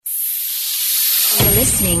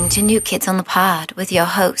listening to New Kids on the Pod with your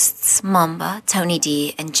hosts, Mamba, Tony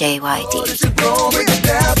D, and JYD.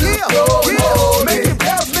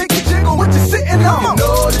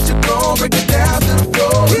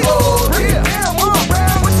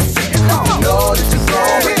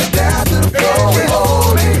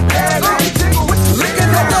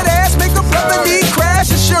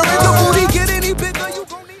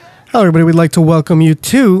 Hello, everybody. We'd like to welcome you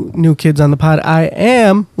to New Kids on the Pod. I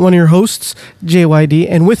am one of your hosts, JYD,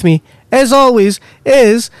 and with me, as always,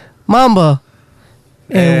 is Mamba.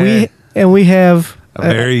 And we have a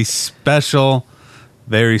very special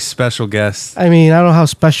guest. I mean, I don't know how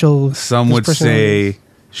special. Some would say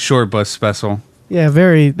short bus special. Yeah,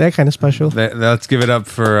 that kind of special. Let's give it up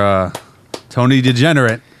for Tony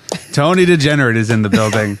Degenerate. Tony Degenerate is in the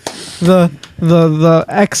building. the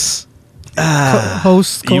ex.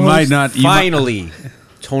 Host. You might not. Finally,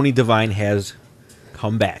 Tony Devine has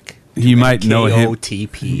come back. You might know him.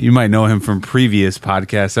 KOTP. You might know him from previous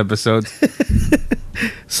podcast episodes,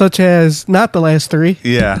 such as not the last three.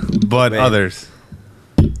 Yeah, but others.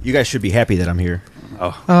 You guys should be happy that I'm here.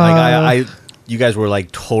 Oh, you guys were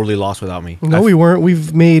like totally lost without me. No, we weren't.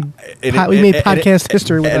 We've made podcast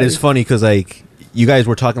history. And it's funny because like you guys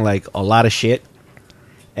were talking like a lot of shit,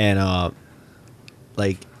 and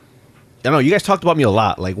like. I don't know. You guys talked about me a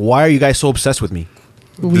lot. Like, why are you guys so obsessed with me?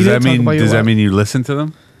 Does that mean you listen to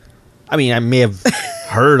them? I mean, I may have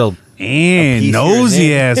heard a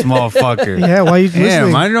nosy ass motherfucker. Yeah, why are you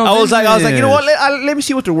listening? I was like, you know what? Let me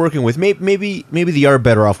see what they're working with. Maybe they are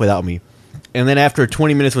better off without me. And then after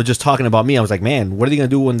 20 minutes of just talking about me, I was like, man, what are they gonna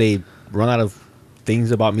do when they run out of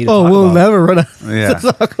things about me to talk about? We'll never run out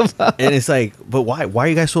to talk about. And it's like, but why? Why are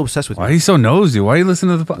you guys so obsessed with me? Why are you so nosy? Why are you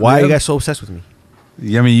listening to the podcast? Why are you guys so obsessed with me?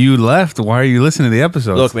 I mean, you left. Why are you listening to the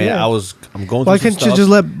episodes? Look, man, Yeah. I'm going. Why through can't you just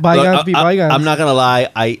let bygones be bygones? I'm not gonna lie.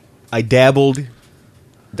 I dabbled.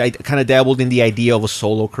 I kind of dabbled in the idea of a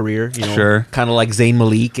solo career. You know, Sure. Kind of like Zayn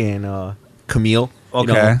Malik and Camille.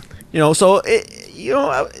 Okay. So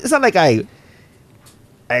it's not like I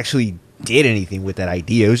actually did anything with that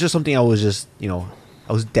idea. It was just something I was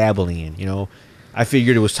dabbling in. I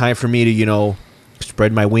figured it was time for me to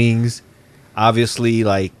spread my wings. Obviously,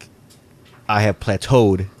 like. I have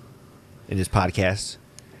plateaued in this podcast,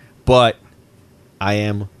 but I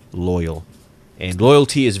am loyal, and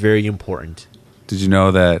loyalty is very important. Did you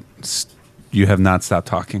know that you have not stopped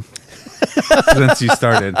talking since you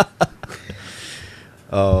started?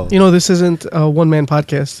 This isn't a one-man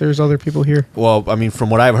podcast. There's other people here. Well, I mean, from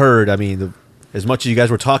what I've heard, as much as you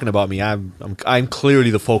guys were talking about me, I'm clearly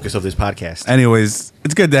the focus of this podcast. Anyways,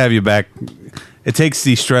 it's good to have you back. It takes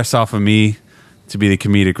the stress off of me to be the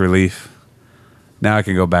comedic relief. Now I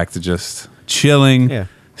can go back to just chilling,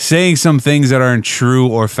 saying some things that aren't true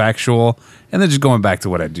or factual, and then just going back to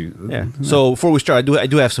what I do. Yeah. So before we start, I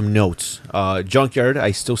do have some notes. Junkyard,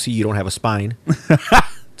 I still see you don't have a spine.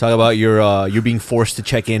 Talk about you're being forced to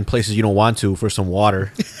check in places you don't want to for some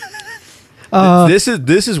water. This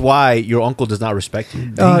is why your uncle does not respect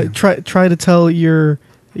you. Try to tell your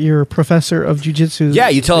professor of jiu-jitsu. Yeah,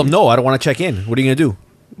 you tell him no. I don't want to check in. What are you gonna do?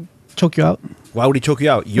 Choke you out. Why would he choke you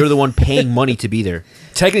out? You're the one paying money to be there.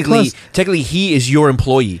 Technically, he is your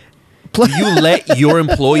employee. You let your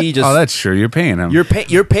employee just. Oh, that's true. You're paying him. You're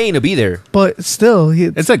paying to be there. But still,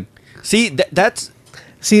 it's like. See,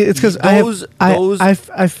 it's because I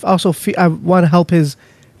also feel I want to help his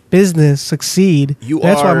business succeed.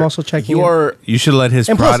 That's why I'm also checking. You should let his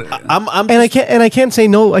product. I can't say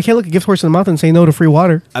no. I can't look a gift horse in the mouth and say no to free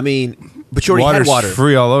water. I mean. But you already had water.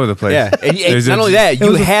 Free all over the place. Yeah, and not only that,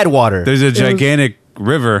 you had water. There's a gigantic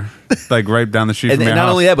river, like right down the street from your house. And not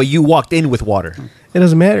only that, but you walked in with water. It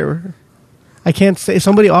doesn't matter. I can't say if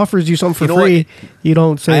somebody offers you something for free, you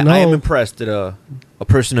don't say no. I am impressed that a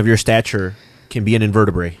person of your stature can be an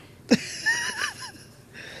invertebrate.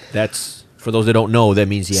 That's for those that don't know. That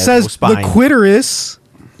means he has no spine. The quitterist.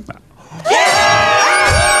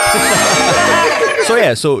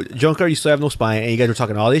 So Junkyard, you still have no spine, and you guys were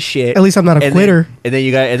talking all this shit. At least I'm not a quitter. And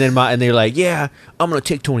they're like, yeah, I'm gonna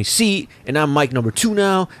take Tony's seat, and I'm mic number 2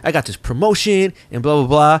 now. I got this promotion, and blah blah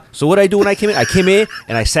blah. So what I do when I came in? I came in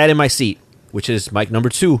and I sat in my seat, which is mic number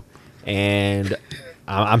 2, and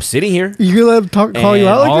I'm sitting here. You gonna let him call you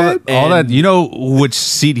out like that? All that. You know which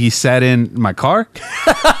seat he sat in my car?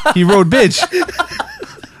 He rode bitch.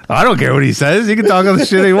 I don't care what he says. He can talk all the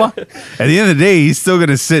shit he wants. At the end of the day, he's still going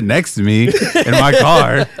to sit next to me in my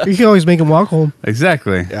car. You can always make him walk home.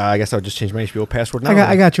 Exactly. I guess I'll just change my HBO password now.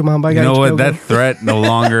 I got you, Mom. You know what? That threat no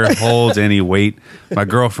longer holds any weight. My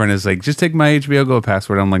girlfriend is like, just take my HBO Go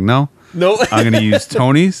password. I'm like, no. I'm going to use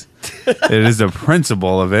Tony's. It is the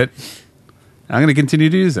principle of it. I'm going to continue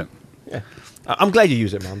to use it. Yeah. I'm glad you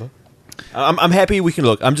use it, Mamba. I'm happy we can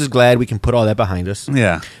look. I'm just glad we can put all that behind us.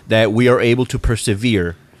 Yeah. That we are able to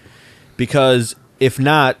persevere. Because if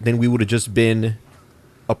not, then we would have just been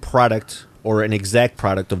a product or an exact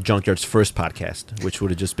product of Junkyard's first podcast, which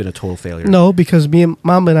would have just been a total failure. No, because me and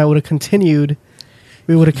Mamba and I would have continued.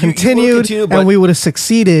 We would have You would've continued, continued, and but- we would have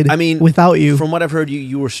succeeded. I mean, without you, From what I've heard,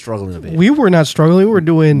 you were struggling a bit. we were not struggling. We were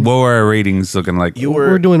doing. What were our ratings looking like? You we were-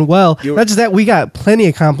 were doing well. you were- Not just that, we got plenty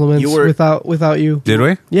of compliments You were- without you. Did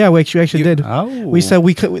we? Yeah, we actually did. Oh. We said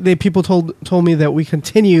we could. People told me that we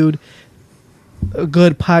continued a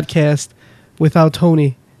good podcast without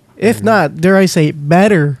Tony. If not, dare I say,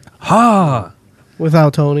 better Ha!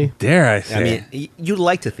 without Tony. Dare I say? I mean, you'd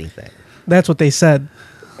like to think that. That's what they said.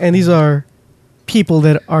 And these are people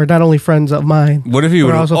that are not only friends of mine, What if you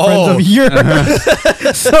but would? also Oh. friends of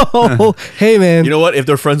yours. So, hey, man. You know what? If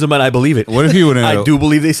they're friends of mine, I believe it. What if you would? I do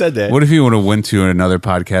believe they said that. What if you would have went to another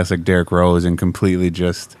podcast like Derek Rose and completely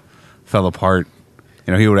just fell apart?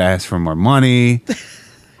 You know, he would have asked for more money.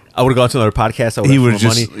 I would have gone to another podcast. I would He have would've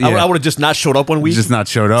money. just- yeah. I would have just not showed up one week. Just not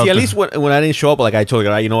showed up. See, at least when I didn't show up, like I told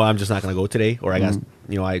you, you know what, I'm just not going to go today, or I got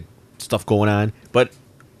I stuff going on. But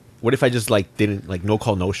what if I just like didn't like no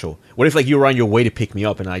call no show? What if like you were on your way to pick me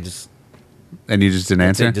up and I just And you just didn't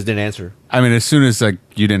answer. just didn't answer? I mean, as soon as like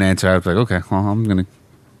you didn't answer, I was like, okay, well, I'm not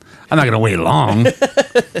gonna wait long.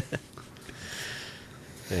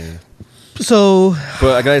 Yeah. So,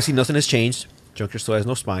 But I gotta see nothing has changed. Junker still has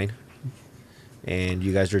no spine, and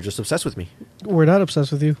you guys are just obsessed with me. we're not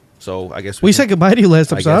obsessed with you. So I guess We can- said goodbye to you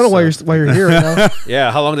last I episode. I don't know why guess you're why you're here right now.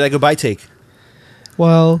 Yeah, how long did that goodbye take?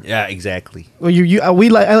 Well, Yeah, exactly. I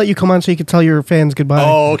let you come on so you could tell your fans goodbye.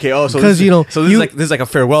 Oh, okay. Oh, so 'Cause, this, you know, so this you- is like a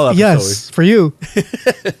farewell episode. yes, for you,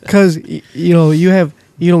 because you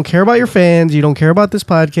don't care about your fans. You don't care about this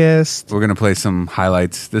podcast. We're gonna play some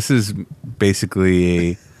highlights. This is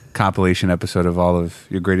basically a compilation episode of all of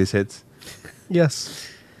your greatest hits. Yes,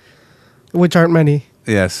 which aren't many.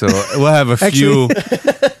 Yeah, so we'll have a few.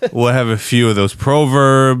 We'll have a few of those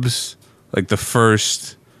proverbs, like the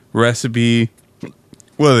first recipe.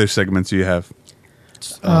 What other segments do you have?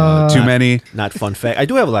 Too many. Not fun fact. I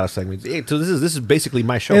do have a lot of segments. Hey, so this is basically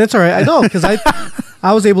my show. And it's all right. I know because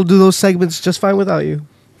I was able to do those segments just fine without you.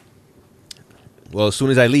 Well, as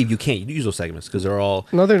soon as I leave, you can't use those segments because they're all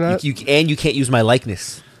No, they're not. You can't use my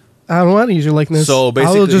likeness. I don't want to use your likeness. So I will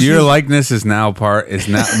basically- just Your use- likeness is now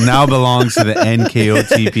now belongs to the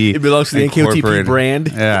NKOTP. It belongs to the NKOTP Incorporated.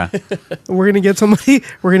 brand. Yeah, we're gonna get somebody.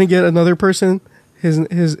 We're gonna get another person. His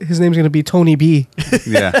name's gonna be Tony B.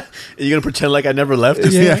 yeah. You're gonna pretend like I never left.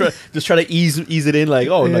 Just, Yeah. just try to ease it in, like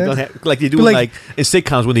Yeah. like they do But in, like- like in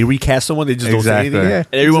sitcoms when they recast someone, they just don't say Exactly. anything, Yeah, and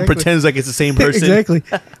everyone exactly. pretends like it's the same person. Exactly.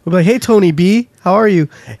 We'll be like, "Hey, Tony B, how are you?"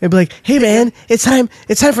 And be like, "Hey, man, it's time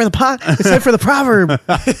for the pot. It's time for the proverb."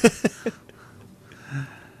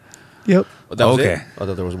 Yep. But that was Okay. it? I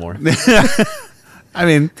thought there was more. I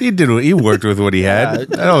mean, he worked with what he had.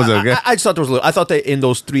 That was okay. I just thought there was a little. I thought that in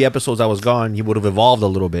those 3 episodes I was gone, he would have evolved a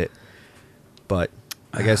little bit, but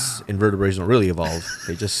I guess invertebrates don't really evolve.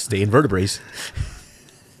 They just stay invertebrates.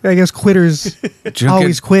 I guess quitters Junket,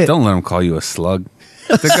 always quit. Don't let him call you a slug.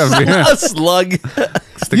 Stick up A here. slug.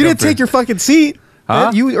 Stick You up didn't take here. your fucking seat.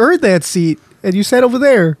 Huh? You earned that seat, and you sat over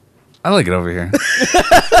there. I like it over here.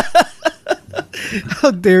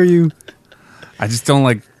 How dare you? I just don't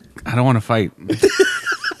like. I don't want to fight.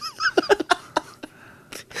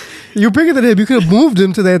 You're bigger than him. You could have moved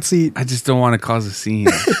him to that seat. I just don't want to cause a scene.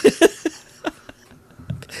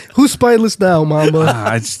 Who's spineless now, Mama?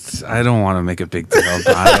 I don't want to make a big deal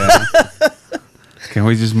about it. Can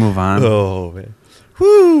we just move on? Oh man.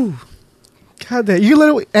 Woo! God, that you let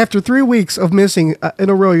him, after 3 weeks of missing in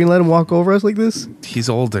a row, you let him walk over us like this? He's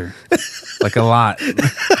older, like a lot. Who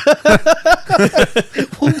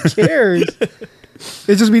cares?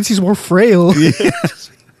 It just means he's more frail.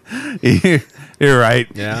 You're right.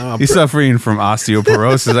 Yeah, I'm He's suffering from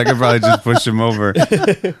osteoporosis. I could probably just push him over.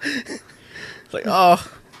 It's like, oh,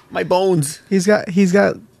 my bones. He's got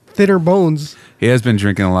thinner bones. He has been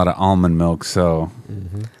drinking a lot of almond milk, so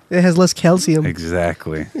It has less calcium.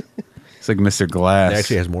 exactly. It's like Mr. Glass. It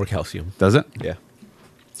actually has more calcium. Does it? Yeah.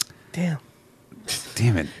 Damn.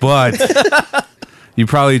 Damn it. But you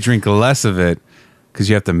probably drink less of it because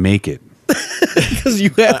you have to make it, Because you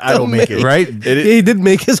have I don't make it. right? He did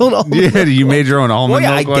make his own almond. Yeah, you made your own Well, almond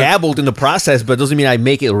yeah, I milk. one? dabbled in the process, but it doesn't mean I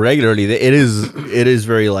make it regularly. It is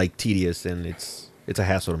very like tedious, and it's a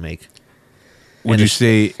hassle to make. Would and you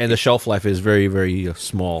the- say And the shelf life is very, very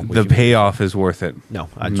small. the payoff is worth it? No,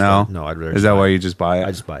 I'd rather. Is that why you just buy it?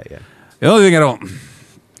 I just buy it. Yeah. The only thing I don't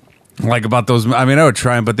like about those, I mean, I would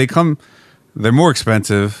try them, but they're more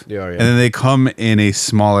expensive. They are, yeah. And then they come in a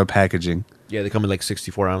smaller packaging. Yeah, they come in like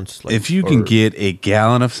 64 ounce. Like, If you can get a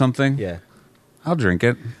gallon of something, yeah, I'll drink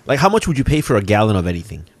it. like how much would you pay for a gallon of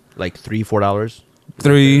anything? Like $3-4?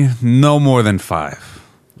 3, no more than 5.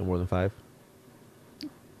 No more than 5.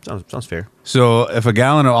 Sounds fair. So if a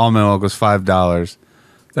gallon of almond milk was $5,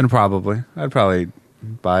 then I'd probably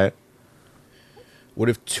buy it. What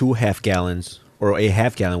if 2 half gallons or a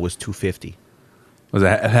half gallon was $2.50? Was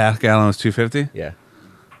a half gallon was $2.50? Yeah.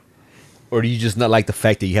 Or do you just not like the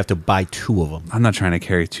fact that you have to buy 2 of them? I'm not trying to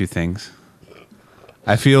carry 2 things.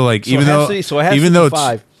 I feel like So it has to be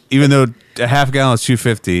 $5. even though a half gallon is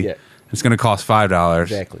 $2.50, Yeah. it's going to cost $5.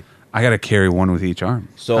 Exactly. I got to carry one with each arm.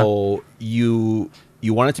 So you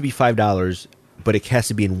want it to be $5, but it has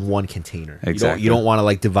to be in one container. Exactly. You don't want to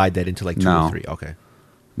like divide that into like 2 No. or 3. Okay.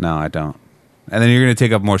 No, I don't. And then you're going to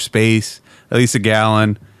take up more space. At least a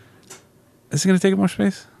gallon. Is it going to take up more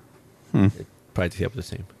space? Probably take up the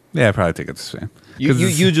same. Yeah, I'd probably take it the same.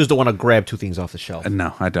 You just don't want to grab 2 things off the shelf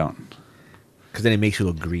No, I don't. because then it makes you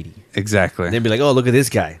look greedy. Exactly. And then be like, oh, look at this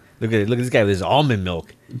guy. Look at this guy with his almond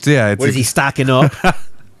milk. Yeah, it's What is he stocking up?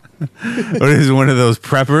 Or is it one of those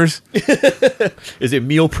preppers? Is it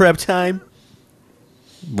meal prep time?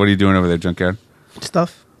 What are you doing over there, Junkyard?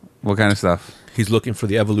 Stuff. What kind of stuff? He's looking for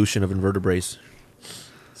the evolution of invertebrates.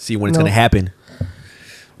 See when it's No. going to happen.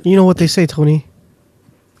 You know what they say, Tony?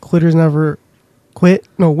 Quitters never quit.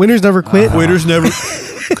 No, winners never quit. Quitters never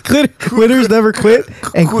Quitters never quit,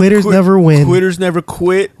 and quitters never win. Quitters never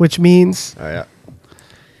quit. Which means Oh, yeah.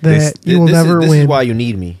 that you will never this win. is why you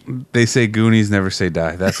need me. They say Goonies never say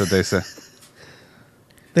die. That's what they say.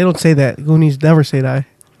 They don't say that. Goonies never say die.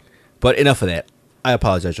 But enough of that. I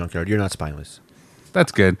apologize, Junkyard. You're not spineless.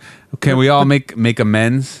 That's good. Can we all make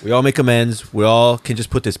amends? We all make amends. We all can just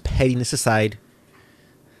put this pettiness aside,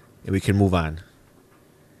 and we can move on.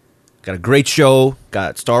 Got a great show.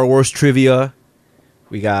 Got Star Wars trivia.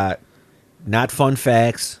 We got not fun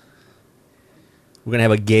facts. We're gonna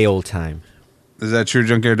have a gay old time. Is that true,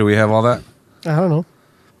 Junkyard? Do we have all that? I don't know.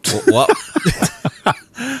 Well,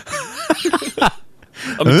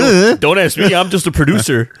 don't ask me. I'm just a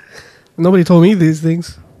producer. Nobody told me these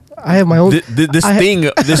things. I have my own. This I ha-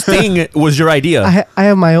 thing was your idea. I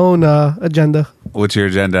have my own agenda What's your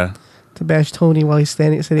agenda? to bash Tony while he's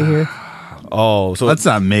sitting here. Oh, so Let's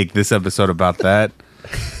not make this episode about that.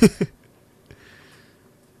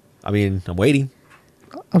 I mean, I'm waiting.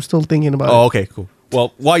 I'm still thinking about Oh, okay, cool.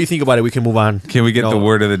 Well, while you think about it, we can move on. Can we get the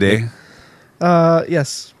word of the day? it.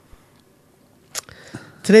 Yes.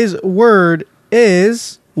 Today's word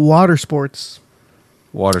is water sports.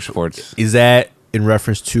 Water sports. Is that in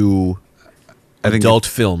reference to I think adult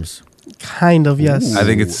films? Kind of, yes. I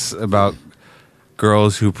think it's about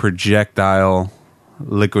girls who projectile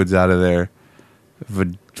liquids out of their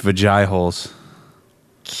vagi holes.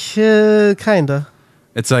 Kinda.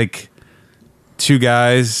 It's like 2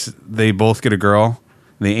 guys, they both get a girl,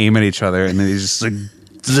 and they aim at each other, and they just like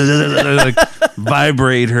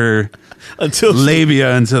vibrate her Until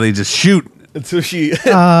labia until they just shoot. she.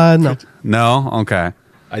 No. No? Okay.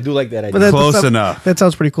 I do like that idea. But that Close sounds- enough. That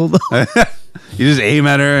sounds pretty cool, though. You just aim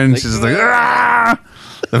at her, and she's just like, ah!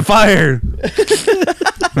 The fire.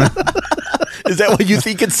 Is that what you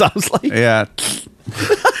think it sounds like? Yeah.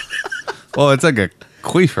 Well, it's like a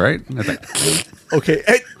queef, right? It's like, Okay.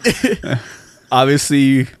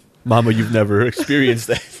 Obviously, Mama, you've never experienced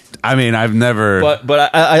that. I mean, I've never.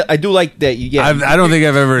 But I do like that. Yeah, I don't think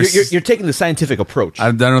I've ever. You're taking the scientific approach.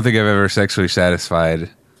 I don't think I've ever sexually satisfied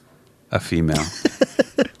a female,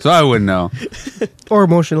 so I wouldn't know, Or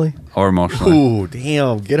emotionally. or emotionally. Ooh,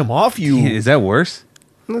 damn! Get him off you. Is that worse?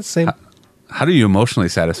 That's the same. How do you emotionally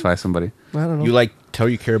satisfy somebody? I don't know. You like tell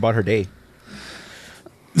you care about her day,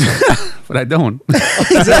 But I don't.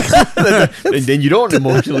 and then you don't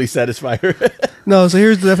emotionally satisfy her. No, so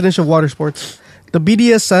here's the definition of water sports. The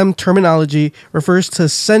BDSM terminology refers to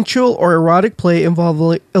sensual or erotic play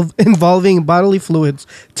involving bodily fluids,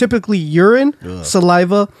 typically urine,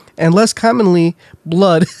 saliva, and less commonly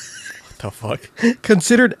blood, The fuck?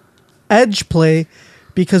 considered edge play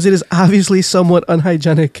because it is obviously somewhat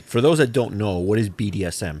unhygienic. For those that don't know, what is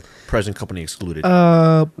BDSM? Present company excluded.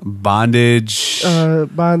 Bondage.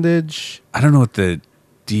 Bondage. I don't know what the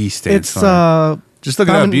D stands It's for. Just look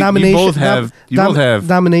it up. You both have. You both have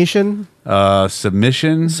domination,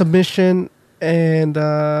 submission, submission, and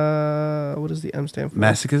what does the M stand for?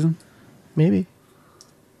 masochism. Maybe.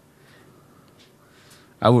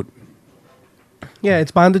 I would. Yeah,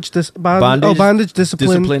 it's bondage. Bondage, Bondage,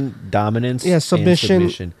 discipline, dominance. Yeah, and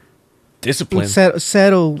submission. discipline.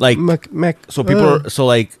 Saddle. Like, So people are so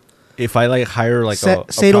like, if I like hire like a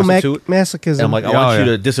prostitute, masochism. and I'm like, I Oh, want you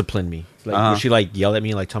yeah. to discipline me. Like, would she like yell at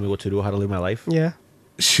me and like tell me what to do, how to live my life? yeah.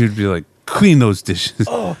 She'd be like, clean those dishes.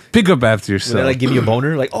 Pick up after Would yourself. that like give you a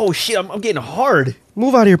boner? Like, oh shit, I'm getting hard.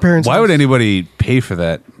 Move out of your parents' Why house. would anybody pay for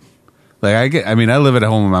that? Like I mean, I live at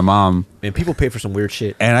home with my mom, Man, people pay for some weird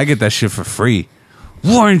shit. and I get that shit for free.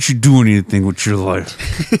 Why aren't you doing anything with your life?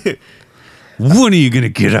 When are you gonna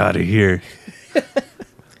get out of here?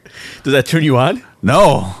 Does that turn you on?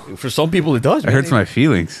 No, For some people, it does. it man. hurts my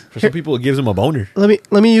feelings. For some people, it gives them a boner. Let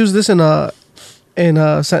me use this in a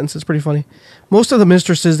sentence. It's pretty funny. Most of the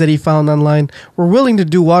mistresses that he found online were willing to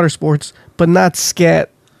do water sports, but not scat.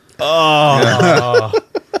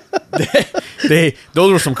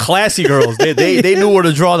 Those were some classy girls. They knew where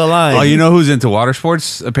to draw the line. Oh, you know who's into water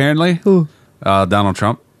sports? Apparently, Who? Donald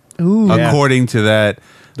Trump. Ooh. Yeah. According to that,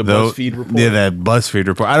 The BuzzFeed report. Yeah, that BuzzFeed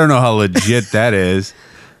report. I don't know how legit that is.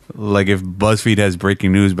 Like if BuzzFeed has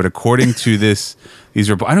breaking news, but according to these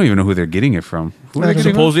reports, I don't even know who they're getting it from. Who are they getting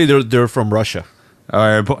it from? Supposedly they're from Russia. All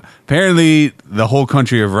right. Apparently, the whole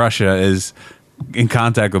country of Russia is in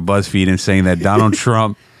contact with BuzzFeed and saying that Donald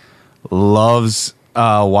Trump loves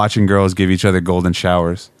watching girls give each other golden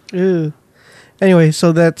showers. Ew. Anyway,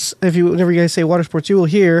 so that's whenever you guys say water sports, you will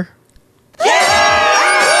hear.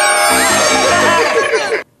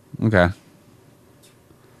 Okay.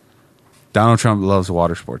 Donald Trump loves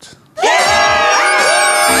water sports. I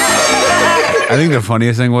think the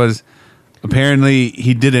funniest thing was apparently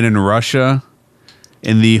he did it in Russia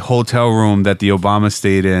in the hotel room that the Obama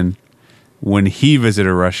stayed in when he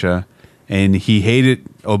visited Russia, and he hated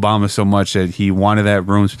Obama so much that he wanted that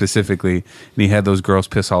room specifically, and he had those girls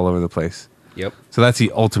piss all over the place. Yep. So that's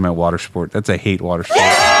the ultimate water sport. That's a hate water sport.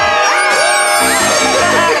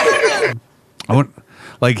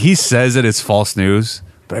 Like he says that it's false news,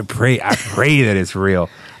 but I pray that it's real.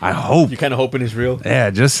 I hope. You kind of hoping it's real? Yeah,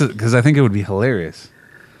 just because I think it would be hilarious.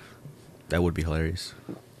 That would be hilarious.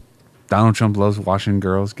 Donald Trump loves watching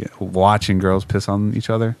girls piss on each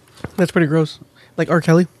other. That's pretty gross. Like R.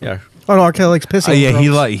 Kelly. Yeah. Oh no, R. Kelly likes pissing. Yeah, on he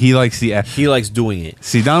girls. he likes the. He likes doing it.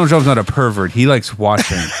 See, Donald Trump's not a pervert. He likes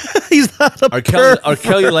watching. He's not a R.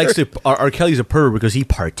 Kelly likes to. R. Kelly's a pervert because he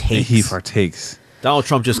partakes. He partakes. Donald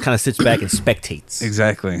Trump just kind of sits back and spectates.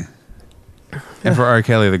 Exactly. And for R.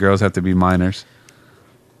 Kelly, the girls have to be minors.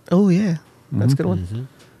 Oh yeah, that's a good one. Did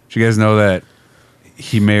you guys know that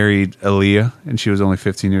he married Aaliyah and she was only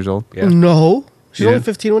 15 years old? Yeah. No, she's Yeah. only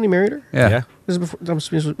 15 when he married her. Yeah. Yeah. This is before.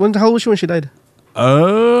 How old was she when she died?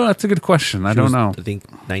 Oh, that's a good question. I She don't was, know. I think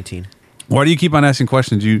 19. Why do you keep on asking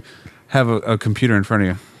questions? You have a computer in front of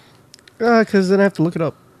you. Because then I have to look it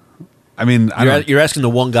up. I mean, You're asking the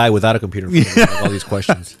one guy without a computer in front of him, like, all these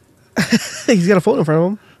questions. He's got a phone in front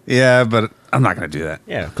of him. yeah, but I'm not going to do that.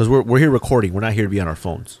 Yeah, because we're here recording. We're not here to be on our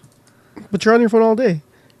phones. But you're on your phone all day,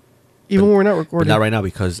 even when we're not But recording. not right now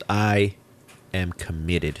because I am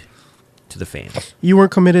committed to the fans. You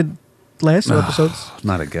weren't committed last 2 episodes.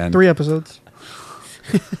 Not again. 3 episodes.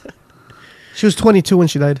 She was 22 when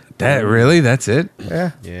she died. That really? That's it?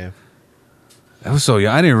 Yeah. Yeah. That was so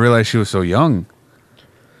young. I didn't realize she was so young.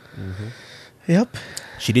 Yep.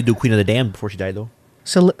 She did do Queen of the Damned before she died, though.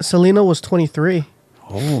 Selena was 23.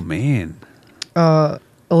 Oh man.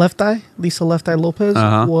 Left Eye, Lisa Left Eye Lopez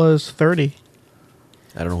Uh-huh. was 30.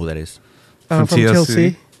 I don't know who that is. From From TLC?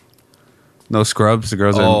 TLC. No Scrubs. The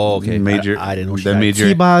girls Oh, that okay. made I didn't know she that died. made your,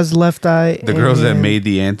 T-Boz Left Eye. the girls that and- made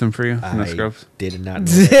the anthem for you. No I Scrubs. did not know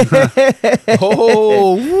that.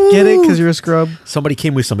 Oh, Get it? Because you're a scrub. somebody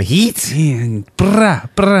came with some heat. And brah,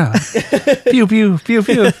 brah. Pew pew pew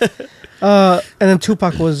pew. And then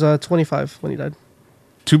Tupac was 25 when he died.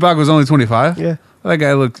 Tupac was only 25. Yeah. That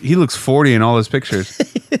guy looks 40 in all his pictures.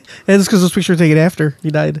 And it's because those pictures were taken after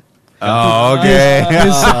he died. Oh, okay.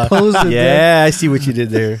 His supposed death. Yeah, I see what you did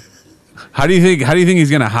there. How do you think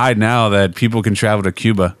he's gonna hide now that people can travel to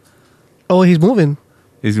Cuba? Oh, he's moving.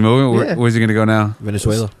 Is he moving? Yeah. Where's he gonna go now?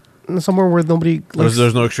 Venezuela. Somewhere where nobody...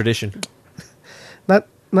 There's no extradition. Not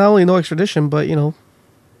only no extradition, but,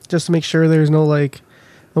 just to make sure there's no,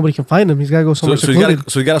 nobody can find him. He's got to go somewhere So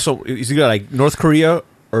secluded. he's got like North Korea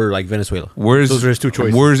or like Venezuela. Those are his two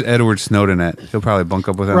choices. Where's Edward Snowden at? He'll probably bunk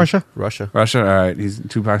up with him. Russia. Russia. Russia. All right.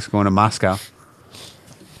 Tupac's going to Moscow.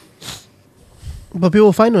 But people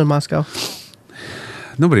will find him in Moscow.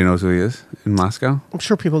 Nobody knows who he is in Moscow. I'm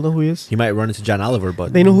sure people know who he is. He might run into John Oliver,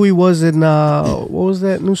 but They know who he was in, what was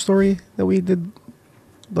that news story that we did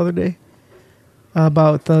the other day?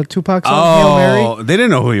 About the Tupac song, Hail Mary? Oh, they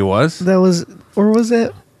didn't know who he was. That was, or was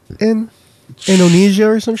that in Indonesia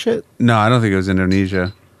or some shit? No, I don't think it was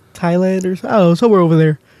Indonesia. Thailand or I don't know, somewhere over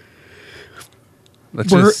there.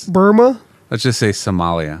 Let's Burma? just say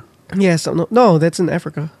Somalia. Yes, no, that's in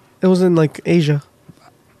Africa. It was in Asia.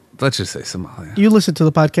 Let's just say Somalia. You listened to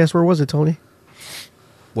the podcast. Where was it, Tony?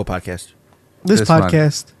 what podcast? This This one.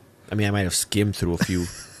 podcast. I mean, I might have skimmed through a few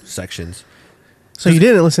sections. So you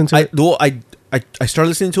didn't listen to it? I started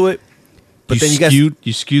listening to it, but then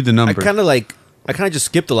you skewed the number. I kind of just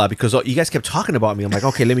skipped a lot because you guys kept talking about me. I'm like,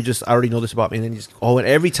 okay, I already know this about me. And then and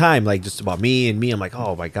every time, like, just about me. I'm like,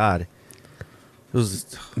 oh my God.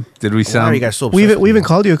 Did we sound? Why are you guys so We obsessed with even me?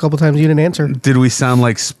 called you a couple times. You didn't answer. Did we sound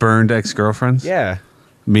like spurned ex-girlfriends? Yeah.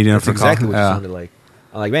 Meeting up That's for exactly coffee? what it sounded like.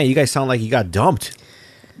 I'm like, man, you guys sound like you got dumped.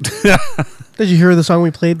 Did you hear the song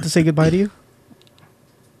we played to say goodbye to you?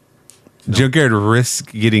 Junkyard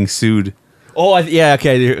risk getting sued. Oh,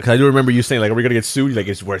 okay. Because I do remember you saying, like, are we going to get sued? Like,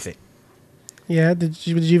 it's worth it. Yeah. Did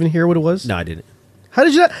you even hear what it was? No, I didn't. How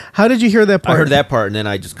did you hear that part? I heard that part, and then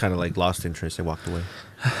I just kind of, like, lost interest and walked away.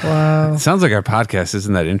 Wow. It sounds like our podcast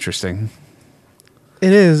isn't that interesting.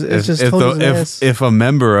 It is. It's just totally if a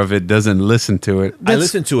member of it doesn't listen to it. I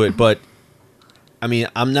listen to it, but I mean,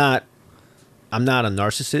 I'm not a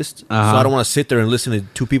narcissist, so I don't want to sit there and listen to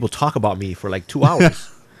two people talk about me for like 2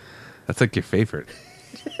 hours. That's like your favorite.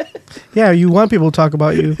 Yeah, you want people to talk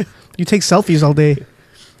about you. You take selfies all day.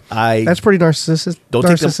 That's pretty narcissistic. Don't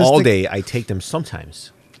take them all day. I take them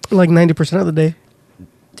sometimes. Like 90% of the day.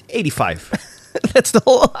 85. That's the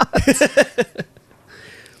whole lot.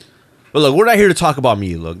 But look, we're not here to talk about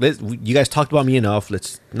me. Look, you guys talked about me enough.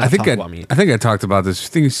 Let's not talk about me. I think I talked about this.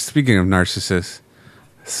 Speaking of narcissists,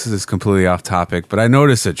 this is completely off topic, but I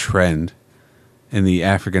noticed a trend in the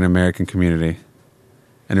African American community,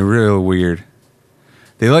 and it's real weird.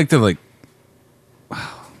 They like to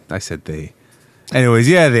I said they. Anyways,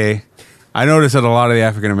 yeah, they. I noticed that a lot of the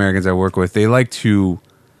African Americans I work with, they like to.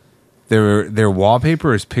 Their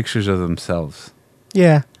wallpaper is pictures of themselves.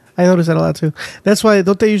 Yeah. I noticed that a lot too. That's why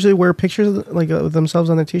don't they usually wear pictures of themselves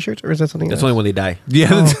on their t-shirts, or is that something? That's only when they die.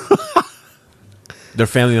 Yeah, their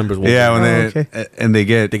family members. Will and they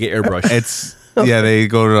get airbrushed. It's they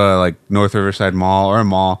go to like North Riverside Mall or a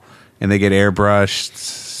mall, and they get airbrushed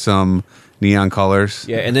some neon colors.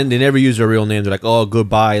 Yeah, and then they never use their real name. They're like, oh,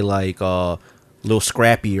 goodbye, like Little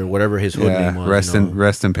Scrappy or whatever his hood name was.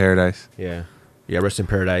 Rest in paradise. Yeah, rest in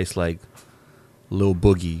paradise, like. Little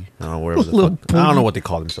Boogie, I don't know wherever the fuck. I don't know what they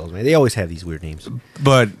call themselves, man. They always have these weird names.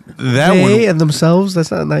 But that they and themselves,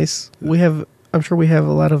 that's not nice. I'm sure we have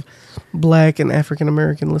a lot of Black and African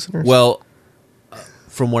American listeners. Well,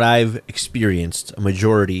 from what I've experienced, a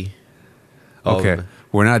majority. Okay,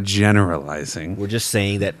 we're not generalizing. We're just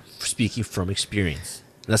saying that, speaking from experience.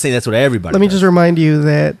 I'm not saying that's what everybody. Let me does. just remind you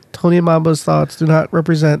that Tony Mamba's thoughts do not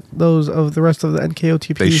represent those of the rest of the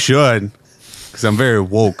NKOTP. They should, because I'm very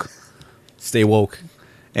woke. Stay woke.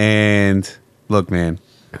 And look, man,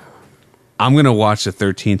 I'm going to watch The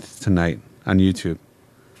 13th tonight on YouTube.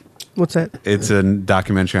 What's that? It's a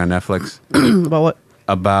documentary on Netflix. About what?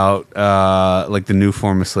 About like the new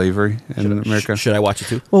form of slavery in America. Should I watch it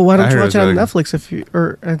too? Well, why don't you watch it on Netflix if you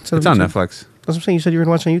It's on Netflix. That's what I'm saying. You said you were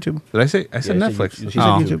going to watch it on YouTube. Did I say? I said Netflix. You said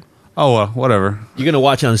YouTube. Oh, well, whatever. You're going to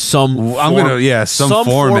watch it on some some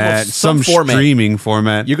format, some streaming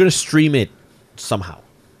format. You're going to stream it somehow.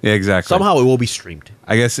 Yeah, exactly. Somehow it will be streamed.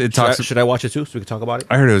 I guess it talks. Should I watch it too, so we can talk about it?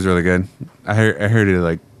 I heard it was really good. I heard it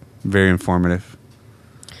like very informative.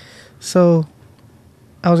 So,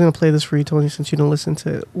 I was gonna play this for you, Tony, since you didn't listen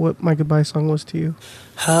to what my goodbye song was to you.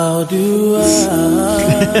 How do I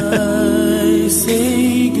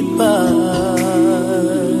say goodbye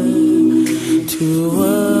to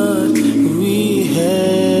what we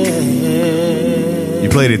had? You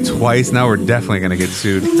played it twice. Now we're definitely gonna get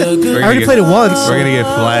sued. I already played it once. We're gonna get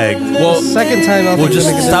flagged. Well, second time. We'll just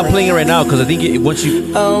stop playing it right now because I think once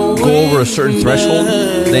you go over a certain threshold,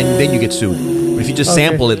 then you get sued. But if you just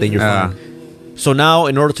sample it, then you're fine. So now,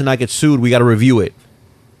 in order to not get sued, we got to review it.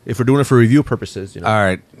 If we're doing it for review purposes, All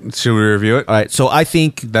right, should we review it? All right. So I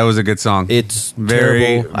think that was a good song. It's very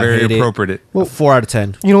terrible. very appropriate. Well, 4 out of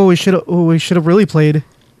 10. You know what we should have really played.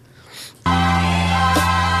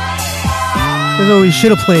 That's what we should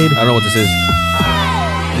have played. I don't know what this is.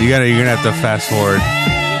 You're gonna have to fast forward.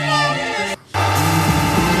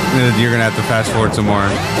 You're gonna have to fast forward some more.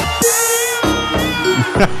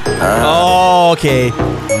 Oh, okay.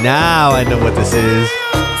 Now I know what this is.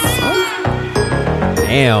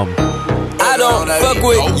 Damn. I don't fuck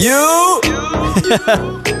with you.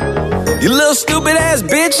 You little stupid ass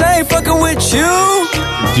bitch. I ain't fucking with you.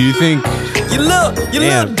 Do you think? You little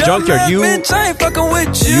dumb Junkyard, ass bitch. I ain't fucking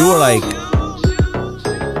with you. You were like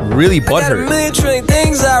really butthurt. I got a million trillion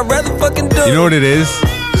things I'd rather fucking do. You know what it is?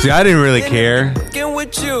 See, I didn't really care.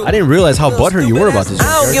 I didn't realize how butthurt you were about this.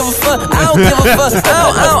 I don't give a fuck. I don't give a fuck.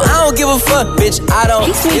 I don't give a fuck, bitch. I don't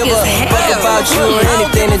give a fuck about you or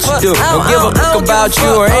anything that you do. I don't give a fuck about you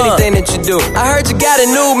or anything that you do. I heard you got a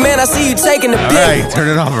new man. I see you taking a pic. All right, turn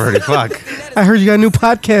it off already. Fuck. I heard you got a new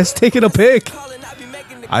podcast. Taking a pic.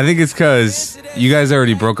 I think it's because you guys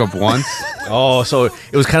already broke up once. Oh, so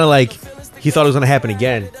it was kind of like he thought it was gonna happen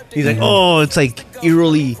again. He's like, oh, it's like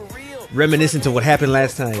eerily reminiscent of what happened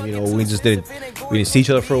last time. You know, we didn't see each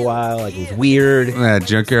other for a while. Like, it was weird. Yeah,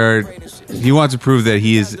 Junkyard, he wants to prove that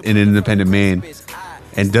he is an independent man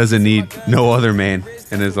and doesn't need no other man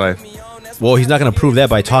in his life. Well, he's not gonna prove that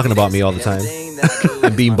by talking about me all the time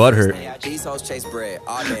and being butthurt.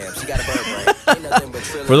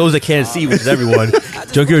 For those that can't see, which is everyone,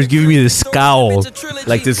 Junkyard is giving me this scowl,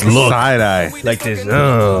 like this look, Side eye. like this.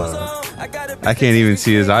 I can't even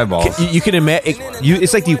see his eyeballs. You can imagine.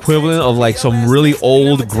 It's like the equivalent of like some really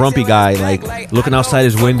old grumpy guy, like looking outside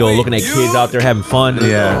his window, looking at kids out there having fun.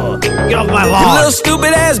 Yeah. Get off my You lawn. little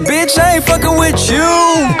stupid ass bitch, I ain't fucking with you.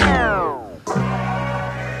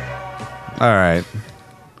 All right.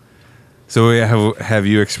 So have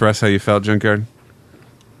you expressed how you felt, Junkyard?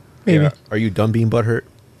 Maybe. Yeah. Are you done being butthurt?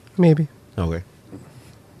 Maybe. Okay.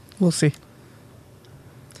 We'll see.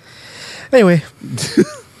 Anyway.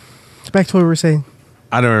 Back to what we were saying.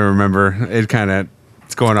 I don't remember. It's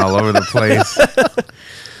going all over the place.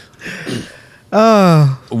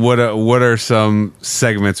 What are some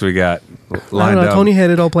segments we got I don't lined know. up? Tony had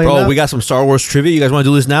it all played Bro, out. we got some Star Wars trivia. You guys want to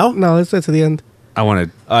do this now? No, let's get to the end. I want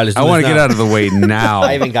to. All right, let's do I want to this get now. out of the way now.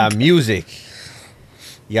 I even got music.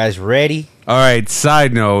 You guys ready? All right.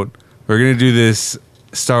 Side note: we're gonna do this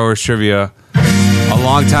Star Wars trivia a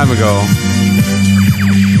long time ago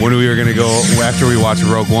when we were gonna go after we watched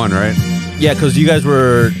Rogue One, right? Yeah, because you guys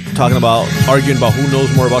were arguing about who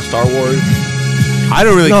knows more about Star Wars. I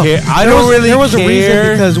don't really No, care. there was a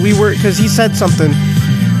reason because he said something.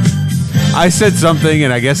 I said something,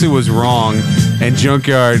 and I guess it was wrong. And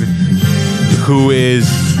Junkyard, who is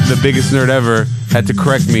the biggest nerd ever, had to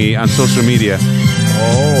correct me on social media.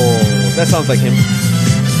 Oh, that sounds like him.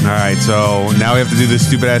 All right, so now we have to do this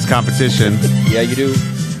stupid ass competition. Yeah, you do.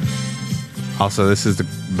 Also, this is the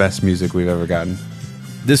best music we've ever gotten.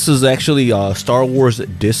 This is actually Star Wars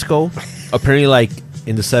disco. Apparently, like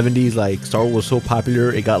in the 70s, like Star Wars was so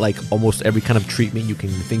popular, it got like almost every kind of treatment you can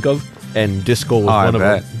think of, and disco was I one of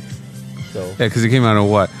bet. them. So Yeah, because it came out of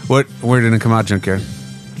what? Where did it come out, Junkyard?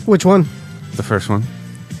 Which one? The first one.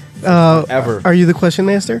 ever. Are you the question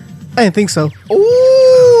master? I didn't think so.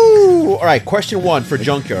 Ooh! All right, question one for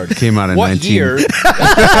Junkyard. Came out in What 19. year?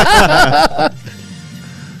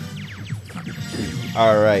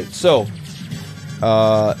 All right, so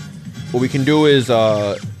what we can do is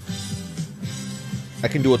I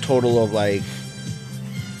can do a total of like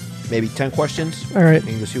maybe 10 questions. All right.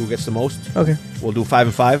 And we'll see who gets the most. Okay. We'll do 5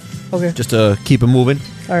 and 5. Okay. Just to keep it moving.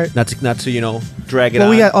 All right. Not to drag it Well,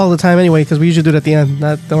 on. we got all the time anyway because we usually do it at the end.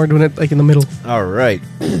 Not then we're doing it like in the middle. All right.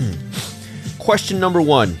 Question number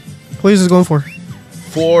 1 What are you just going for?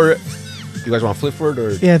 for you guys want to flip for it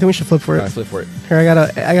or Yeah, I think we should flip for All it. right, flip for it. Here, I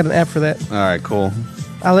got an app for that. All right, cool.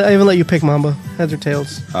 I even let you pick Mamba. Heads or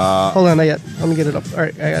tails. Hold on, not yet. Let me get it up. All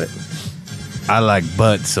right, I got it. I like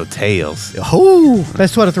butts, so tails. Oh,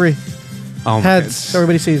 that's 2 out of 3. Oh, my Heads. God. So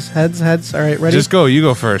everybody sees heads. All right, ready? Just go. You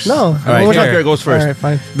go first. No. All right, One more here. Junkyard goes first. All right,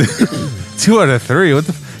 fine. 2 out of 3. What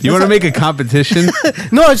the? You want to make a competition?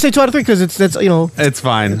 No, I'd say 2 out of 3 because that's It's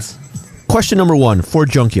fine. Question number 1 for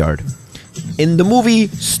Junkyard. In the movie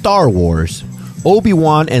Star Wars,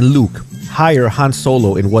 Obi-Wan and Luke hire Han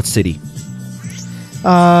Solo in what city?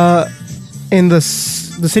 in the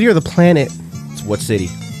city or the planet. It's what city?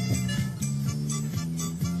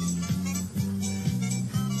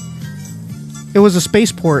 It was a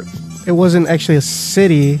spaceport. It wasn't actually a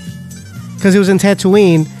city because it was in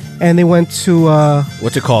Tatooine, and they went to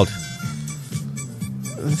What's it called?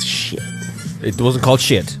 shit. It wasn't called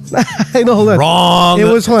shit. I know. Hold on. Wrong. It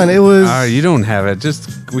was one. It was You don't have it. Just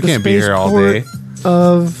we the can't be here all day. spaceport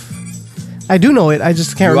of. I do know it. I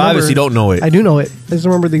just can't You remember. obviously don't know it. I do know it. I just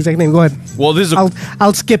remember the exact name. Go ahead. Well, this is a.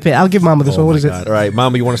 I'll skip it. I'll give Mama this Oh one. What my is it? God. All right,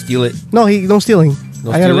 Mama, you want to steal it? No, no stealing.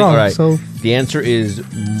 No I got it stealing? wrong. All right. So The answer is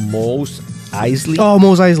Mos Eisley. oh,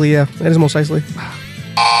 Mos Eisley. Yeah, that is Mos Eisley.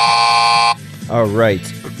 All right,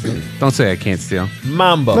 Don't say I can't steal.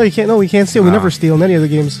 Mamba. No, you can't. No, we can't steal. We never steal in any of the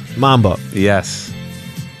games. Mamba. Yes.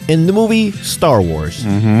 In the movie Star Wars,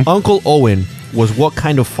 Mm-hmm. Uncle Owen was what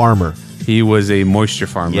kind of farmer? He was a moisture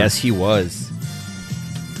farmer. Yes, he was.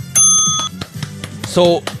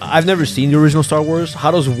 So I've never seen the original Star Wars.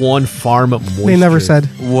 How does one farm moisture? They never said.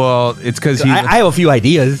 Well, it's because he. I have a few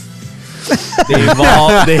ideas. They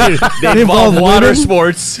involve they involve water women?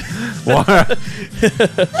 sports. I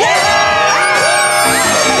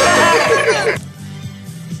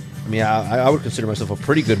mean, I would consider myself a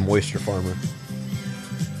pretty good moisture farmer.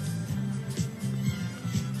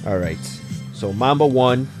 All right, so Mamba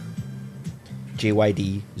won.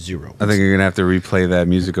 JYD 0. I think you're gonna have to replay that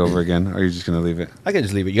music over again, or you're just gonna leave it. I can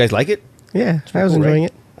just leave it. You guys like it? Yeah, I was Cool, enjoying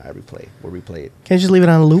right? it. I replay. We'll replay it. Can't you just leave it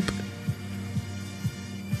on a loop?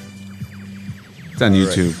 It's on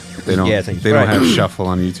YouTube. They don't. Yeah, it's on YouTube. They don't Right. have shuffle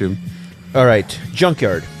on YouTube. All right,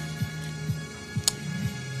 Junkyard.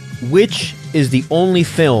 Which is the only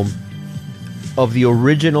film of the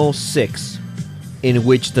original 6 in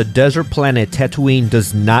which the desert planet Tatooine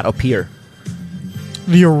does not appear?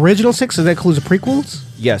 The original 6, so that includes the prequels?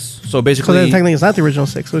 Yes. So So basically, then technically it's not the original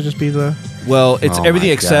 6. It would just be the... well, it's Oh everything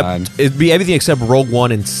my except God. it'd be everything except Rogue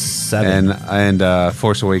One and 7. And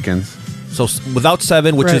Force Awakens. So without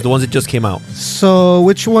 7, which is Right. the ones that just came out. So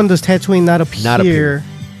which one does Tatooine not appear? Not appear.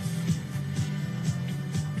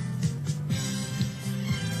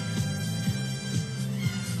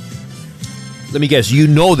 Let me guess. You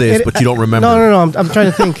know this, but you don't remember. No. I'm trying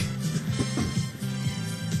to think.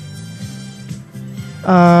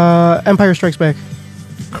 Empire Strikes Back.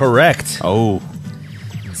 Correct. Oh,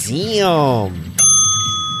 Damn.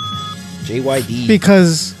 JYD.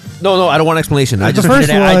 Because No, I don't want an explanation. I The just first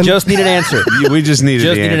need I one- just need an answer. we just needed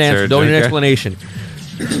Just the need an answer. Don't need an okay? explanation.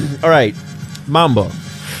 All right, Mamba.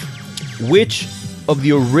 Which of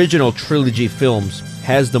the original trilogy films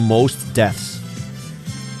has the most deaths?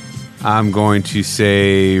 I'm going to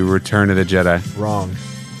say Return of the Jedi. Wrong.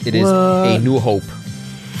 It is What? A New Hope.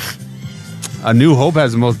 A New Hope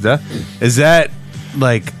has the most death. Is that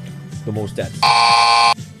like? The most deaths.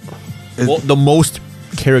 Well, the most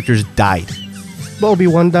characters died.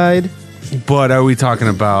 Obi-Wan died. But are we talking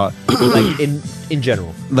about Like in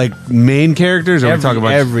general. like main characters? Or are we talking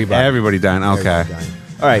about everybody. Everybody dying. Okay. Everybody dying.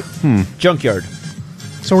 All right. Junkyard.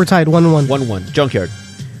 So we're tied 1-1. 1-1. Junkyard.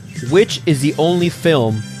 Which is the only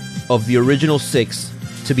film of the original 6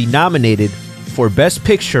 to be nominated for Best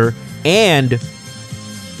Picture, and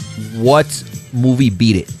what movie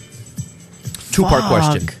beat it? Two-part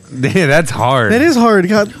question. Yeah, that's hard. That is hard.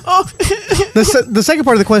 God. Oh. the second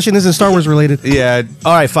part of the question isn't Star Wars related. Yeah,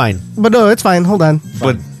 All right, fine. But no, it's fine. Hold on.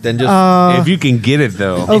 but Then just if you can get it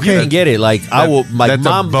though, Okay. if you can get it. Like I will. My that's a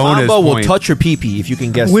mom, bonus Mamba will point. touch your pee-pee if you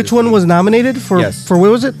can guess. Which this. one was nominated for? Yes. For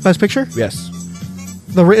what was it? Best Picture? Yes.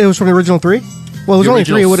 It was from the original 3. Well, it was The only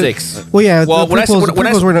 3. original It would've- 6. Well, yeah. Well, the when I said- prequels, when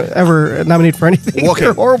I- prequels weren't ever nominated for anything. Okay.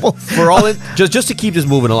 They're horrible. For all in, just to keep this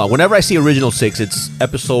moving along. Whenever I see original 6, it's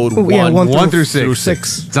episode Oh, yeah, 1. 1 through 6. through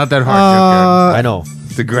 6. It's not that hard. I know.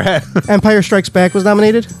 To grab. Empire Strikes Back was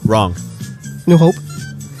nominated. Wrong. New Hope.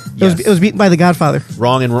 Yes. It was beaten by The Godfather.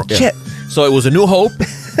 Wrong and wrong. Yeah. Shit. So it was A New Hope,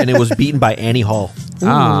 and it was beaten by Annie Hall. Ooh,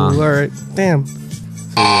 all right. Damn.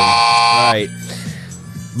 All right.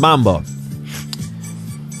 Mamba.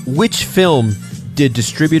 Which film did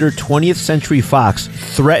distributor 20th Century Fox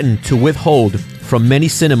threaten to withhold from many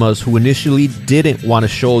cinemas who initially didn't want to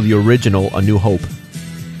show the original A New Hope?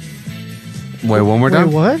 Wait, one more Wait,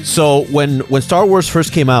 time. what? So when Star Wars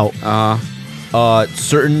first came out,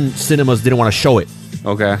 certain cinemas didn't want to show it.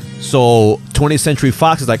 Okay. So 20th Century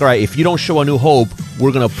Fox is like, all right, if you don't show A New Hope,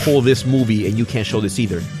 we're going to pull this movie and you can't show this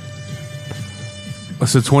either.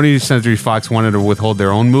 So 20th Century Fox wanted to withhold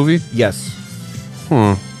their own movie? Yes.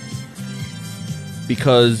 Hmm.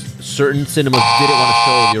 Because certain cinemas didn't want to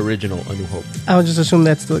show the original A New Hope. I would just assume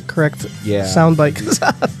that's the correct Yeah. soundbite. 'Cause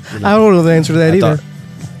I don't know the answer to that I either. thought-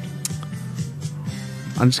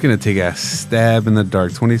 I'm just gonna take a stab in the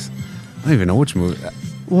dark. 20s. I don't even know which movie.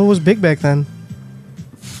 What was big back then?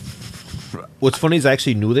 What's funny is I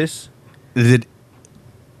actually knew this. Is it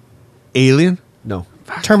Alien? No.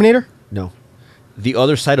 Terminator? No. The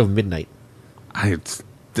Other Side of Midnight. I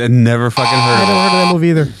never fucking I heard never of heard of that movie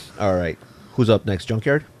either. All right. Who's up next?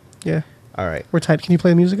 Junkyard? Yeah. All right. We're tied. Can you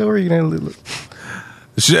play the music over? Or are you gonna? it.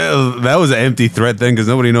 That was an empty threat then, because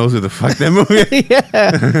nobody knows who the fuck that movie is.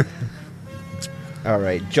 Yeah. All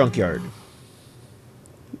right. Junkyard.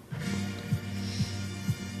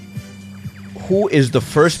 Who is the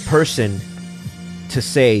first person to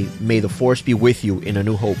say, "May the Force be with you" in A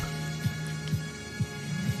New Hope?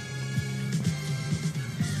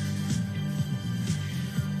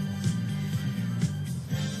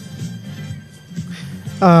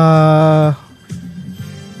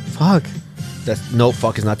 Fuck. That's no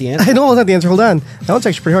fuck is not the answer. I know it's not the answer. Hold on. That one's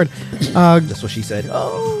actually pretty hard. That's what she said.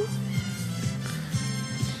 I'm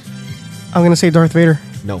gonna say Darth Vader.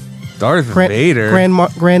 No. Darth Vader. Grand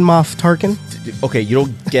Moff Tarkin. Okay, you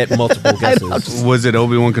don't get multiple guesses. Was it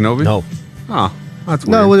Obi-Wan Kenobi? No. Oh, that's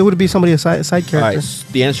weird. No, it would be somebody a side All character. right.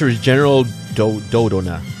 The answer is General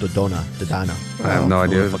Dodona. I have no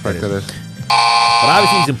idea Who what the fuck that is. But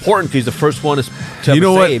obviously he's important because he's the first one to You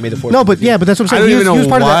know what? May the Force No, be but with you. but that's what I'm I saying. don't even He was know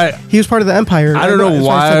part why- of that. He was part of the Empire. I don't know That's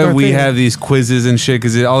why I said why Darth we Vader. have these quizzes and shit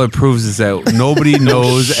because all it proves is that nobody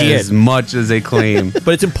knows shit. as much as they claim.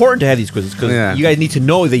 But it's important to have these quizzes because Yeah. you guys need to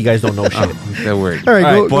know that you guys don't know shit. That word. All right,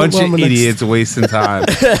 All go, right, Bunch go of on the next. idiots wasting time.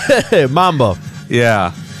 Mamba,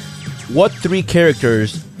 Yeah. what 3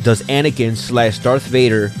 characters does Anakin / Darth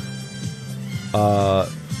Vader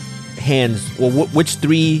hands? Well, which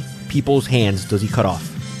 3 people's hands does he cut off?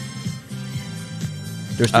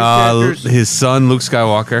 There's 3 characters. His son, Luke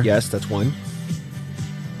Skywalker. Yes, that's one.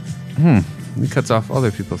 He cuts off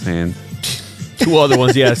other people's hands. 2 other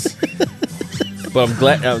ones, yes. But I'm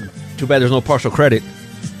glad. Too bad there's no partial credit.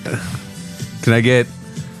 Can I get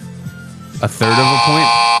a third of a point?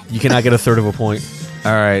 You cannot get a third of a point.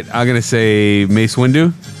 All right. I'm going to say Mace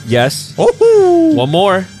Windu. Yes. Oh, One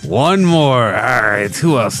more. one more. All right.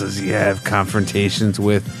 Who else does he have confrontations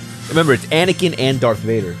with? Remember, it's Anakin and Darth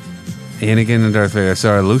Vader. Anakin and Darth Vader.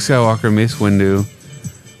 Sorry, Luke Skywalker, Mace Windu.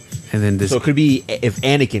 And then does So it could be if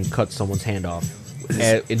Anakin cuts someone's hand off.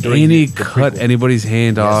 during Andy the cut prequel. anybody's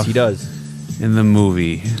hand Yes, off he does. in the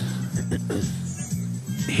movie?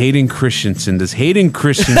 Hayden Christensen. Does Hayden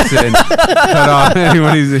Christensen cut off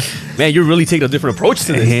anybody's Man, you're really taking a different approach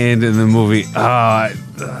to this. hand in the movie?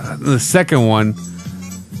 The second one.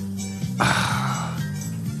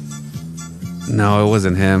 No, it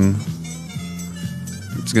wasn't him.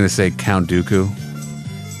 I'm just gonna say Count Dooku.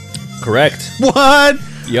 Correct. What?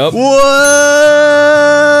 Yup. What?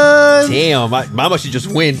 Damn, Mama should just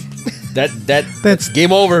win. That's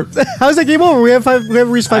game over. How's that game over? We haven't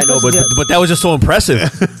reached 5 I know, questions but that was just so impressive.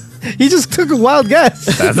 yet. He just took a wild guess.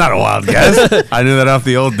 That's not a wild guess. I knew that off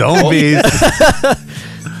the old Dome Beast.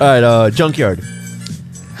 All right, Junkyard.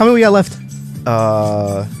 How many we got left?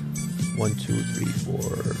 1, 2, 3, 4,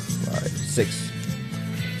 5, 6.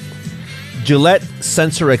 Gillette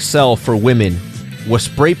Sensor XL for women was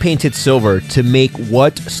spray painted silver to make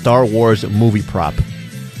what Star Wars movie prop?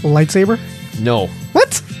 Lightsaber? No.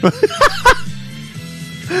 What?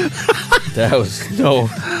 That was no.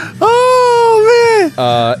 Oh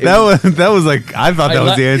man, that was like I thought that I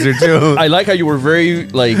was li- the answer too. I like how you were very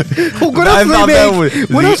like. What else I would thought they that make? was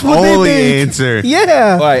What the else would they only make? answer.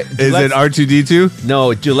 Yeah. All right, Is it R2D2?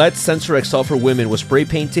 No, Gillette Sensor XL for women was spray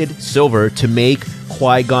painted silver to make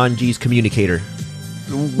Qui-Gon Jinn's communicator.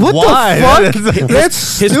 What Why? the fuck? That's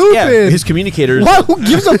stupid. Yeah, his communicators. Why? Who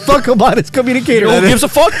gives a fuck about his communicator? Who gives a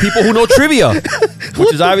fuck? People who know trivia,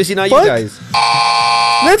 which is obviously not fuck? you guys.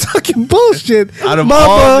 That's fucking bullshit. Out of Mama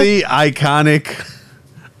all the iconic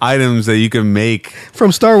items that you can make,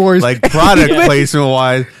 from Star Wars, like product placement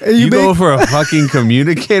wise, And you you go make- for a fucking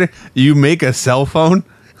communicator. You make a cell phone.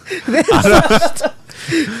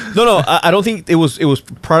 No, I don't think it was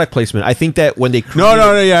product placement. I think that when they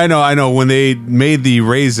No, yeah, I know. When they made the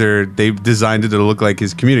Razor, they designed it to look like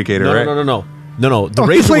his communicator, right? no. The Oh, he's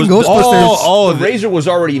Razor was playing Ghostbusters. Oh, the Razor was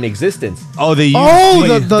already in existence. Oh, they used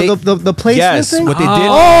Oh, the- the placement Yes, thing. what they did.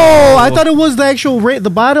 Oh, I thought it was the actual the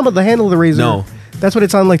bottom of the handle of the razor. No. That's what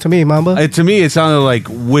it sounded like to me, Mamba. To me, it sounded like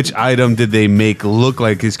which item did they make look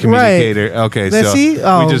like his communicator? Okay, Let's so see.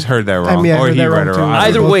 Oh. we just heard that I wrong, mean, I or heard he that read wrong it too. wrong.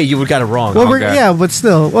 Either way, you got it wrong. well, okay. yeah, but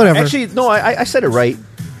still, whatever. Actually, no, I said it right.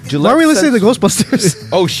 Why are we listening to Gillette Ghostbusters?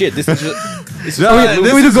 Oh shit! This is just, No, we-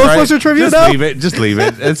 this we do is Ghostbuster right. trivia Just now? leave it. Just leave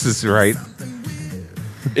it. This is right.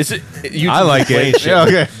 it's you I like playing it. shit. Yeah,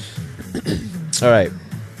 okay. All right,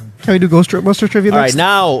 Can we do Ghostbuster trivia all right. next?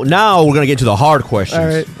 Now we're gonna get into the hard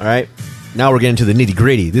questions. All right. Now we're getting to the nitty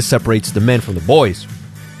gritty. This separates the men from the boys.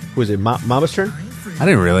 Who is it? Mama's turn. I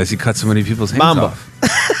didn't realize he cut so many people's hands Mamba. off.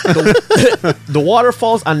 The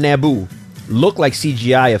waterfalls on Naboo look like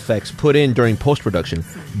CGI effects put in during post-production,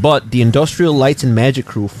 but the Industrial Lights and Magic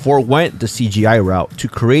crew forewent the CGI route to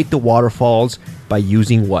create the waterfalls by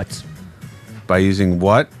using what? By using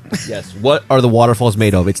what? Yes. What are the waterfalls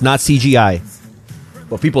made of? It's not CGI,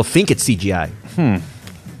 but people think it's CGI.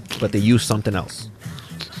 But they use something else.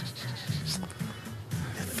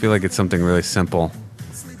 I feel like it's something really simple.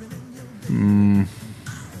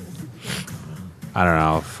 I don't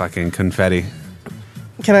know. Fucking confetti.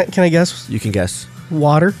 Can I guess? You can guess.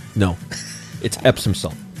 Water. No. It's Epsom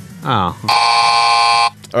salt. Oh,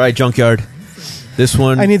 All right, Junkyard. This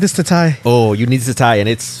one. I need this to tie. Oh, you need to tie, and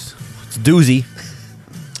it's a doozy.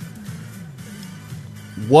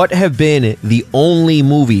 What have been the only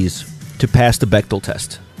movies to pass the Bechdel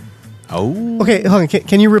test? oh. Okay, hold on.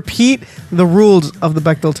 Can you repeat the rules of the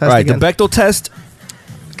Bechdel test All right, again? the Bechdel test.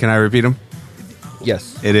 Can I repeat them?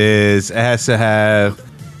 Yes. It has to have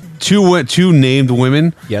two named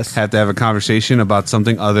women. Yes. Have to have a conversation about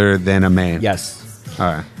something other than a man. Yes. All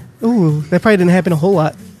right. Ooh, that probably didn't happen a whole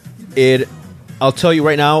lot. It I'll tell you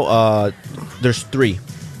right now. There's 3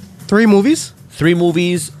 movies. 3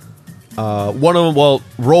 movies. One of them, well,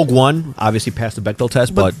 Rogue One obviously passed the Bechdel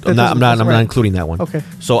test, but that I'm doesn't- not right. including that one. Okay.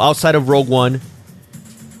 So outside of Rogue One,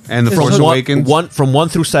 And The Is Force it Awakens. from 1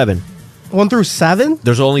 through 7, 1 through 7.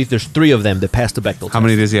 there's 3 of them that passed the Bechdel test. How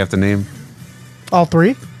many does he have to name? All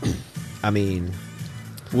 3. I mean,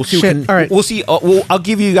 we'll see. Shit, all right. We'll see. I'll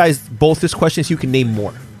give you guys both this question so you can name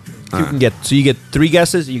more. You get 3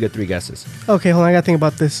 guesses. You get 3 guesses. Okay, hold on. I gotta think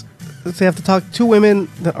about this. Let's say I have to talk 2 women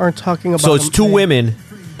that aren't talking about. So it's a 2 man. women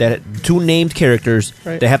that 2 named characters.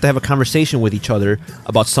 Right. They have to have a conversation with each other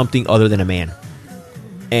about something other than a man.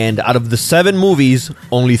 And out of the 7 movies,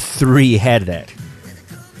 only 3 had that.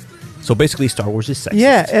 So basically, Star Wars is sexist.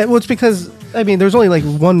 Yeah, well, it's because I mean, there's only like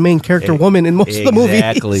one main character woman in most of the movies.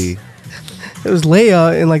 Exactly. It was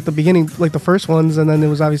Leia in like the beginning, like the first ones, and then it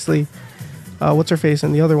was obviously what's her face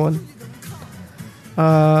in the other one.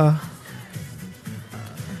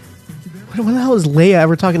 When the hell is Leia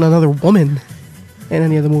ever talking to another woman in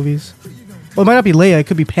any of the movies? Well, it might not be Leia. It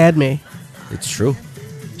could be Padme. It's true.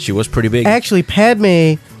 She was pretty big. Actually,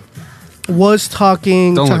 Padme was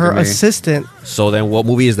talking Don't to look her at me. assistant, So then, what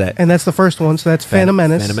movie is that? and that's the first one. So that's Phantom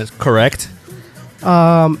Menace. Phantom Menace. Correct.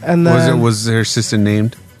 And then Was her assistant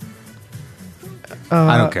named?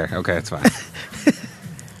 I don't care. Okay, it's fine.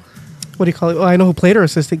 what do you call it? Well, I know who played her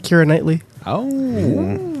assistant, Keira Knightley.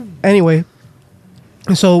 Oh. Anyway,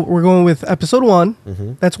 so we're going with episode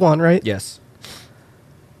 1. That's 1, right? Yes.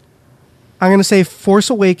 I'm gonna say Force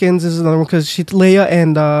Awakens is another one because Leia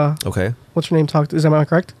and Okay. what's her name talked. Is that am I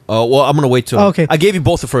correct? Well, I'm gonna wait till. Oh, okay. I gave you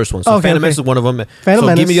both the first one. So Okay, Phantom okay. Menace is one of them. Phantom so give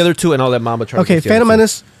Menace. me the other 2, and I'll let Mama try. to Okay, get the other Phantom 2.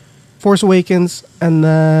 Menace, Force Awakens, and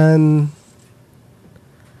then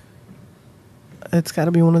it's got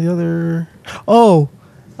to be one of the other. Oh,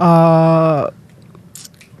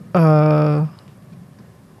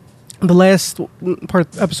 the last part,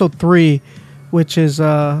 episode 3, which is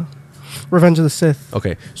Revenge of the Sith.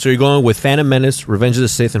 Okay, so you're going with Phantom Menace, Revenge of the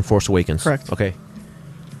Sith, and Force Awakens. Correct. Okay.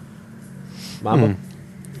 Mama,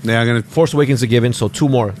 Yeah, I'm gonna. Force Awakens is a given, so 2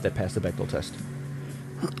 more that pass the Bechdel test.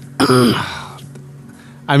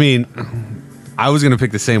 I mean, I was gonna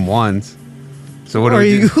pick the same ones. So what do Are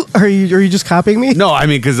we you do? are you just copying me? No, I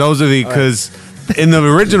mean because those are the because in the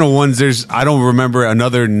original ones, there's I don't remember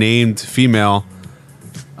another named female.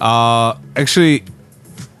 Actually,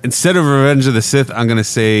 instead of Revenge of the Sith, I'm gonna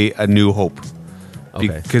say A New Hope.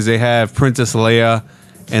 Okay. Because they have Princess Leia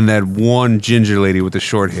and that one ginger lady with the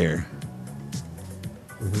short hair.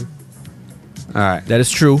 All right. That is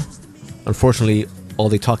true. Unfortunately, all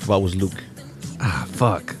they talked about was Luke.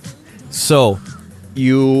 Fuck. So,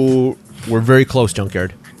 you were very close,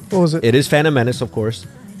 Junkyard. What was it? It is Phantom Menace, of course.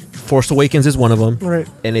 Force Awakens is one of them. Right.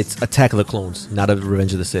 And it's Attack of the Clones, not a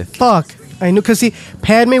Revenge of the Sith. Fuck. I knew because see,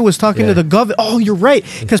 Padme was talking to Yeah. the gov. Oh, you're right.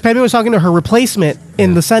 Because Padme was talking to her replacement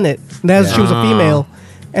in the Senate. That's she was a female,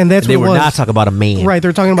 and that's They what were it was. not talking about a man. Right, they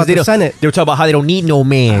were talking about 'Cause they the don't- Senate. They were talking about how they don't need no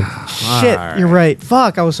man. Shit, Alright. you're right.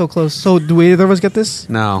 Fuck, I was so close. So do either of us get this?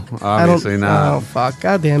 No, I don't. obviously not. Oh fuck!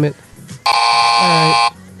 God damn it! All right,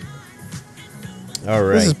 All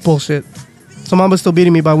right. this is bullshit. So Mamba's still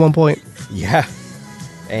beating me by 1 point. Yeah.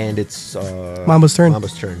 And it's Mamba's turn.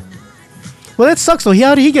 Mamba's turn. Well, that sucks though.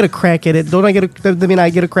 How did he get a crack at it? Don't I get a? I mean, I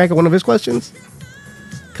get a crack at one of his questions?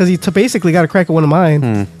 Because he basically got a crack at one of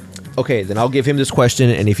mine. Okay, then I'll give him this question,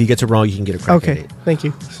 and if he gets it wrong, you can get a crack at Okay, it. thank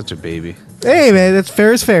you. Such a baby. Hey man, that's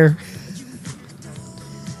fair is fair.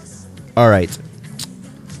 All right.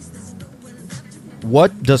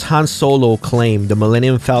 What does Han Solo claim the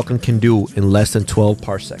Millennium Falcon can do in less than 12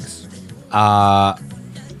 parsecs?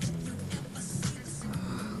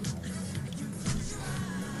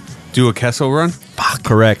 Do a Kessel run?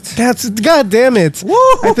 Correct. That's god damn it. I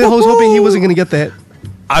was hoping he wasn't gonna get that.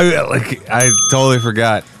 I totally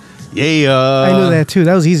forgot. Yeah. I knew that too.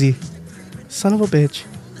 That was easy. Son of a bitch.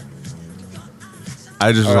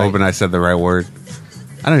 I just was All right. hoping I said the right word.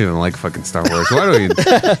 I don't even like fucking Star Wars. Why do you?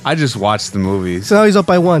 I just watched the movies. So now he's up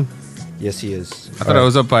by 1 Yes, he is. I thought I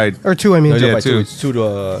was up by. or 2. I mean, No, he's Yeah, up by two. two. It's 2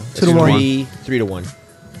 to 2 to 1. 3 to 1.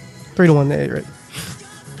 3 to 1. Yeah, you're right.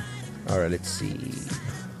 All right, let's see.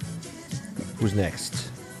 Who's next?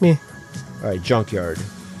 Me. All right, Junkyard.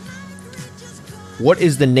 What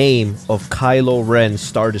is the name of Kylo Ren's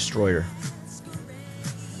Star Destroyer?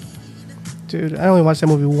 Dude, I only watched that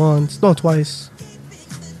movie once. No, twice.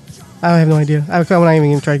 I have no idea. I'm not even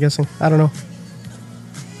gonna try guessing. I don't know.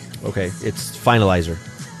 Okay, it's Finalizer.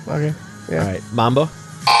 Okay. Yeah. All right, Mamba.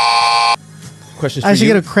 Questions for I should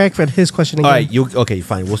you? get a crack for his question again. All right, you okay?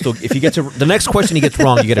 Fine. We'll still. If you get to the next question, he gets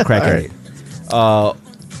wrong, you get a crack at it.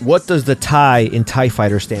 What does the TIE in TIE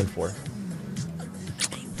Fighter stand for?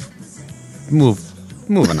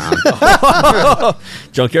 Moving on.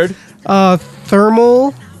 Junkyard.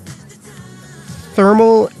 Thermal.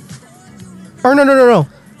 Or no.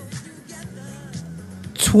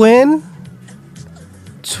 Twin.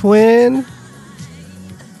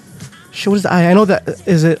 Shit, what is the I? I know that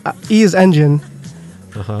is it. E is engine.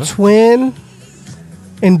 Twin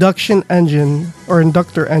induction engine or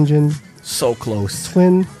inductor engine. So close.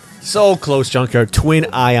 Twin So close, Junkyard. Twin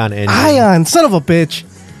ion engine. ion. Son of a bitch.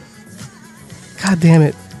 God damn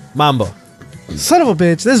it. Mamba. Son of a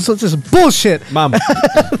bitch. This is just bullshit. Mamba.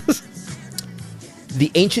 The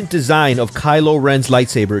ancient design of Kylo Ren's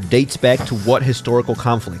lightsaber dates back to what historical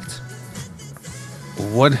conflict?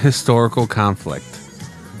 What historical conflict?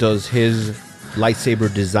 Does his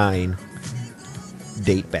lightsaber design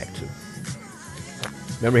date back to?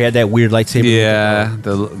 Remember he had that weird lightsaber? Yeah,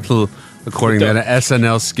 according to an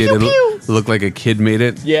SNL skit, it looked like a kid made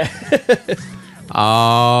it. Yeah.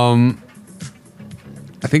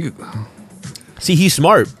 I think. See, he's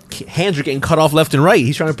smart. Hands are getting cut off left and right.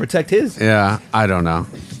 He's trying to protect his. Yeah, I don't know.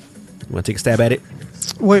 You want to take a stab at it?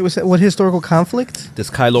 Wait, was that what historical conflict? Does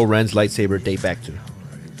Kylo Ren's lightsaber date back to?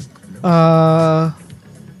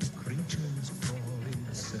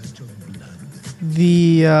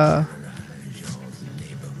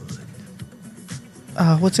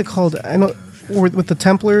 What's it called? I know with the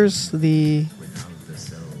Templars,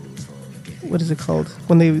 what is it called?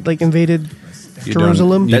 When they like invaded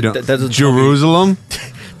Jerusalem? That doesn't Jerusalem?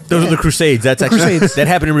 Those are the Crusades. That's actually Crusades. that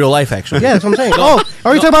happened in real life, actually. Yeah, that's what I'm saying. Are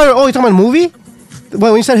you talking about? Oh, you talking about a movie?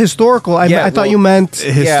 Well, when you said historical, I thought you meant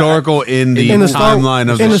Historical in the timeline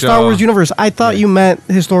of the show. in the Star Wars universe. I thought you meant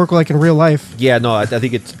historical, like in real life. Yeah, no, I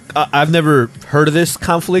think it's. I've never heard of this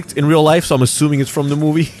conflict in real life, so I'm assuming it's from the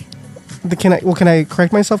movie. Can I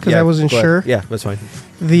correct myself because I wasn't go ahead. sure? Yeah, that's fine.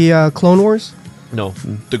 The Clone Wars. No,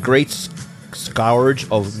 the Great Scourge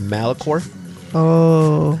of Malachor.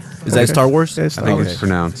 Oh, Is that Star Wars? Yeah, it's I Star think Wars. it's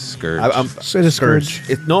pronounced Scourge. It is Scourge.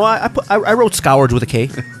 No, I wrote Scourge with a K.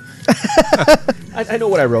 I know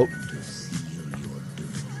what I wrote.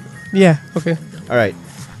 Yeah. Okay. All right.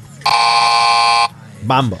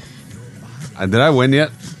 Mamba. Did I win yet?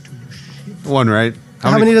 One, right?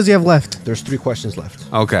 How many does he have left? There's 3 questions left,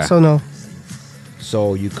 Okay. So no,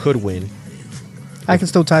 so you could win. I can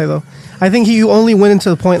still tie though. I think you only win into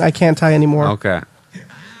the point I can't tie anymore. Okay.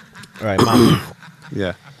 All right, Mamba.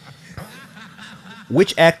 Yeah.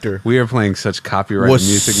 Which actor We are playing such copyrighted was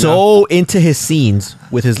music now. so into his scenes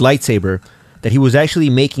with his lightsaber that he was actually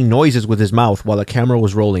making noises with his mouth while the camera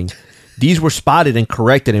was rolling? These were spotted and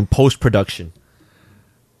corrected in post-production.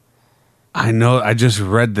 I know. I just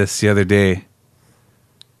read this the other day.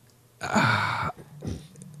 I'm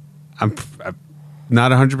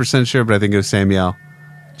not 100% sure, but I think it was Samuel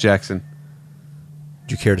Jackson.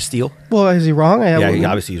 Do you care to steal? Well, is he wrong?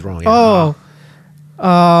 Obviously he's wrong. Yeah. Oh,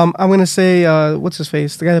 I'm gonna say what's his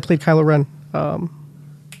face? The guy that played Kylo Ren.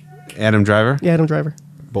 Adam Driver? Yeah, Adam Driver.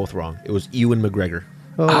 Both wrong. It was Ewan McGregor.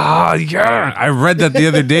 Oh, yeah. I read that the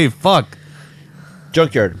other day. Fuck.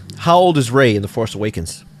 Junkyard. How old is Rey in The Force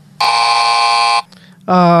Awakens?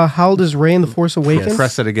 How old is Rey in The Force Awakens?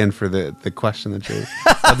 Press it again for the question that you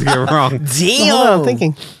had to get wrong. Damn. Hold on, I'm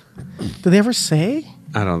thinking. Did they ever say?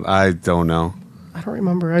 I don't know. I don't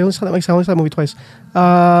remember. I only saw that movie twice.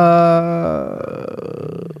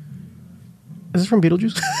 Is this from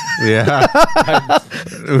Beetlejuice? Yeah.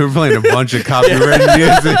 We were playing a bunch of copyrighted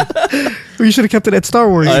music. We should have kept it at Star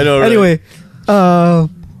Wars. I know, right? Anyway,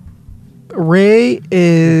 Rey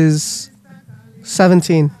is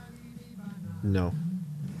 17. No.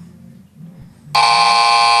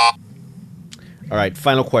 All right,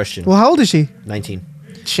 final question. Well, how old is she? 19.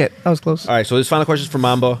 Shit, that was close. All right, so this final question is for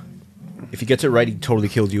Mamba. If he gets it right, he totally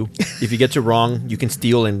killed you. If he gets it wrong, you can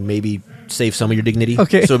steal and maybe save some of your dignity.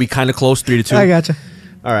 Okay. So it'll be kind of close, 3-2. I gotcha.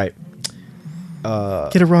 All right.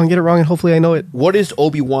 Get it wrong, and hopefully I know it. What is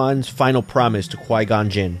Obi-Wan's final promise to Qui-Gon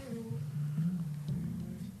Jinn?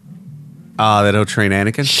 That he'll train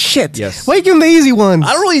Anakin? Shit. Yes. Why you give him the easy ones?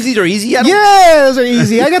 I don't know if these are easy. Yeah, those are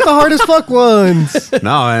easy. I got the hardest fuck ones.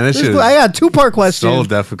 No, man. This shit I is got 2-part questions. so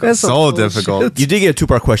difficult. That's some So bullshit. difficult. You did get a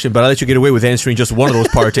 2-part question, but I let you get away with answering just one of those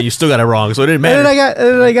parts, and you still got it wrong, so it didn't And matter.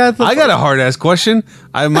 then I got I got a hard ass question.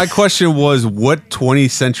 My question was, what 20th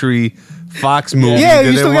Century Fox movie? Yeah, did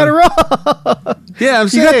you they still got it want? wrong. Yeah, I'm You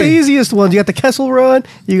saying. got the easiest ones. You got the Kessel Run.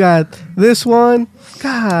 You got this one.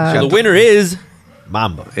 God. So the winner is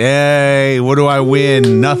Mamba. Yay! What do I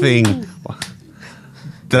win? Nothing.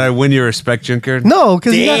 Did I win your respect, Junkyard? No,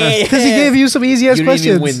 because he Damn. gave you some easy ass You didn't questions.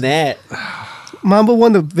 even win that. Mamba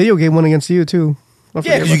won the video game one against you too. Don't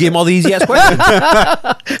Yeah, forget because you about gave him all the easy ass questions.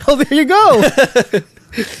 that. Oh, there you go.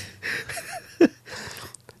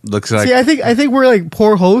 Looks like See, I think we're like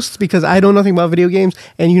poor hosts because I know nothing about video games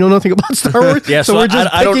and you know nothing about Star Wars. Yeah, so we're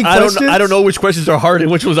just picking questions. I don't know which questions are hard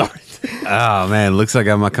and which ones aren't. oh man, looks like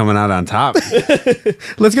I'm coming out on top.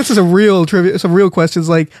 Let's get to some real trivia, some real questions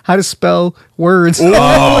like how to spell words, like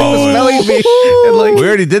the spelling bee. And like, We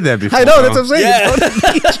already did that before. I know, that's what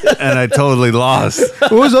I'm saying. and I totally lost.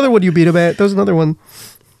 What was the other one you beat him at? There was another one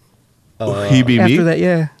He beat me. after that.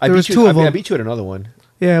 Yeah, I there was beat two you, of I them. beat you at another one.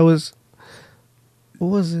 Yeah, it was. What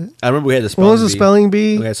was it? I remember we had the spelling What was the spelling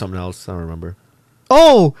bee? We had something else. I don't remember.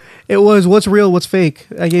 Oh, it was what's real, what's fake.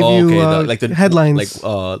 I gave you the headlines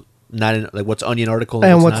not in, like what's Onion article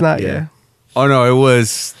and what's not. Yeah. Oh no, there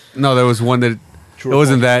was one that True it or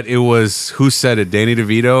wasn't false? that. It was who said it, Danny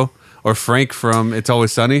DeVito or Frank from It's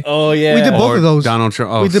Always Sunny. Oh yeah, We did both Or of those. Donald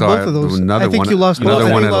Trump. Oh, we did sorry. both of those. Another I think one. you lost both. Another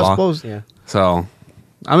I one think you at lost law. both. Yeah. So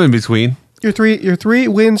I'm in between. Your three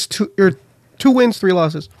wins, your 2 wins, 3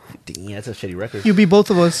 losses. Dang, that's a shitty record. You beat both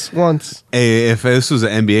of us once. Hey, if this was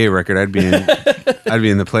an NBA record, I'd be in. I'd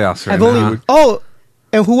be in the playoffs right I've now. only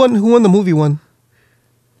and who won the movie one?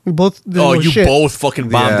 We both did Oh, no you shit. both fucking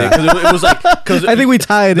bombed Yeah. it. 'Cause it was like, cause I think we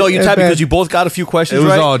tied. No, you at tied best. because you both got a few questions It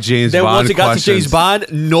was right. all James then Bond once it got to James questions.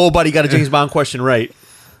 Bond, nobody got a James Bond question right.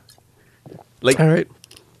 Like, All right.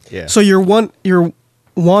 yeah. So you're 1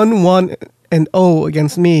 and 0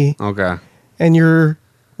 against me, Okay. and you're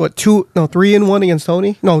what 3 and 1 against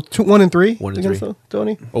Tony? No, 1 and 3 1 and against 3.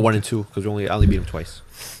 Tony. or 1 and 2 because I only beat him twice.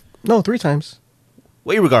 No, 3 times.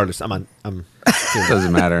 Well, regardless, I'm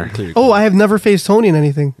Doesn't matter. clear. Oh, I have never faced Tony in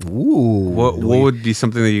anything. Ooh. What would be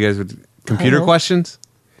something that you guys would computer know. questions,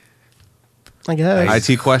 I guess.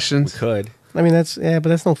 IT questions? could? I mean, but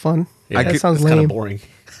that's no fun. Yeah, That sounds it's kind lame. of boring.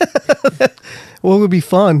 What would be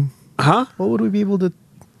fun? Huh? What would we be able to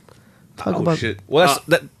talk Oh about? shit. Well,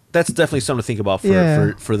 that's definitely something to think about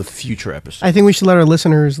Yeah. for the future episode. I think we should let our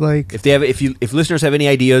listeners like. If listeners have any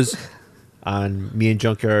ideas on me and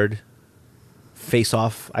Junkyard face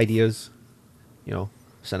off ideas,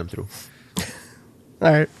 send them through.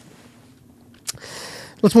 All right.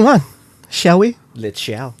 Let's move on, shall we? Let's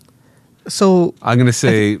shall. So I'm gonna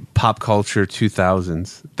say pop culture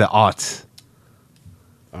 2000s, the aughts.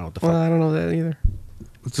 I don't know what the fuck. I don't know that either.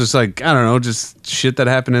 It's just like I don't know, just shit that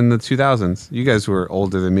happened in the 2000s. You guys were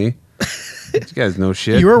older than me. You guys know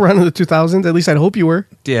shit. You were around in the 2000s. At least I'd hope you were.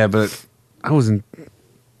 Yeah, but I was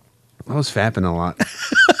fapping a lot.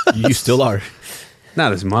 You still are.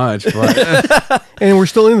 Not as much, but And we're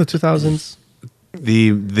still in the 2000s.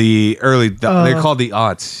 the early they're called the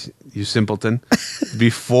aughts. You simpleton.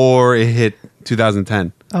 Before it hit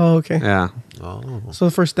 2010. Oh, okay. Yeah, Oh. So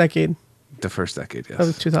the first decade the first decade. of the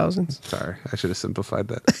Yes. 2000s. Sorry, I should have simplified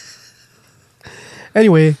that.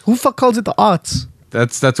 Anyway, who fuck calls it the aughts?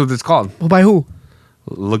 That's what it's called. Well, by who?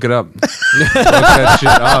 Look it up. Look that shit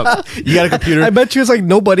up. You got a computer? I bet you it's like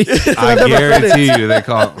nobody. I guarantee you they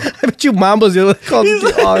call. I bet you Mamba's the one that calls it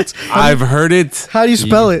the aughts. I've heard it. How do you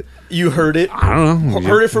spell it? You heard it? I don't know.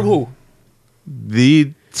 Heard it from who?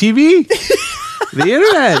 The TV, the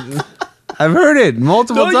internet. I've heard it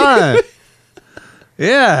multiple times.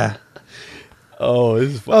 Yeah. Oh,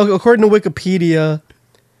 this is Well, according to Wikipedia,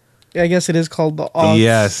 I guess it is called the aughts.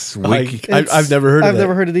 Yes. It's- I've never heard of I've that.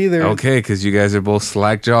 never heard it either. Okay, because you guys are both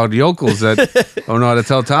slack-jawed yokels that don't know how to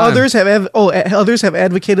tell time. Others have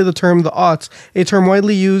advocated the term the aughts, a term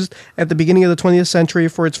widely used at the beginning of the 20th century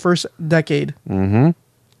for its first decade. Mm-hmm.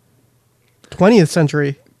 20th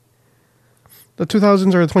century. The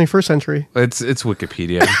 2000s are the 21st century. It's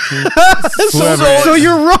Wikipedia. So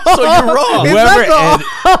you're wrong. So you're wrong.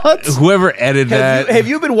 Whoever edited that, Have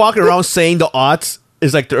you been walking around saying the aughts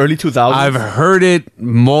is like the early 2000s? I've heard it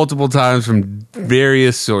multiple times from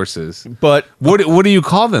various sources. But What do you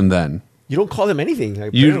call them then? you don't call them anything.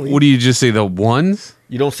 What do you just say? The ones?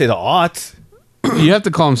 You don't say the aughts. You have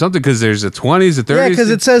to call them something because there's the 20s, the 30s.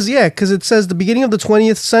 Yeah, because it says the beginning of the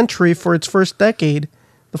 20th century for its first decade.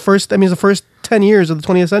 The first 10 years of the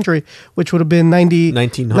 20th century, which would have been 1900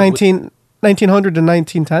 to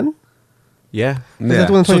 1910. Yeah. Is that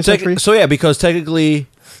the one in the 20th century? Because technically,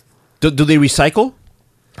 do they recycle?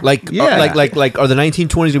 Like, Yeah. like, are the 1920s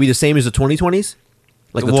going to be the same as the 2020s?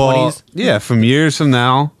 Like the Well, 20s? yeah, from years from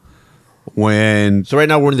now, when So right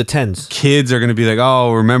now we're in the 10s. kids are going to be like,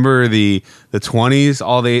 oh, remember the 20s?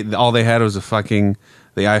 All they had was the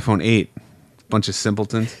iPhone 8. Bunch of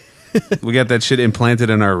simpletons. We got that shit implanted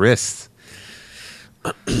in our wrists.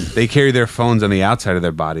 They carry their phones on the outside of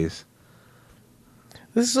their bodies.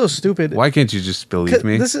 This is so stupid. Why can't you just believe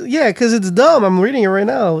me? Because it's dumb. I'm reading it right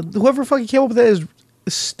now. Whoever fucking came up with that is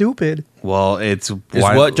stupid. Well, it's Is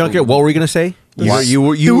what, Junkyard? What were we going to say? You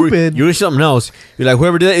were something else. You're like,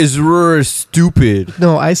 whoever did that is stupid.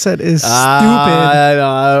 No, I said is stupid.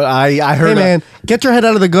 I heard. Hey man, get your head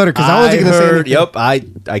out of the gutter because I wasn't going to say anything.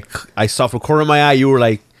 Yep. I saw from the corner of my eye. You were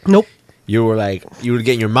like, nope. You were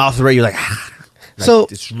getting your mouth ready. You're like, so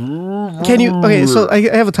can you? Okay, so I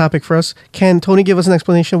have a topic for us. Can Tony give us an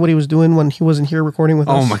explanation of what he was doing when he wasn't here recording with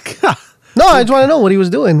us? Oh my god! No, I just want to know what he was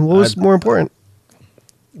doing. What was more important?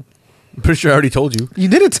 I'm pretty sure I already told you. You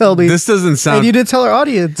didn't tell me. This doesn't sound. And you did tell our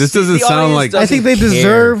audience. This doesn't sound like. I think they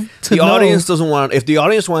deserve to know. The audience doesn't want. If the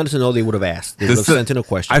audience wanted to know, they would have asked. They would have sent in a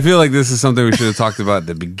question. I feel like this is something we should have talked about at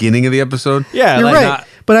the beginning of the episode. Yeah, you're like right.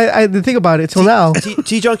 But I didn't think about it till now.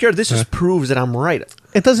 T Junkyard, this just proves that I'm right.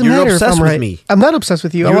 It doesn't You're matter if obsessed I'm with right. me. I'm not obsessed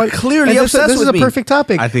with you. You're clearly obsessed This is with a me. perfect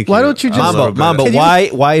topic. I think why you're don't you just Mamba,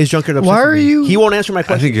 why is Junkyard obsessed Why with are me? you? He won't answer my I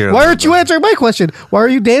question. think you're. Why aren't you answering my question? Why are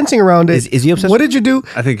you dancing around it? Is he obsessed What with did you do?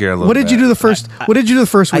 I think you're a little. What did you do the first? What did you do the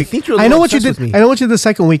first I week? think you're a I know little what you obsessed did. with me. I know what you did the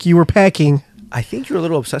second week. You were packing. I think you're a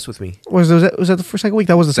little obsessed with me. Was that the first second week?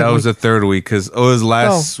 That was the second. That was week. the third week because it was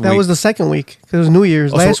last week. That was the second week because it was New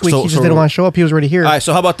Year's. Oh, Last week he just didn't want to show up. He was already here. All right,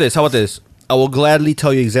 so how about this? I will gladly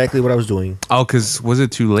tell you exactly what I was doing. Oh, because was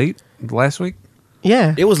it too late last week?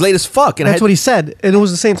 Yeah, It was late as fuck. And that's what he said, and it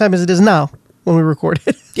was the same time as it is now when we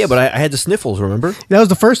recorded. Yeah, but I had the sniffles, remember? That was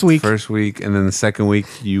the first week. First week, and then the second week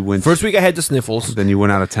you went. First week I had the sniffles. Then you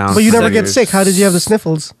went out of town. But you never Second get year- sick. How did you have the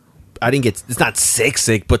sniffles? I didn't get, it's not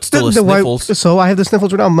sick, but still the Why- sniffles. so I have the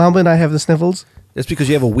sniffles right now. Mamba and I have the sniffles. That's because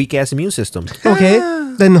you have a weak ass immune system. Okay,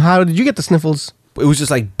 then how did you get the sniffles? It was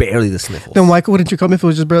just like barely the sniffles. Then why wouldn't you come if it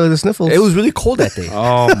was just barely the sniffles? It was really cold that day.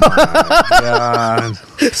 Oh my god!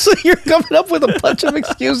 So you're coming up with a bunch of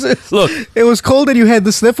excuses. Look, it was cold and you had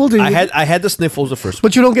the sniffles. I had the sniffles the first week.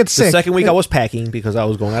 but you don't get The sick. second week I was packing because I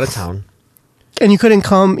was going out of town. and you couldn't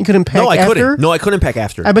come. You couldn't pack. No, I after? couldn't. No, I couldn't pack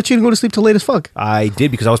after. I bet you didn't go to sleep till late as fuck. I did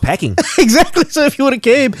because I was packing. Exactly. So if you would have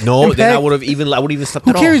came, No, and then I packed- would have even slept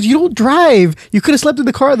Who at all. cares? You don't drive. You could have slept in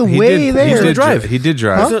the car on the way there. He did drive. He did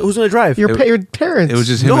drive. Who's gonna drive? Your parents. It was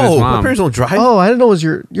just him and No, his my mom. parents don't drive. Oh, I didn't know it was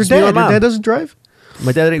your It's me and dad. my Your mom. dad doesn't drive.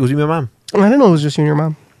 My dad, it was me and my mom. I didn't know it was just you and your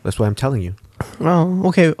mom. That's why I'm telling you. Oh,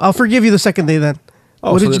 okay. I'll forgive you the second day then.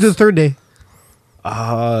 Oh, what so did you do the that's- third day?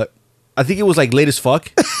 I think it was like late as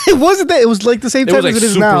fuck. It wasn't that. It was like the same It time was like as it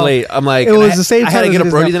is super now. late. I'm like, it and was the same time. I had to as get it up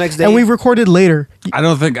is early now. the next day, and we recorded later. I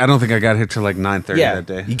don't think I got here till like 9:30 yeah, that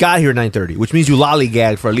day. you got here at 9:30, which means you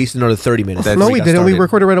lollygagged for at least another 30 minutes. That's- No, we we got didn't. We started.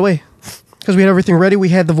 recorded right away because we had everything ready. We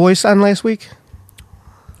had the voice on last week.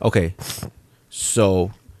 Okay,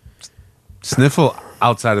 so Sniffle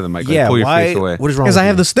outside of the mic. Like, yeah, pull your why? face away. What is wrong? Because with I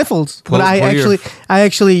have you? the sniffles, Pull- but I pull your-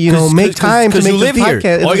 actually, make time to make you this live here.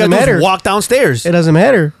 podcast. It All you doesn't gotta do matter. is walk downstairs. It doesn't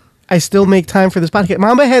matter. I still make time for this podcast.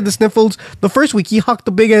 Mamba had the sniffles the first week. He hucked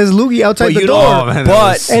the big ass loogie outside But the you door, know- Oh, man, that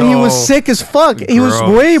but- was and he was so sick as fuck. He was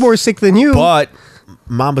gross. way more sick than you. But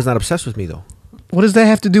Mamba's not obsessed with me though. What does that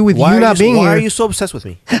have to do with Why you are not being why here? are you so obsessed with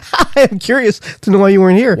me? I'm curious to know why you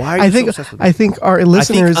weren't here. Why are you I so think obsessed with me? I think our I think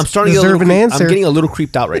listeners I'm starting to get a deserve little an creep- answer. I'm getting a little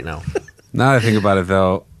creeped out right now. Now that I think about it,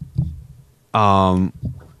 though, I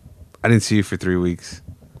didn't see you for 3 weeks.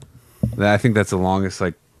 I think that's the longest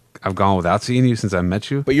like I've gone without seeing you since I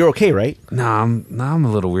met you. But you're okay, right? I'm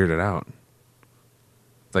a little weirded out.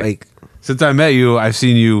 Like Since I met you, I've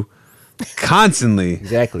seen you constantly,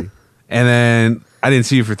 exactly. and then I didn't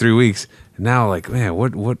see you for 3 weeks. And now, like, man,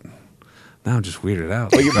 what? Now I'm just weirded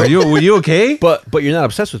out. Were you okay? But you're not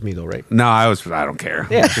obsessed with me though, right? No, I don't care.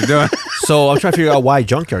 Yeah. What you're doing. So I'm trying to figure out why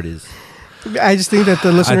Junkyard is. I just think that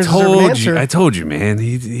the listeners deserve an answer. I told you, man.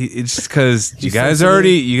 It's because you guys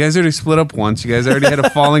already split up once. You guys already had a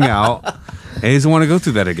falling out, and he doesn't want to go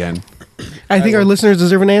through that again. I think our listeners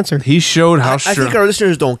deserve an answer. He showed how I strong. think our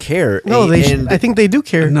listeners don't care. No, they. and- I think they do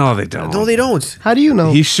care. No, they don't. No, they don't. How do you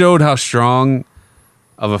know? He showed how strong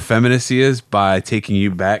of a feminist he is by taking you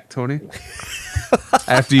back, Tony.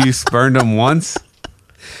 After you spurned him once.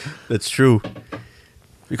 That's true.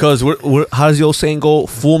 Because how does the old saying go?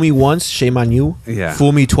 Fool me once, shame on you. Yeah.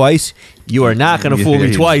 Fool me twice, you are not going to fool me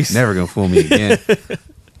You're twice. Never gonna fool me again.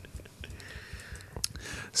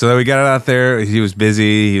 So then we got it out there. He was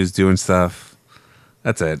busy. He was doing stuff.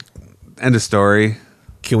 That's it. End of story.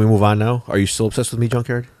 Can we move on now? Are you still obsessed with me,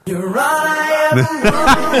 Junkyard? You're all I ever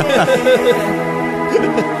wanted.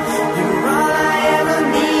 You're all I ever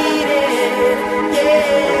needed.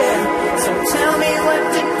 Yeah. So tell me what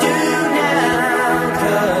to do now.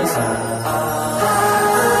 'Cause I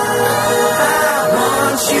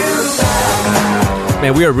want you back. Man,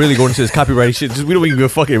 man, we are really going into this copyright shit. Just, we don't even give a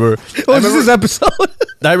fuck anymore. Oh, this is this episode.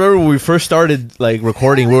 I remember when we first started like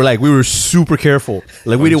recording, we were super careful.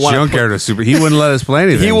 Like we didn't want Junkyard was super. He wouldn't let us play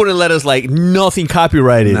anything. He wouldn't let us like nothing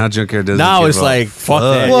copyrighted. Now Junkyard doesn't. Now give it's a like fuck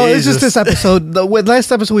that. Well, it's just this episode. The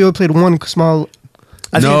last episode we only played one small.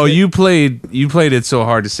 No, you played it so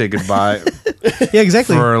hard to say goodbye Yeah,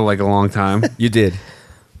 exactly. for like a long time. You did.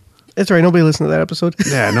 It's all right. Nobody listened to that episode.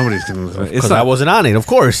 Yeah, nobody's gonna listen. It's Because I not. wasn't on it, of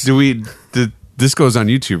course. This goes on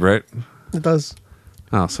YouTube, right? It does.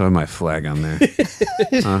 Oh, so I might flag on there.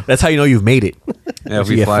 That's how you know you've made it. Yeah, If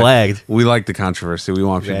you get flagged. We like the controversy. We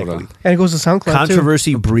want people Exactly. to. And it goes to SoundCloud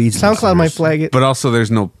Controversy breeds too. SoundCloud might listeners. flag it. But also,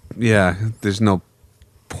 there's no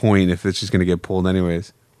point if it's just gonna get pulled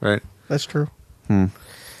anyways, right? That's true. All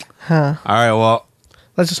right. Well,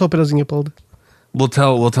 Let's just hope it doesn't get pulled. we'll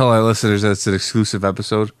tell our listeners that it's an exclusive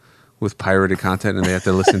episode with pirated content, and they have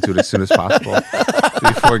to listen to it as soon as possible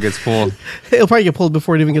before it gets pulled. It'll probably get pulled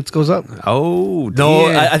before it even goes up. Oh No,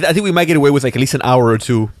 damn. I think we might get away with like at least an hour or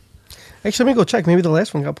two. Actually, let me go check. Maybe the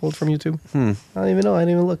last one got pulled from YouTube. I don't even know. I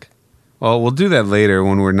didn't even look. Well, we'll do that later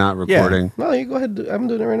when we're not Yeah. recording. No, you go ahead. I'm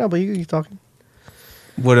doing it right now, but you can keep talking.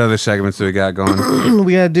 What other segments do we got going?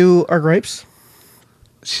 We gotta do our gripes.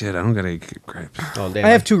 Shit, I don't got any gripes. Oh, damn. I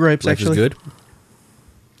have two gripes, Life actually. is good.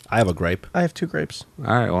 I have a gripe. I have two gripes.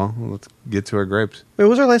 All right, well, let's get to our grapes. Wait, what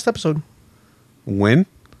was our last episode? When?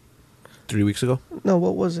 3 weeks ago. No,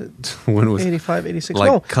 what was it? When was 85, 86.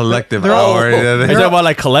 like no, collective? they're all, hour? Are you talking about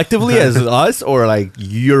like collectively as us or like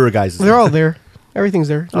your guys? they're all there. Everything's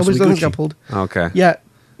there. Oh, so Nobody's we nothing Gucci. got pulled. Okay. Yeah.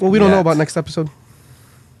 Well, we don't know Yeah. about next episode.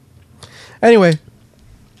 Anyway,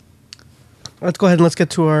 let's go ahead and let's get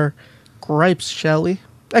to our gripes, shall we?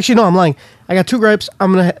 Actually, no, I'm lying. I got two gripes.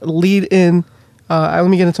 I'm gonna lead in. Let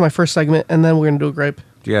me get into my first segment, and then we're gonna do a gripe.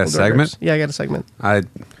 You got a We'll do our segment? gripes. Yeah, I got a segment.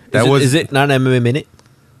 Is it not an MMA minute?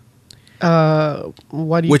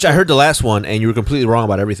 Why do you? Which I heard the last one, and you were completely wrong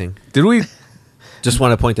about everything. Did we? Just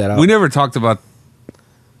want to point that out. We never talked about.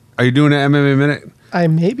 Are you doing an MMA minute? I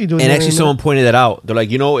may be doing. and that actually, right now. someone pointed that out. They're like,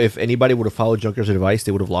 if anybody would have followed Junker's advice,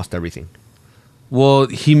 they would have lost everything. Well,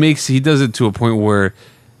 he does it to a point where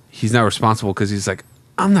he's not responsible because he's like,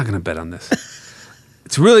 I'm not going to bet on this.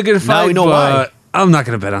 It's a really good fight, Now we know why. but I'm not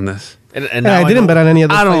going to bet on this. And And I didn't bet on any of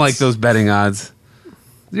those. I don't fights. like those betting odds.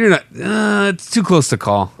 You're not. It's too close to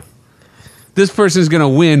call. This person's going to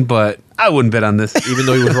win, but I wouldn't bet on this. even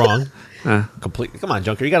though he was wrong. Uh, Completely. Come on,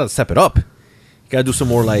 Junker. You got to step it up. You got to do some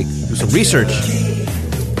more, do some research.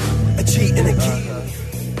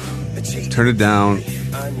 turn it down.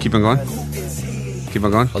 Keep on going. Keep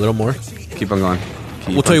on going. A little more. Keep on going. Keep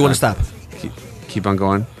We'll tell you on when to stop. Keep on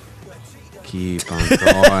going. Keep on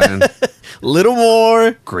going. Little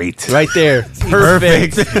more. Great. Right there.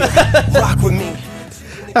 Perfect.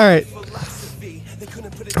 All right.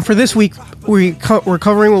 For this week, we're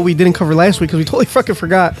covering what we didn't cover last week because we totally fucking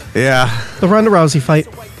forgot Yeah. the Ronda Rousey fight.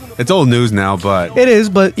 It's old news now, but It is,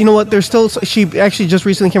 but you know what? There's still. She actually just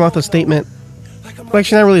recently came out with a statement. Well,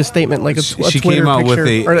 actually, not really a statement, like a she Twitter came out picture, with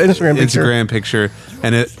a or an Instagram picture.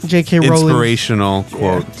 and it J.K. Rowling. inspirational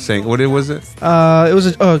quote saying what was it? It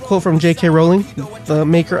was a quote from J.K. Rowling, the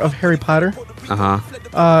maker of Harry Potter. Uh-huh.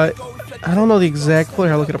 I don't know the exact quote.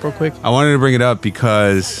 Here, I'll look it up real quick. I wanted to bring it up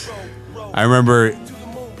because I remember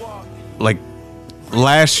like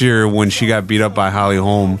last year when she got beat up by Holly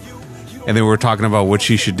Holm and they were talking about what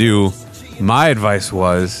she should do. My advice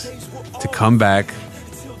was to come back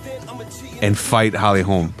and fight Holly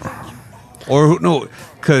Holm. Or no,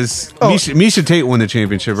 because Misha Tate won the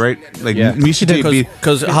championship, right? Like Yeah. Misha Tate beat.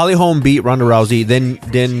 Because Holly Holm beat Ronda Rousey, then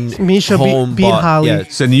Misha Holm beat Holly. Yeah,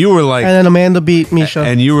 So you were like, And then Amanda beat Misha.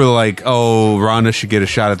 and you were like, oh, Ronda should get a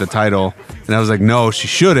shot at the title. And I was like, no, she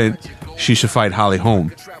shouldn't. She should fight Holly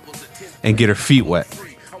Holm and get her feet wet.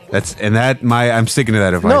 I'm sticking to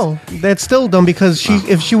that advice. No, that's still dumb because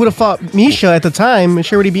if she would have fought Misha at the time, and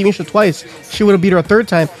she already beat Misha twice, she would have beat her a third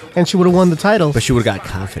time, and she would have won the title. but she would have got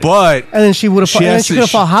confident. But And then she would have fought. And then she could have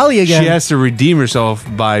fought Holly again. She has to redeem herself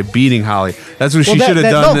by beating Holly. That's what she should have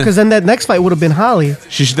done. No, because then that next fight would have been Holly.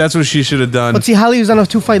 That's what she should have done. But see, Holly was on a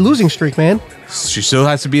 2-fight losing streak, man. She still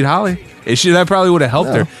has to beat Holly. That probably would have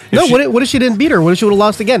helped her. No, what if she didn't beat her? What if she would have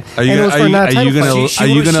lost again? Are you and gonna- it was are for a you- are you non-title gonna-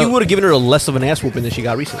 fight. She would have given her a less of an ass whooping than she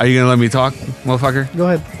got recently. Are you going to let me talk, motherfucker? Go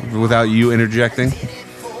ahead. Without you interjecting?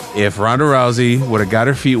 If Ronda Rousey would have got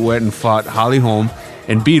her feet wet and fought Holly Holm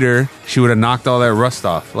and beat her, she would have knocked all that rust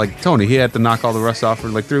off. Like Tony, he had to knock all the rust off for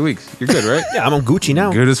like 3 weeks. You're good, right? Yeah, I'm on Gucci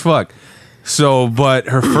now. Good as fuck. So, but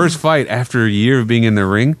her first fight after a year of being in the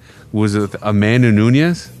ring was with Amanda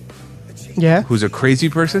Nunes, Yeah. who's a crazy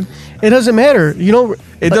person. It doesn't matter. You know.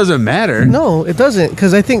 It doesn't matter. No, it doesn't.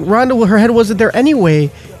 Because I think Ronda, her head wasn't there anyway.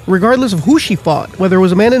 regardless of who she fought, whether it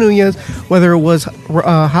was Amanda Nunes, whether it was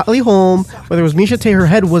Holly Holm, whether it was Misha Tate, her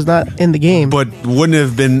head was not in the game. But wouldn't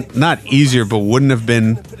have been not easier, but wouldn't have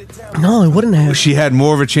been. No, it wouldn't have. She had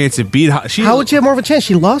more of a chance to beat. How would she have more of a chance?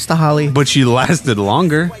 She lost to Holly. But she lasted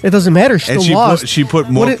longer. It doesn't matter. She And still lost. she put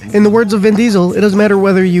more. In the words of Vin Diesel, it doesn't matter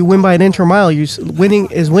whether you win by an inch or a mile. Winning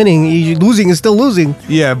is winning. Losing is still losing.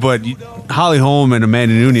 Yeah, but Holly Holm and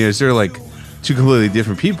Amanda Nunes, they're like two completely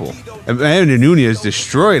different people. Amanda Nunes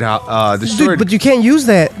destroyed. Dude, but you can't use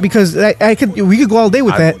that because we could go all day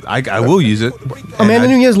with that. I will use it. Amanda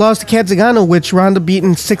Nunes lost to Kat Zingano, which Ronda beat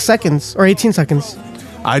in 6 seconds or 18 seconds.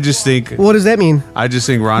 I just think. What does that mean? I just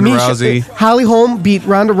think Ronda Rousey. Holly Holm beat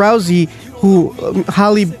Ronda Rousey, who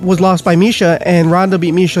Holly was lost by Misha, and Ronda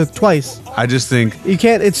beat Misha twice. I just think you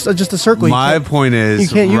can't. It's just a circle. My point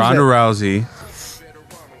is, Ronda that. Rousey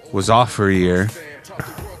was off for a year,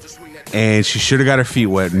 and she should have got her feet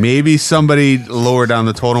wet. Maybe somebody lower down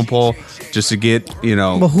the totem pole just to get,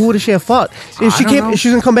 But who would she have fought? If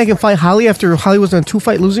she's gonna come back and fight Holly after Holly was on a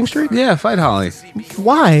 2-fight losing streak? Yeah, fight Holly.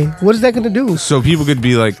 Why? What is that gonna do? So people could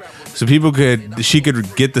be like, she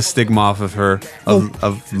could get the stigma off of her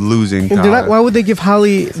of losing. Why would they give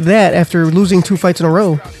Holly that after losing 2 fights in a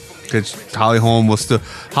row? Because Holly Holm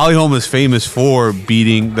is famous for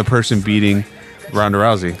beating Ronda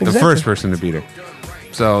Rousey, Exactly. the first person to beat her.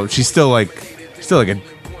 So she's still like a.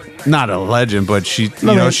 Not a legend, but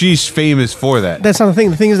she's famous for that. That's not the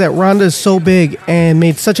thing. The thing is that Ronda is so big and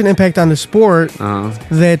made such an impact on the sport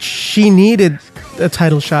that she needed a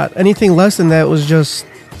title shot. Anything less than that was just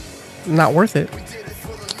not worth it.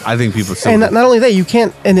 I think people still. And not only that, you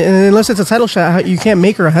can't, and unless it's a title shot, you can't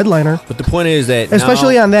make her a headliner. But the point is that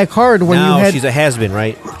especially on that card when you had she's a has-been,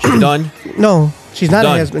 right? She's done. No, she's not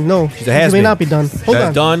done. a has-been. No, she's a has-been. She may not be done. Hold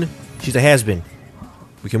on. Done. She's a has-been.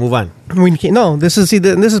 We can move on. We can't, no, this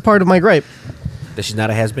is part of my gripe. That she's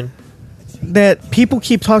not a has-been? That people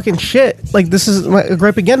keep talking shit. Like, this is my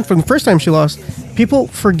gripe again from the first time she lost. People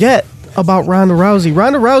forget about Ronda Rousey.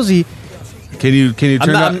 Ronda Rousey. Can you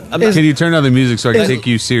turn down the music so I can take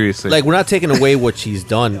you seriously? Like, we're not taking away what she's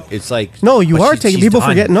done. It's like no, you are taking. People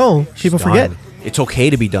forget. No, people forget. It's okay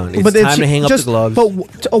to be done. It's time to hang up the gloves.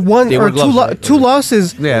 But one or two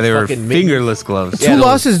losses. Yeah, they were fingerless gloves. Two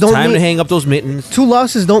losses don't time mean to hang up those mittens. 2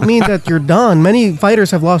 losses don't mean that you're done. Many fighters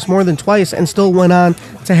have lost more than twice and still went on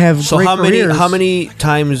to have great careers. How many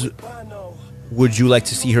times would you like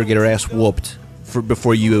to see her get her ass whooped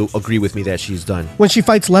before you agree with me that she's done? When she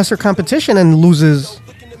fights lesser competition and loses.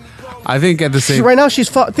 I think at the same right now she's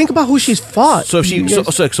fought. Think about who she's fought. So if she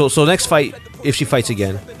so next fight, if she fights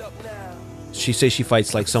again, she says she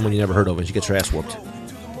fights like someone you never heard of and she gets her ass whooped.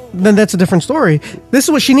 Then that's a different story. This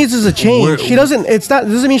is what she needs is a change. She doesn't. It's not.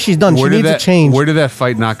 Doesn't mean she's done. She needs a change. Where did that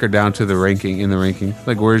fight knock her down to the ranking?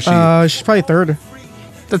 Like where is she? She's probably 3rd.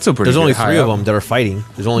 That's so pretty. There's only 3 of them that are fighting.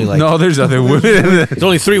 There's only there's other women. There's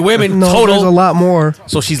only 3 women total. There's a lot more.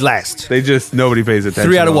 So she's last. Nobody pays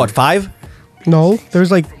attention. 3 out of what? 5? No,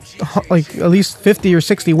 there's like at least 50 or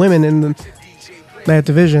 60 women in that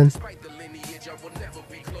division.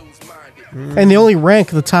 And they only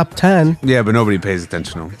rank the top 10. Yeah, but nobody pays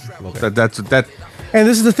attention to them. Okay. That's. And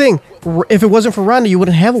this is the thing. If it wasn't for Ronda, you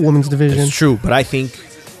wouldn't have a women's division. It's true, but I think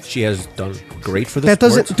she has done great for the sport.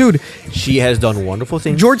 Doesn't, dude. She has done wonderful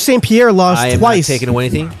things. George St. Pierre lost twice. I am not taking away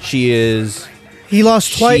anything. He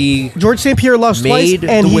lost twice. George St. Pierre lost twice,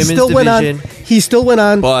 and he still went on. He still went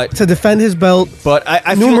on to defend his belt. But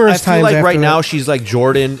I feel like right now she's like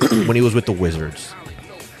Jordan when he was with the Wizards.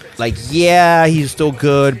 Like, yeah, he's still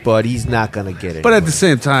good, but he's not gonna get it. But at the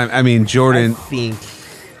same time, I mean, Jordan. I think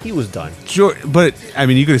he was done. But I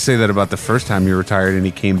mean, you could say that about the first time he retired and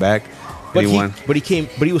he came back. But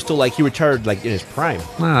he was still like he retired like in his prime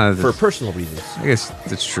for personal reasons. I guess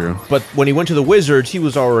that's true. But when he went to the Wizards, he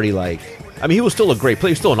was already like. I mean, he was still a great player.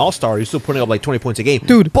 He was still an all-star. He was still putting up like 20 points a game.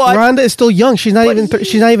 Dude, but Ronda is still young. She's not even.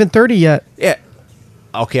 She's not even 30 yet. Yeah.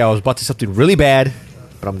 Okay, I was about to say something really bad,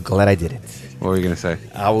 but I'm glad I didn't. What were you gonna say?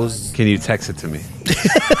 Can you text it to me?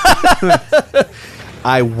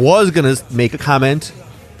 I was gonna make a comment,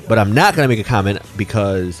 but I'm not gonna make a comment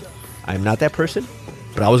because I'm not that person.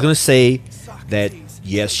 But I was gonna say that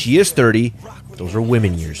yes, she is 30. Those are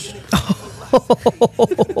women years.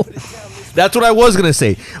 That's what I was gonna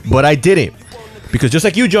say, but I didn't because just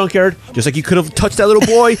like you, Junkyard, just like you could have touched that little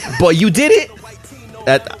boy, but you did it.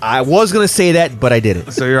 That I was gonna say that, but I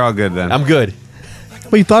didn't. So you're all good then. I'm good.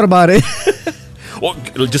 But you thought about it. Well,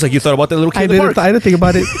 just like you thought about that little kid. I didn't think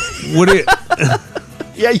about it. Would it?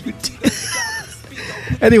 Yeah, you did.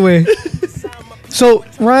 Anyway, So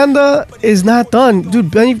Ronda is not done,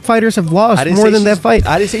 dude. Many fighters have lost more than that fight.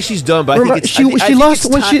 I didn't say she's done, but Remember, I think it's, she I think lost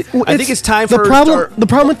it's when time, she. I think it's time for the her problem. to start, The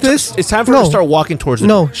problem with this, it's time for her to start walking towards it.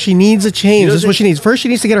 No, she needs a change. This is what she needs. First, she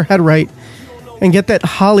needs to get her head right and get that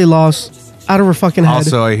Holly loss out of her fucking head.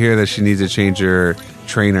 Also, I hear that she needs to change her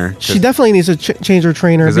trainer. She definitely needs to change her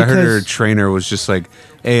trainer because I heard her trainer was just like,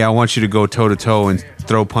 "Hey, I want you to go toe to toe and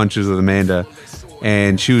throw punches with Amanda."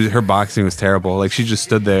 And her boxing was terrible. Like, she just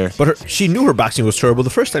stood there. But she knew her boxing was terrible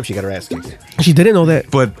the first time she got her ass kicked. She didn't know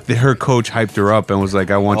that. But her coach hyped her up and was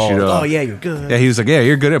like, "I want you to." Oh yeah, you're good. Yeah, he was like, "Yeah,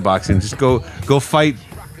 you're good at boxing. Just go fight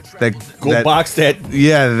that. Box that.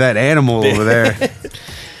 Yeah, that animal over there."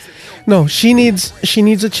 No, she needs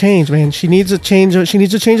a change, man. She needs a change. She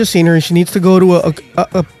needs a change of scenery. She needs to go to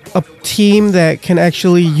a team that can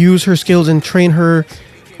actually use her skills and train her,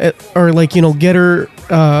 or like, you know, get her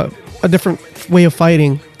a different way of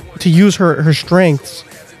fighting, to use her strengths,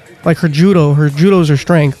 like her judo. Her judo's her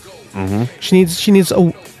strength. Mm-hmm. She needs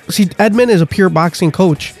a. See, Edmund is a pure boxing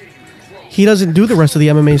coach. He doesn't do the rest of the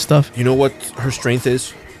MMA stuff. You know what her strength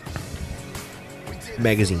is?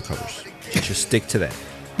 Magazine covers. Just stick to that.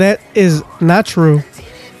 That is not true.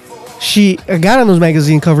 She got on those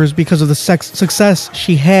magazine covers because of the success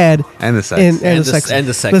she had, and the sex,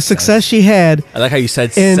 the success she had. I like how you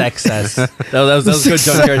said success. that was good,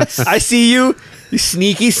 Junkyard. I see you, you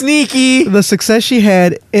sneaky. The success she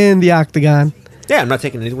had in the octagon. Yeah, I'm not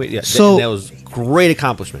taking it away. Yeah, so that was great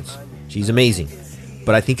accomplishments. She's amazing.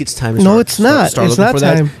 But I think it's time to start. No, it's not. Start it's looking not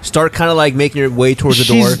for time. That. Start kind of like making your way towards the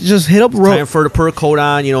door. Just hit up rope. Time for her to put her coat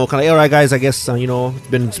on. You know, kind of like, all right, guys. I guess you know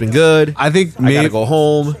it's been good. I think I gotta go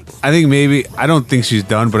home. I think maybe I don't think she's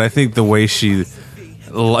done, but I think the way she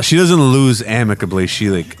doesn't lose amicably.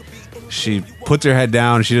 She puts her head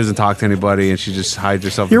down. She doesn't talk to anybody, and she just hides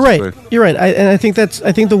herself. You're right. You're right. I think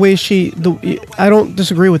the way she. I don't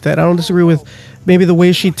disagree with that. I don't disagree with maybe the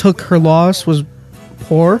way she took her loss was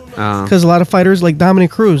poor, because a lot of fighters like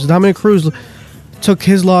Dominic Cruz took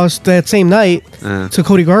his loss that same night to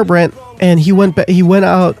Cody Garbrandt, and he went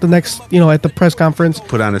out the next, you know, at the press conference,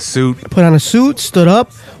 put on a suit, stood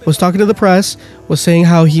up, was talking to the press, was saying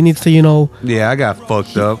how he needs to, you know, I got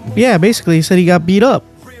fucked up. Yeah, basically he said he got beat up,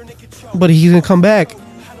 but he's gonna come back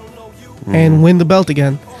and win the belt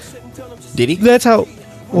again. Did he? That's how.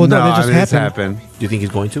 Well, no, that just happened. Do you think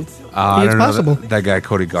he's going to? I it's don't possible. know. That guy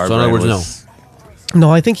Cody Garbrandt. So in other words, no,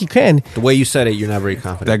 I think he can. The way you said it, you're not very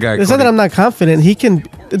confident. That guy. It's not that I'm not confident. He can,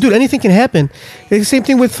 dude. Anything can happen. It's the same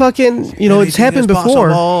thing with fucking. You know, it's happened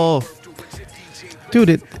before.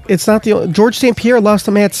 Dude, it's not the George St. Pierre lost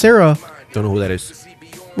to Matt Serra. Don't know who that is.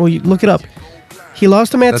 Well, you look it up. He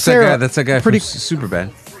lost to Matt Serra. That's that guy from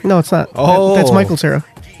Superbad. No, it's not. Oh, that's Michael Serra.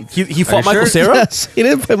 He fought Michael Serra. Yes, he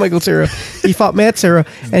didn't fight Michael Serra. He fought Matt Serra,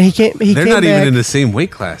 and he can't. They're not even in the same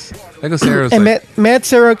weight class. Michael Serra was and Matt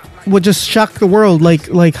Serra would just shock the world,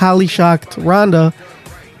 like Holly shocked Ronda,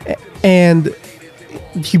 and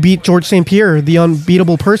he beat George St. Pierre, the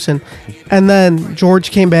unbeatable person, and then George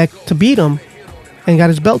came back to beat him, and got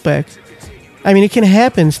his belt back. I mean, it can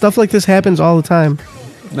happen. Stuff like this happens all the time.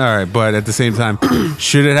 All right, but at the same time,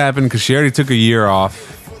 should it happen? Because she already took a year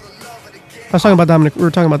off. I was talking about Dominic. We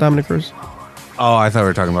were talking about Dominic Cruz. Oh, I thought we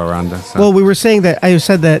were talking about Ronda. So. Well, we were saying that I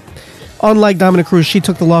said that, unlike Dominic Cruz, she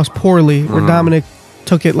took the loss poorly, where Dominic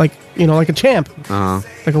took it like a champ,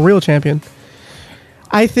 like a real champion.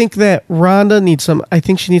 I think that Ronda needs some. I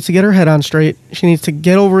think she needs to get her head on straight. She needs to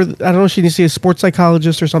get over. I don't know. She needs to see a sports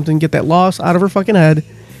psychologist or something. Get that loss out of her fucking head,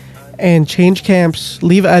 and change camps.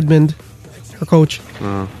 Leave Edmund, her coach,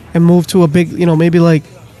 and move to a big. You know, maybe like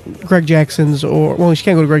Greg Jackson's, or well, she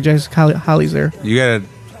can't go to Greg Jackson's. Holly's there. You gotta.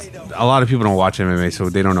 A lot of people don't watch MMA, so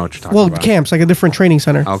they don't know what you're talking about. Well, camps, like a different training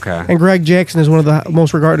center. Okay. And Greg Jackson is one of the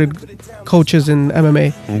most regarded coaches in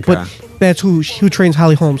MMA. Okay. But that's who trains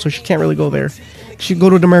Holly Holm, so she can't really go there. She'd go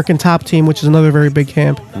to the American Top Team, which is another very big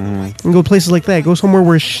camp. And go places like that. Go somewhere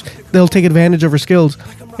where they'll take advantage of her skills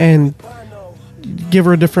and give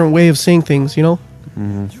her a different way of seeing things, you know?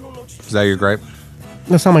 Is that your gripe?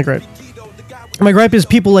 That's not my gripe. My gripe is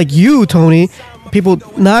people like you, Tony, people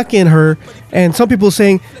knocking her, and some people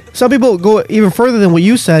go even further than what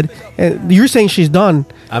you said. And you're saying she's done.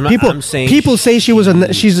 I'm saying people say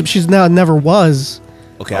she's now never was.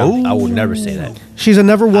 Okay, I would never say that. She's a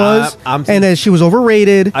never was, and that she was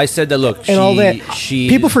overrated. I said that. Look, all that.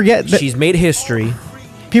 People forget that she's made history.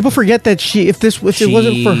 People forget that if it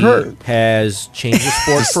wasn't for her, has changed the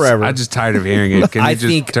sport forever. I'm just tired of hearing it. Can you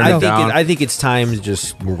just turn it down? I think it's time to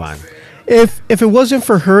just move on. if it wasn't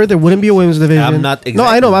for her, there wouldn't be a women's division. I'm not No,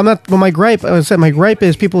 I know. exactly- I'm not. But my gripe, I said, my gripe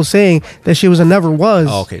is people saying that she was a never was,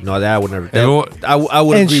 Oh, okay. No, that I would never. Well, I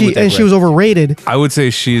would and agree with that. she was overrated. I would say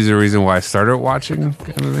she's the reason why I started watching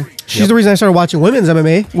MMA. She's the reason I started watching women's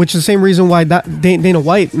MMA, which is the same reason why Dana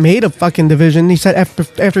White made a fucking division. He said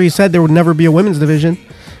after he said there would never be a women's division,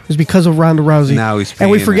 it was because of Ronda Rousey. Now he's and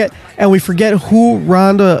we paying forget who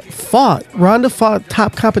Ronda fought. Ronda fought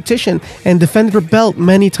top competition and defended her belt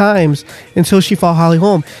many times until she fought Holly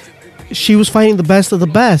Holm. She was fighting the best of the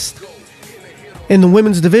best in the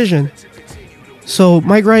women's division. So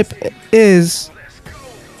my gripe is,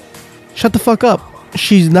 shut the fuck up.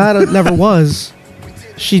 She's not a never was.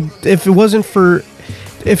 If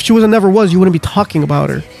she was a never was, you wouldn't be talking about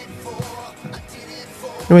her.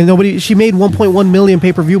 I mean, she made 1.1 million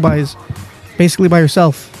pay-per-view buys, basically by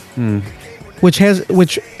herself, which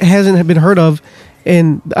hasn't been heard of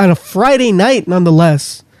on a Friday night,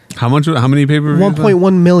 nonetheless. How many pay-per-views?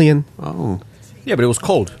 1.1 million. Oh. Yeah, but it was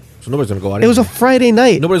cold, so nobody's gonna go out. It was a Friday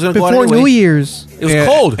night. Nobody's gonna go out before anyway. New Year's. It was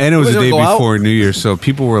cold, And it was the Nobody's day gonna go out. before New Year's, so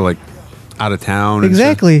people were like out of town. and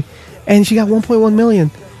Exactly. And she got 1.1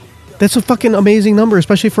 million. That's a fucking amazing number,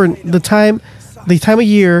 especially for the time of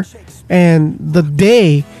year and the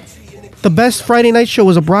day. The best Friday night show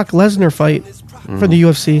was a Brock Lesnar fight for the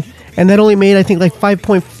UFC, and that only made, I think, like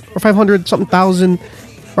 500 something thousand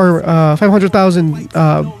or 500,000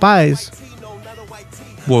 buys.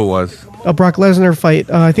 stuff. What was? A Brock Lesnar fight.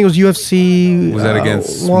 I think it was UFC. Was that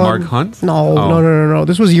against Mark Hunt? No, Oh. no.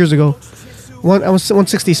 This was years ago. I was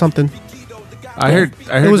 160 something. I heard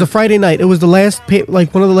It was a Friday night. It was the last one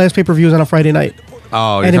of the last pay-per-views on a Friday night.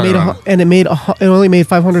 Oh, And it only made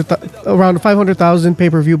around 500,000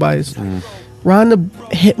 pay-per-view buys. Ronda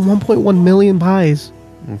hit 1.1 million buys.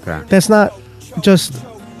 Okay. That's not just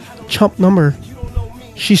chump number.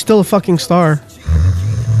 She's still a fucking star.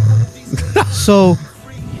 So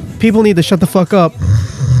people need to shut the fuck up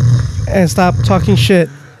and stop talking shit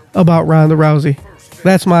about Ronda Rousey.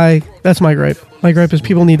 That's my gripe. My gripe is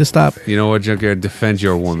people need to stop. You know what, Junkyard? Defend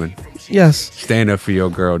your woman. Yes. Stand up for your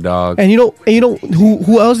girl, dog. And you know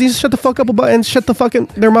who else needs to shut the fuck up about and shut the fucking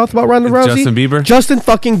their mouth about Ronda Rousey? Justin Bieber? Justin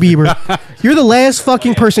fucking Bieber. You're the last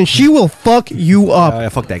fucking person. She will fuck you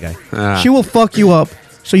up. Fuck that guy. She will fuck you up.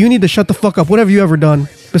 So you need to shut the fuck up. What have you ever done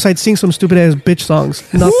besides sing some stupid ass bitch songs?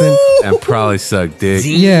 Nothing. And probably suck dick.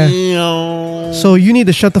 Yeah. So you need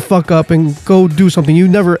to shut the fuck up and go do something.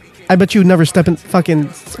 I bet you would never step in fucking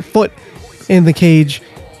foot in the cage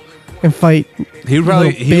and fight. He'd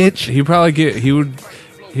probably bitch. He'd probably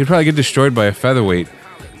get destroyed by a featherweight.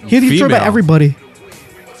 He'd get destroyed by female. everybody.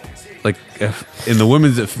 Like in the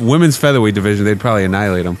women's featherweight division, they'd probably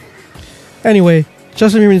annihilate him. Anyway,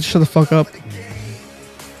 Justin Bieber needs to shut the fuck up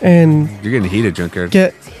and You're getting heated, Junkyard. your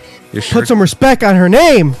Your put shirt, some respect on her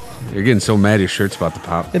name. You're getting so mad your shirt's about to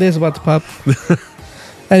pop. It is about to pop.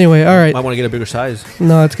 Anyway, all right. Might want to get a bigger size.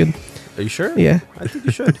 No, that's good. Are you sure? Yeah. I think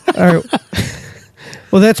you should. All right.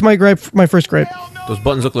 Well, that's my gripe. My first gripe. Those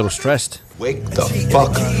buttons look a little stressed. Wake the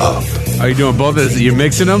fuck up. Are you doing both? You're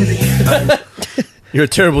mixing them? You're a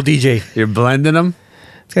terrible DJ. You're blending them?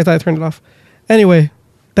 I thought I turned it off. Anyway,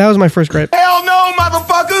 that was my first gripe. Hell no,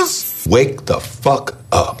 motherfuckers! Wake the fuck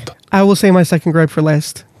up. I will say my second gripe for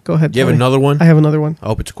last. Go ahead. You have Tony. another one? I have another one. I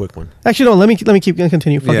hope it's a quick one. Actually, no. Let me keep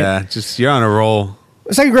continue. Fuck Yeah, just you're on a roll.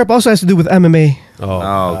 it. Second gripe also has to do with MMA.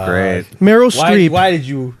 Oh, great. Meryl Streep. Why did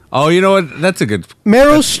you? Oh, you know what? That's a good.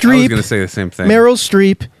 Meryl I was Streep. going to say the same thing. Meryl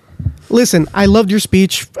Streep. Listen, I loved your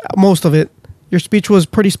speech, most of it. Your speech was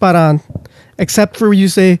pretty spot on, except for you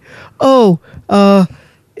say, "Oh,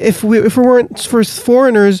 if it weren't for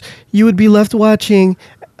foreigners, you would be left watching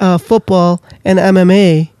football and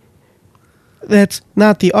MMA. That's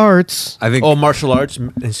not the arts." I think Oh, martial arts,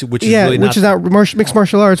 which is Yeah, really which is not mixed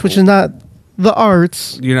martial arts, which is not the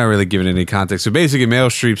arts. you're not really giving any context. So basically, Meryl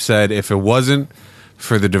Streep said if it wasn't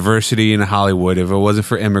for the diversity in Hollywood, if it wasn't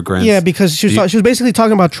for immigrants, Yeah, because she was basically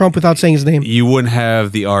talking about Trump without saying his name. you wouldn't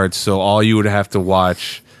have the arts. So all you would have to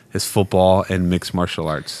watch is football and mixed martial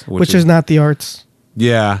arts, Which is not the arts.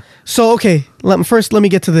 yeah. So okay, let me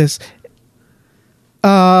get to this.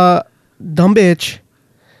 Dumb bitch.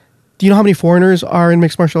 Do you know how many foreigners are in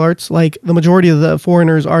mixed martial arts? Like the majority of the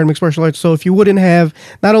foreigners are in mixed martial arts. So if you wouldn't have,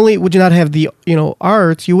 not only would you not have the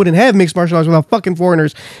arts, you wouldn't have mixed martial arts without fucking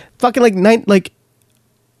foreigners. Fucking like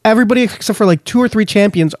everybody except for like 2 or 3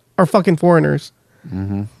 champions are fucking foreigners.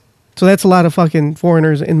 So that's a lot of fucking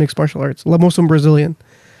foreigners in mixed martial arts. Most of them Brazilian.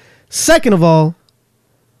 Second of all,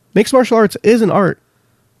 mixed martial arts is an art.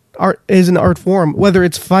 Art is an art form. Whether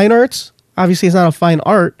it's fine arts, obviously it's not a fine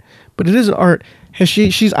art, but it is an art.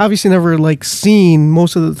 She's obviously never like seen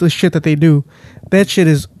most of the shit that they do. That shit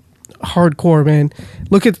is hardcore, man.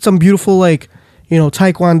 Look at some beautiful, like,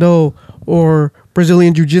 Taekwondo or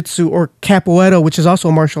Brazilian Jiu-Jitsu or Capoeira, which is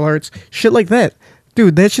also martial arts. Shit like that.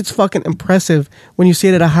 Dude, that shit's fucking impressive when you see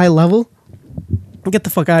it at a high level. Get the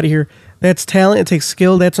fuck out of here. That's talent. It takes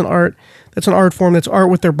skill. That's an art. That's an art form. That's art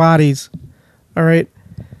with their bodies. All right?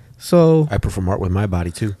 So I perform art with my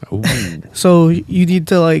body, too. so you need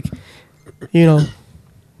to, like,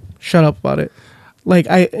 shut up about it. Like,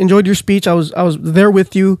 I enjoyed your speech. I was there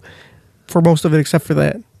with you for most of it, except for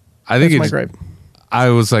that. I think That's my it's gripe. I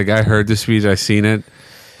was like, I heard the speech, I seen it.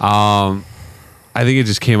 I think it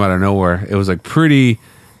just came out of nowhere. It was like pretty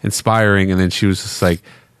inspiring, and then she was just like,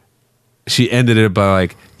 she ended it by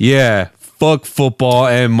like, yeah, fuck football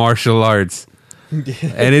and martial arts. And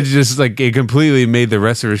it just like, it completely made the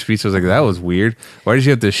rest of her speech. I was like, that was weird. Why did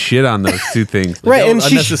you have to shit on those two things? Right, and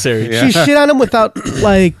unnecessary. she shit on him without,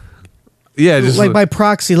 like, Yeah, just like by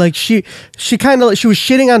proxy. Like, she kind of, she was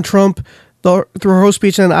shitting on Trump through her whole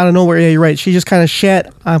speech, and out of nowhere, yeah, you're right, she just kind of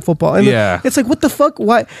shat on football. And Yeah. it's like, what the fuck?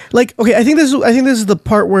 Why? Like, okay, I think this is the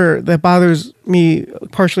part where that bothers me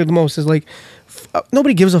partially the most, is like,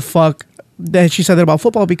 nobody gives a fuck that she said that about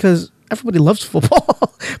football, because everybody loves football.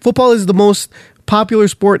 Football is the most popular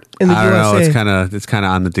sport in the I don't USA. know. It's kind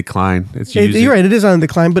of on the decline. You're right, it is on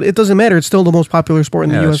decline, but it doesn't matter. It's still the most popular sport in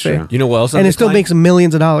the Yeah, that's USA. true. You know what else? on And it still decline? makes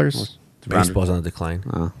millions of dollars. Baseball's on the decline.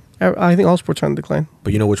 I think all sports are on decline.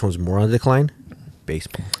 But you know which one's more on the decline?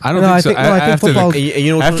 Baseball. I don't No, think so. I think After football- the, And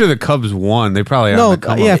you know which after one- the Cubs won, they probably No, on the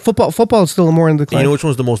come yeah, up. football is still more in And decline. you know which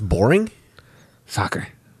one's the most boring? Soccer.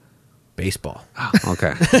 Baseball.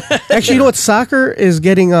 Okay. Actually, you know what? Soccer is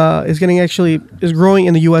growing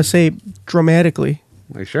in the USA dramatically.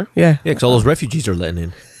 Are you sure? Yeah, Yeah, because all those refugees are letting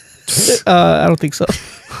in. I don't think so.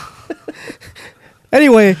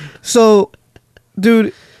 Anyway, so,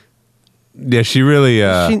 dude, Yeah, she really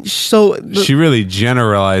she really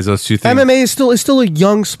generalized those two things. MMA is still a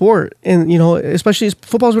young sport, and especially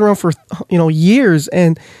football's been around for years,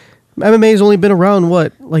 and MMA has only been around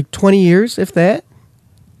what, like 20 years, if that.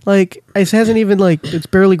 Like, it hasn't even, like, it's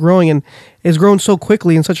barely growing, and it's grown so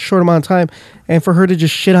quickly in such a short amount of time, and for her to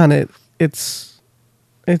just shit on it, it's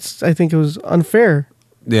I think it was unfair.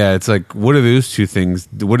 Yeah, it's like, what are those two things?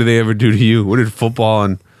 What did they ever do to you? What did football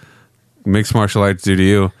and mixed martial arts do to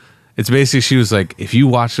you? It's basically, she was like, if you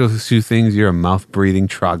watch those two things, you're a mouth breathing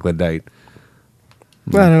troglodyte.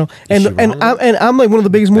 I don't know, and I'm like one of the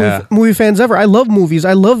biggest movie fans ever. I love movies.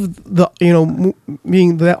 I love the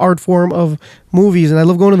being the art form of movies, and I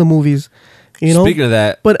love going to the movies. Speaking of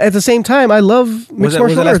that, but at the same time, I love was mixed that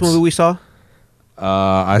martial the last arts. movie we saw?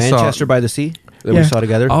 I Manchester by the Sea that Yeah. we saw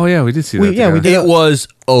together. saw. Oh yeah, we did see that. We together. did. It was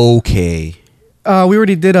okay. We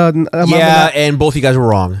already did a Yeah, and both you guys were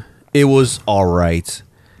wrong. It was all right.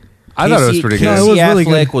 I thought it was pretty No, good. it was Casey really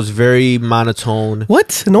Affleck good. was very monotone.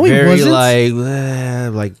 What? No, he very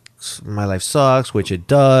wasn't. like my life sucks, which it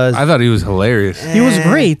does. I thought he was hilarious. He was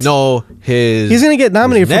great. No, He's gonna get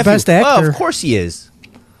nominated his for Best nephew- Actor. Oh, of course he is.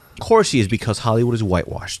 Of course he is, because Hollywood is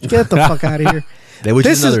whitewashed. Get the fuck out of here. Which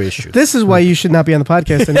is another issue. This is why you should not be on the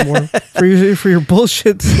podcast anymore for your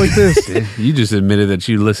bullshits like this. You just admitted that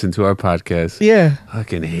you listened to our podcast. Yeah.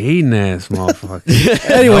 Fucking hating ass motherfucker.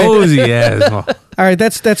 Anyway, Nosy ass. all right.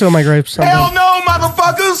 That's all my gripes. Hell no,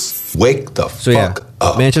 motherfuckers! Wake the So yeah, fuck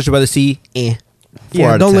up. Manchester by the Sea. 4 Yeah,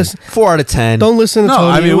 out of don't 10. listen. 4 out of 10. Don't listen to No,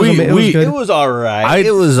 Tony. I mean, it was, we- it was we- good. It was all right. I-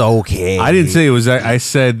 It was okay. I didn't say it was. I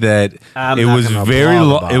said that I'm it not was gonna very.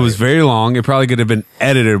 blog about It was it. very long. It probably could have been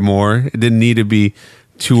edited more. It didn't need to be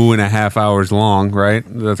 2.5 hours long. Right?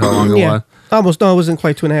 That's how long it yeah. was. Almost. No, it wasn't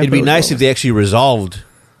quite 2.5. It'd but be it was nice almost. if they actually resolved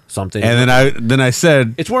something. And then I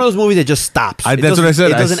said. it's one of those movies that just stops. That's what I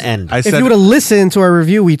said. It I doesn't s- end. I If said. you would have listened to our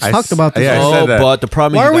review, we I talked s- about this. yeah, I said that. but the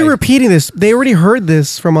problem Why is are you we guys- repeating this? They already heard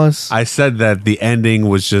this from us. I said that the ending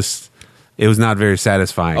was just. It was not very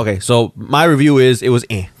satisfying. Okay, so my review is it was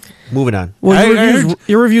Moving on. Well, I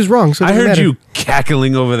your review's wrong. So it I doesn't heard matter. you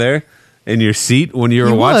cackling over there in your seat when you were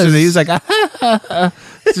He watching was. it. He's like,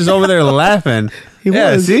 just over there laughing. He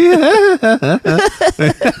yeah, was. see?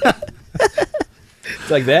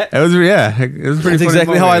 It's like that. It was, yeah, it was a pretty. That's funny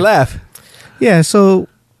exactly how I moment. laugh. Yeah. So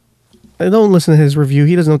don't listen to his review.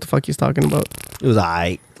 He doesn't know what the fuck he's talking about. It was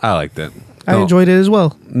alright. I liked it. I enjoyed it as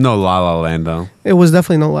well. No La La Land though. It was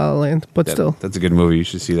definitely no La La Land, but still. That's a good movie. You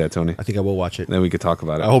should see that, Tony. I think I will watch it. Then we could talk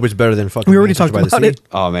about it. I hope it's better than fucking. We already Manchester talked by the about Sea. it.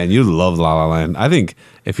 Oh man, you love La La Land. I think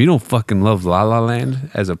if you don't fucking love La La Land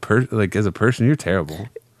as a person, you're terrible.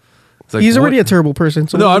 It's like, He's already what- a terrible person.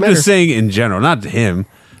 So it No, doesn't I'm just matter. saying in general, not him.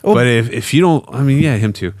 Oh. But if you don't, I mean, yeah,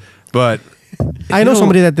 him too. But if I you know don't-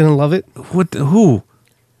 somebody that didn't love it. Who?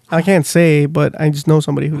 I can't say, but I just know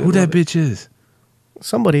somebody who. Who Didn't that love it. bitch is?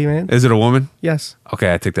 Somebody, man. Is it a woman? Yes.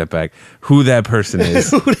 Okay, I take that back. Who that person is?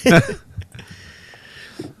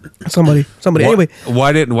 Somebody. Anyway,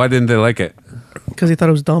 why didn't they like it? because he thought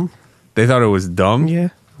it was dumb. They thought it was dumb. Yeah.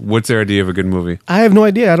 What's their idea of a good movie? I have no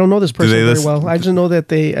idea. I don't know this person they very listen- well. I just know they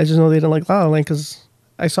didn't like La La Land because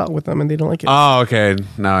I saw it with them and they don't like it. Oh, okay.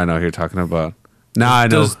 Now I know who you're talking about. Now I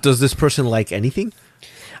know. Does this person like anything?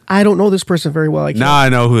 I don't know this person very well. Now I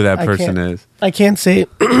know who that I person can't- is. I can't say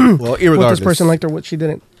Well, what irregardless. this person liked or what she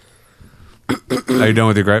didn't. Are you done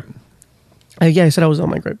with your gripe? Yeah, I said I was on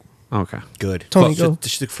my gripe. Okay. Good. Tony, Fuck, go.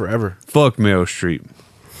 This took forever. Fuck Mayo Street.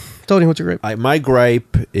 Tony, what's your gripe? My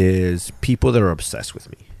gripe is people that are obsessed with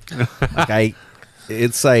me.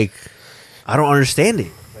 It's like I don't understand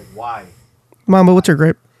it. Like why? Mama, what's your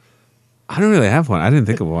gripe? I don't really have one. I didn't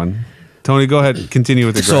think of one. Tony, go ahead. Continue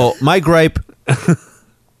with the gripe. So my gripe.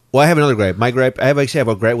 Well, I have another gripe. My gripe. I have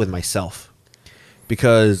a gripe with myself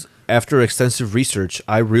because after extensive research,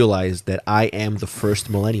 I realized that I am the first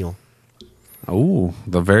millennial, Oh,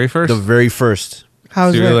 the very first? the very first.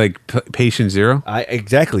 How's So you're that? like patient zero?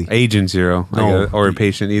 Exactly. Agent zero. I No. guess, or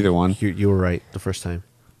patient, either one. You were right the first time.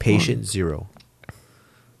 Patient zero.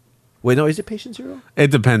 Wait, no, is it patient zero? It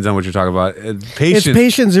depends on what you're talking about. It's Patient.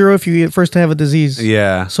 patient zero if you get first to have a disease.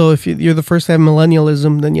 Yeah. So if you're the first to have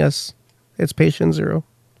millennialism, then yes, it's patient zero.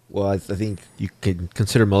 Well, I think you can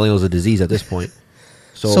consider millennials a disease at this point.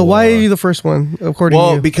 So why are you the first one, according to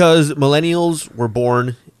Well, you? because millennials were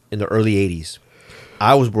born in the early 80s.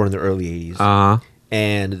 I was born in the early 80s. Uh-huh.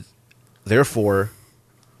 And therefore,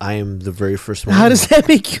 I am the very first How does that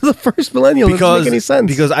make you the first millennial? It doesn't make any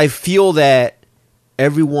sense. Because I feel that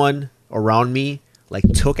everyone around me like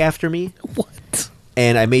took after me, what?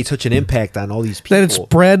 and I made such an impact on all these people. That it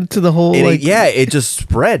spread to the whole It just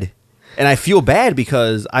spread. And I feel bad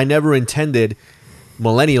because I never intended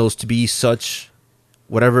millennials to be such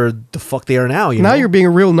whatever the fuck they are now. You now know? you're being a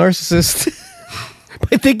real narcissist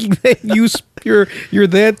by thinking that you're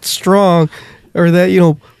that strong or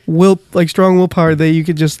that strong willpower that you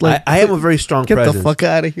could just like I am a very strong get presence. the fuck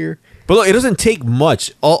out of here. But look, it doesn't take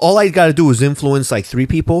much. All I got to do is influence like 3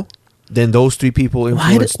 people. Then those 3 people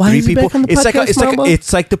influence why 3 is he people. back on the podcast,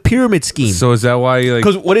 It's like the pyramid scheme. So is that why you like...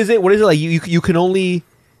 Because what is it? Like you can only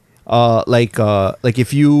like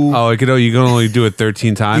if you Oh, you can only do it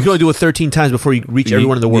 13 times? you can only do it 13 times before you reach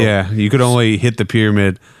everyone in the world. Yeah, you could only hit the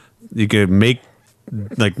pyramid. You could make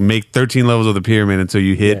 13 levels of the pyramid until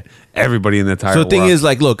you hit everybody in the entire So the thing world. is,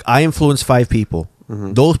 like, look, I influence 5 people.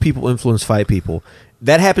 Mm-hmm. Those people influence 5 people.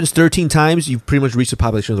 That happens 13 times. You've pretty much reached the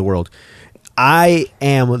population of the world. I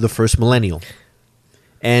am the first millennial,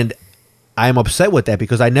 and I am upset with that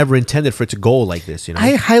because I never intended for it to go like this. You know,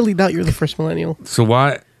 I highly doubt you're the first millennial. So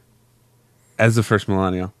why, as the first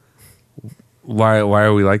millennial, why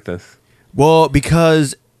are we like this? well,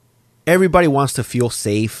 because everybody wants to feel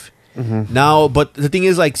safe now. But the thing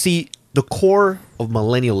is, like, see, the core of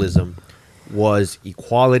millennialism was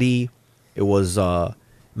equality. It was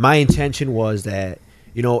my intention was that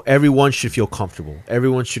everyone should feel comfortable.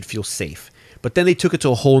 Everyone should feel safe. But then they took it to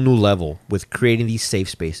a whole new level with creating these safe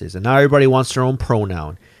spaces, and now everybody wants their own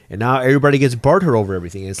pronoun, and now everybody gets barter over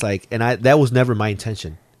everything. It's like, that was never my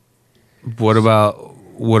intention. What about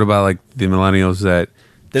like the millennials that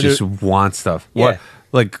That just are- want stuff? Yeah. What,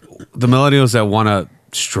 like the millennials that want a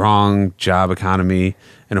strong job economy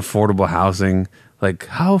and affordable housing? Like,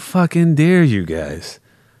 how fucking dare you guys?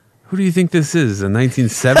 Who do you think this is? The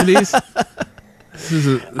 1970s? This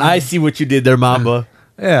is I see what you did there, Mamba.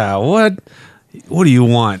 yeah. What do you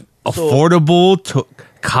want? Affordable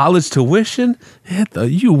college tuition?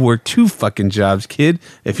 You work 2 fucking jobs, kid.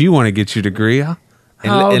 If you want to get your degree, how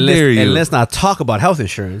dare you? And let's not talk about health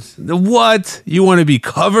insurance. What? You want to be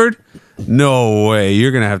covered? No way.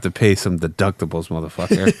 You're going to have to pay some deductibles,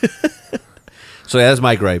 motherfucker. So that's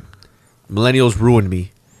my gripe. Millennials ruined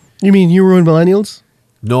me. You mean you ruined millennials?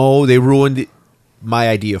 No, they ruined my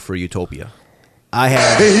idea for utopia. I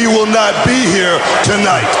had He will not be here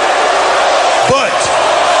tonight. But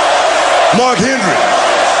Mark Henry,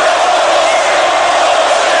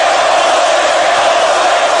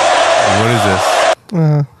 What is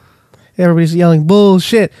this? Everybody's yelling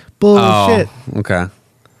bullshit, bullshit, Oh, okay.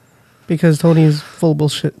 because Tony is full of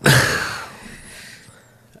bullshit.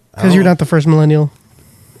 Because you're not the first millennial.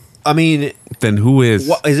 I mean, Then who is?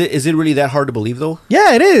 what, is it really that hard to believe though?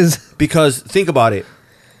 Yeah, it is. Because think about it.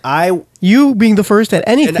 You being the first at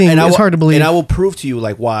anything I is will- hard to believe. And I will prove to you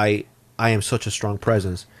like why I am such a strong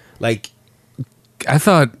presence. Like I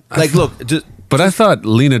thought. look, just But I thought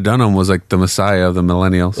Lena Dunham was like the messiah of the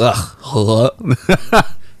millennials. ugh.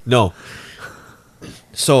 No.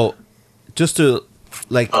 So, just to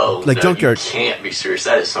no, Junkyard. You can't be serious.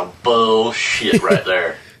 That is some bullshit right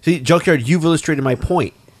there. See, Junkyard, you've illustrated my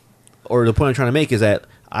point, or the point I'm trying to make is that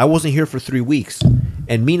I wasn't here for 3 weeks,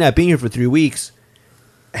 and me not being here for 3 weeks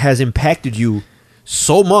has impacted you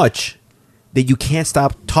so much that you can't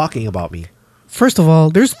stop talking about me. First of all,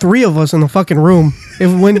 there's 3 of us in the fucking room.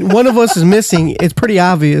 When one of us is missing, it's pretty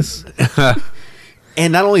obvious.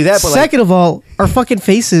 And not only that, but second of all, our fucking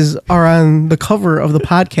faces are on the cover of the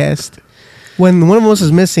podcast. When one of us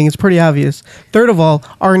is missing, it's pretty obvious. Third of all,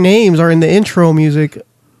 our names are in the intro music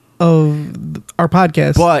of our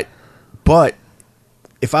podcast. But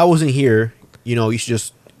if I wasn't here, you should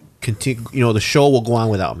just continue. The show will go on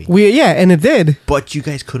without me. And it did. But you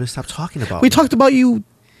guys couldn't stop talking about We me. talked about you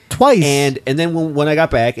twice. And then when I got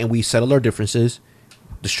back and we settled our differences,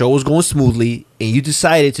 the show was going smoothly, and you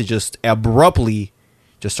decided to just abruptly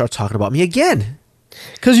just start talking about me again.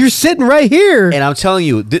 Because you're sitting right here. And I'm telling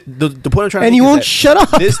you, the point I'm trying to make And you is won't that shut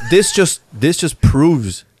up. This just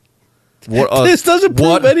proves This doesn't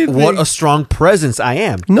prove anything. What a strong presence I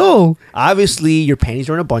am. No. Obviously, your panties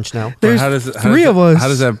are in a bunch now. There's How does 3 of us. How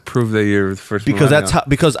does that prove that you're the first? Because millennial?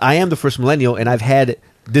 because I am the first millennial, and I've had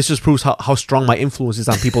this just proves how strong my influence is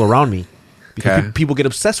on people around me. Because Okay. people get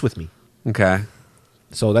obsessed with me. Okay.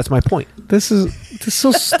 So that's my point. This is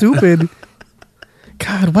so stupid.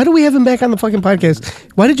 God, why do we have him back on the fucking podcast?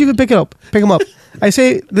 Why did you even pick him up? I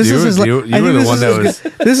say this You is were- his. you- you I were think the this one is that his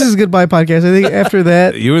was- this is his goodbye podcast. I think after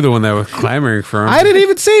that, You were the one that was clamoring for him. I didn't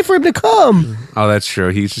even say for him to come. Oh, that's true.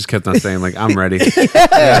 He just kept on saying like, "I'm ready."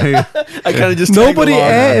 I kind of just Nobody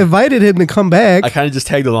invited him to come back. I kind of just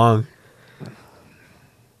tagged along.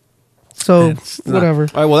 So It's not- whatever.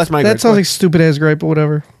 All right, well, that's my That gripe. sounds like stupid ass gripe, but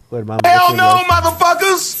whatever. Go ahead, Mom. Hell no,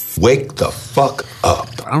 motherfuckers! Wake the fuck up.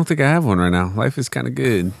 I don't think I have one right now. Life is kind of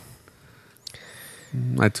good.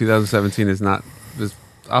 My 2017 is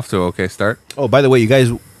off to an okay start. Oh, by the way, you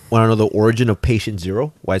guys want to know the origin of Patient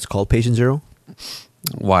Zero? Why it's called Patient Zero?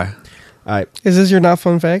 Why? All right. Is this your not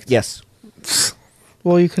fun fact? Yes.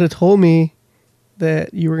 Well, you could have told me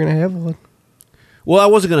that you were gonna have one. Well, I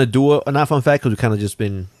wasn't gonna do a not fun fact because we kind of just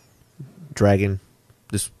been dragging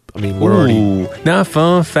this. I mean, we're already. Ooh, not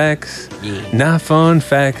fun facts. Not fun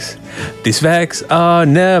facts. These facts are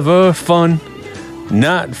never fun.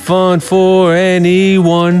 Not fun for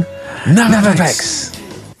anyone. Not fun facts.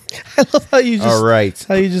 I love how you just All right.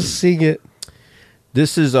 how you just sing it.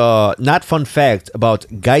 This is a not fun fact about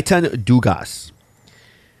Gaetan Dugas.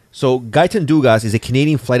 So Gaetan Dugas is a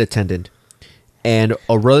Canadian flight attendant and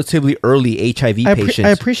a relatively early HIV patient.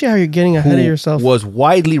 I appreciate how you're getting ahead of who yourself. was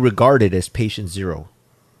widely regarded as Patient Zero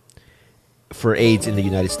for AIDS in the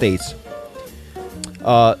United States.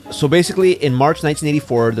 So basically, in March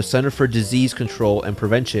 1984, the Center for Disease Control and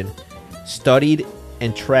Prevention studied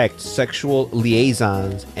and tracked sexual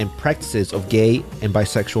liaisons and practices of gay and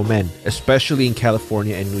bisexual men, especially in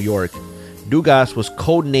California and New York. Dugas was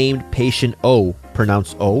codenamed Patient O,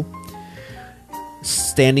 pronounced O,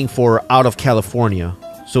 standing for out of California.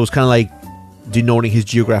 So it's kind of like denoting his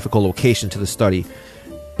geographical location to the study.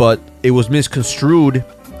 But it was misconstrued,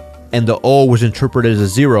 and the O was interpreted as a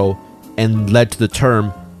 0 and led to the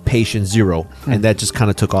term Patient Zero, and that just kind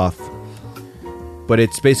of took off. But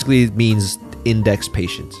it's basically means index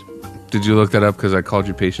patient. Did you look that up because I called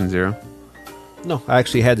you Patient Zero? No, I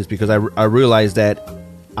actually had this because I realized that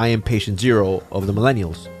I am Patient Zero of the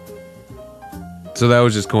millennials. So that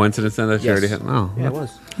was just coincidence then that you Yes. already had. Oh, Yeah, it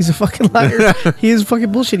was. He's a fucking liar. He is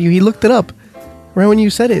fucking bullshit you. He looked it up right when you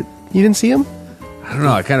said it. You didn't see him? I don't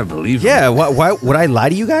know. I kind of believe. Yeah, why would I lie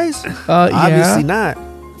to you guys? Obviously not.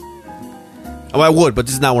 Oh, I would, but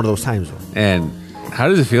this is not one of those times. Though. And how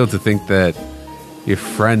does it feel to think that your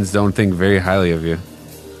friends don't think very highly of you?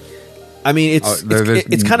 I mean, Oh, there's-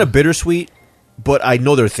 it's kind of bittersweet, but I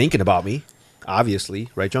know they're thinking about me. Obviously,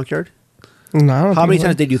 right, Junkyard? No, I don't How think many so.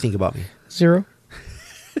 times did you think about me? 0.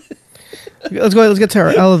 Let's go. Let's get to our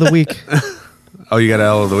L of the week. Oh, you got an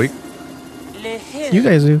L of the week? You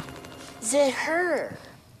guys do. The her.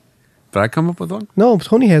 Did I come up with one? No,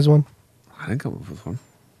 Tony has one. I didn't come up with one.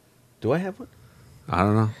 Do I have one? I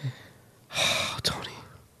don't know. Oh, Tony,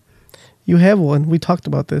 you have one. We talked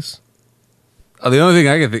about this. Oh, the only thing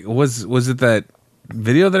I could think was it that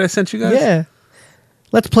video that I sent you guys? Yeah.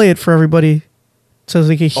 Let's play it for everybody so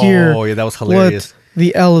they can hear. Oh, yeah, that was hilarious. What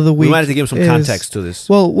the L of the week. We might have to give some is. context to this.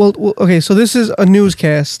 Well, okay. So this is a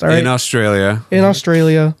newscast, all right, In Australia. in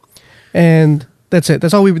Australia, and that's it.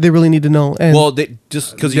 That's all they really need to know. And Well,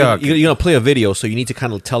 just because Yeah, you're going to play a video, so you need to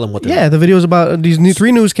kind of tell them what they're yeah, the video is about these new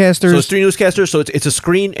 3 newscasters. So it's 3 newscasters, so it's a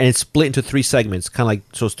screen and it's split into 3 segments. Kind of like,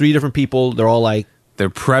 so it's 3 different people. They're all like, They're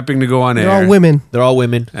prepping to go on They're air. all women. They're all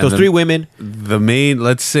women. And Those the- 3 women. The main,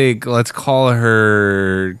 let's call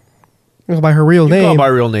her. By her real You can call name. her by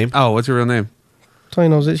her real name. Oh, what's her real name? Tony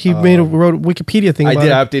knows it. He wrote a Wikipedia thing I about did.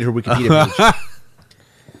 it. I updated her Wikipedia page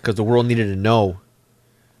because the world needed to know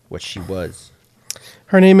what she was.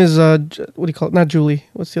 Her name is what do you call it? Not Julie.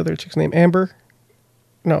 What's the other chick's name? Amber?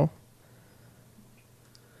 No.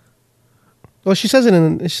 Well, she says it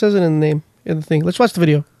in the name in the thing. Let's watch the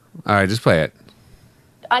video. All right, just play it.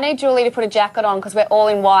 I need Julie to put a jacket on because we're all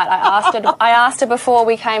in white. I asked her before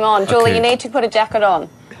we came on. Julie, Okay. you need to put a jacket on.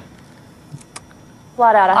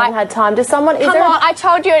 Flat out, I haven't had time. Does someone? Come on, I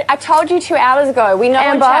told you 2 hours ago. We know in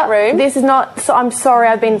Amber, chat room. this is not. So I'm sorry,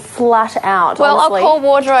 I've been flat out. Well, honestly. I'll call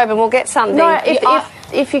wardrobe and we'll get something. No,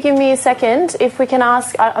 if you give me a second, if we can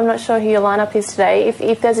ask, I'm not sure who your lineup is today.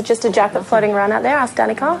 If there's just a jacket floating around out there, ask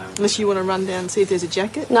Danica. Unless you want to run down and see if there's a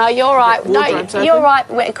jacket. No, you're right. No, Wardrobe's you're open.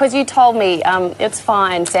 right because you told me it's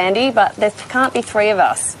fine, Sandy, but there can't be 3 of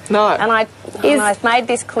us. No. And I made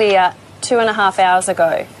this clear 2.5 hours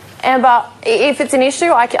ago. Amber, if it's an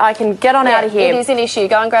issue, I can get on out of here. It is an issue.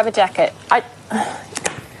 Go and grab a jacket.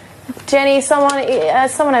 Jenny, someone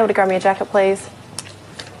able to grab me a jacket, please?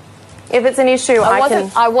 If it's an issue,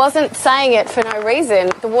 I wasn't saying it for no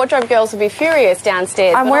reason. The wardrobe girls will be furious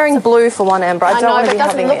downstairs. I'm but wearing blue for one, Amber. I don't know, want to but be it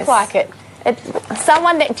doesn't having look this. like it.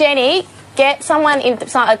 Someone, Jenny, get someone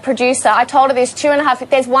a producer. I told her there's 2.5.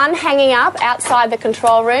 There's one hanging up outside the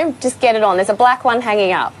control room. Just get it on. There's a black one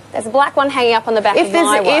hanging up. There's a black one hanging up on the back of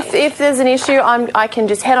my one. If there's an issue, I can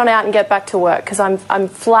just head on out and get back to work because I'm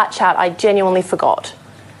flat chat. I genuinely forgot.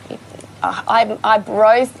 I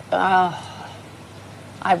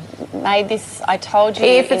made this. I told you.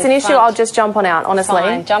 If it's an issue, I'll just jump on out. Honestly,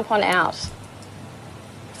 fine, jump on out.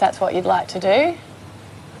 If that's what you'd like to do.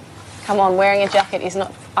 Come on, wearing a jacket is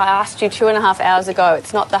not. I asked you 2.5 hours ago.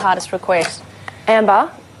 It's not the hardest request.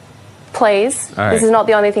 Amber, please. All right. This is not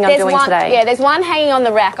the only thing I'm doing today. Yeah, there's one hanging on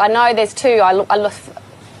the rack. I know there's 2.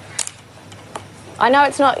 I know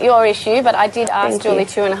it's not your issue, but I did ask Julie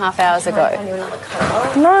 2.5 hours ago.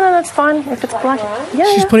 No, that's fine. If it's black, yeah.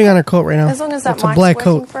 She's putting on her coat right now. As long as that It's a mic's black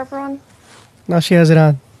working coat. for everyone. Now she has it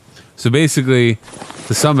on. So basically,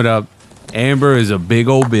 to sum it up, Amber is a big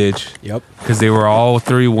old bitch. Yep. Because they were all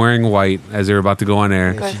 3 wearing white as they were about to go on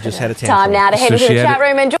air. She just had a Time tantrum. now to head So into she the had chat it-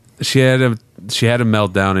 room and. She had a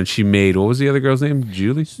meltdown and she made, what was the other girl's name?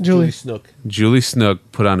 Julie Snook. Julie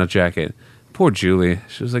Snook put on a jacket. Poor Julie.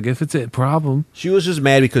 She was like, if it's a problem. She was just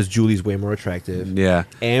mad because Julie's way more attractive. Yeah.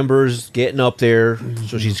 Amber's getting up there,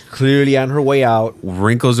 so she's clearly on her way out,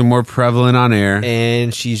 Wrinkles are more prevalent on air.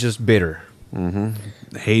 and she's just bitter.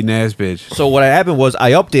 Hating ass bitch. So what happened was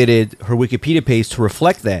I updated her Wikipedia page to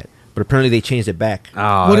reflect that, but apparently they changed it back.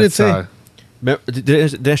 Oh, What did it that's, say?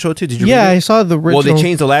 Did I show it to you? Did you Yeah, read it? I saw the original. Well, they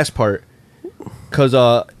changed the last part because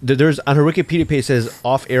there's on her Wikipedia page it says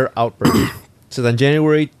off-air outburst. It says on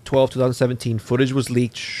January 12, 2017, footage was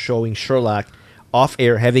leaked showing Sherlock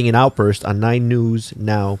off-air having an outburst on 9 News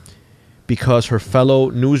Now because her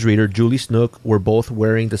fellow newsreader Julie Snook were both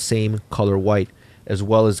wearing the same color white, as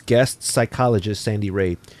well as guest psychologist Sandy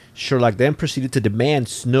Ray. Sherlock then proceeded to demand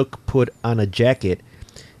Snook put on a jacket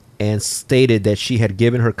and stated that she had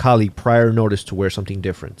given her colleague prior notice to wear something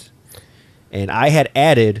different. And I had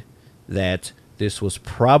added that this was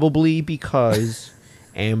probably because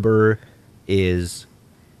Amber is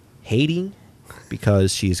hating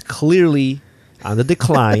because she's clearly on the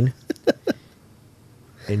decline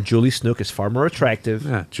and Julie Snook is far more attractive.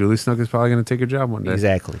 Yeah, Julie Snook is probably going to take her job one day.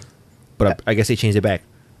 Exactly. But I guess they changed it back.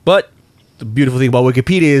 But the beautiful thing about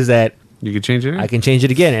Wikipedia is that You could change it? I can change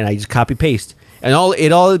it again, and I just copy paste, and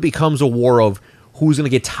it all becomes a war of who's gonna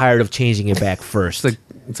get tired of changing it back first.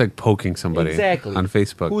 It's like poking somebody Exactly. on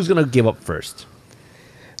Facebook. Who's gonna give up first?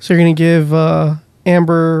 So you're gonna give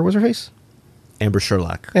Amber, what's her face? Amber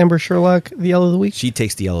Sherlock. Amber Sherlock the L of the week. She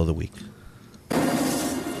takes the L of the week.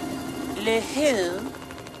 Le who?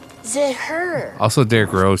 The her. Also,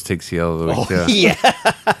 Derek Rose takes the L of the week. Oh, too. yeah.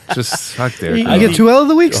 Just fuck Derek. You Rose. get 2 L of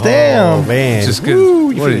the weeks. Damn. Oh man, Just good.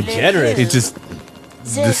 Woo, you're What feeling generous. He just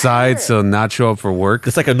decides to not show up for work.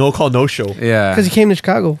 It's like a no call, no show. Yeah, Because he came to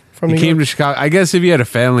Chicago from he New came York. to Chicago. I guess if he had a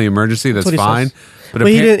family emergency, that's what he fine. says. But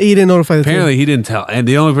he didn't notify the apparently team. he didn't tell. And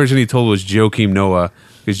the only person he told was Joakim Noah,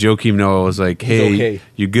 because Joakim Noah was like, "Hey, okay.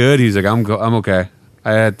 you good?" He's like, "I'm okay.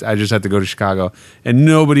 I just had to go to Chicago," and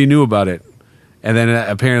nobody knew about it. And then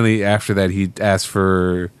apparently after that,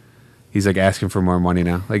 he's like asking for more money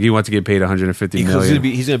now. Like he wants to get paid 150 Because million.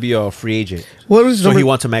 he's gonna be a free agent. What was his So he number-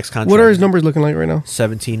 wants a max contract. What are his numbers looking like right now?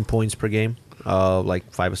 17 points per game, like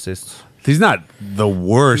 5 assists. He's not the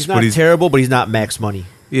worst, He's not but he's terrible, but he's not max money.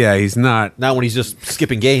 Yeah, he's not. Not when he's just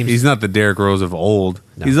skipping games. He's not the Derrick Rose of old.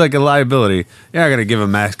 No. He's like a liability. You're not going to give him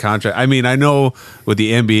max contract. I mean, I know with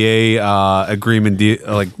the NBA agreement,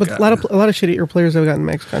 But a lot of shittier players have gotten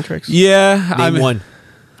max contracts. yeah, I Name mean, one.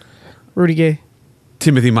 Rudy Gay.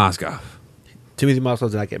 Timothy Mozgov. Timothy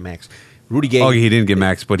Mozgov did not get max. Rudy Gay. Oh, he didn't get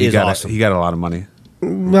max, but he is got awesome. he got a lot of money.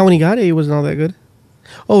 Well, when he got it, he wasn't all that good.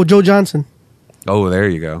 Oh, Joe Johnson. Oh, there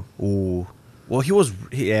you go. Ooh. Well, he was.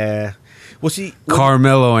 Yeah. Was he?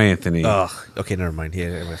 Carmelo Anthony. Ugh. Okay, never mind. Yeah,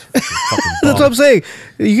 it was fucking That's what I'm saying.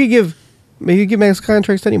 You could give max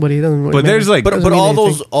contracts to anybody. It doesn't. Really But there's matter. like- But Doesn't all mean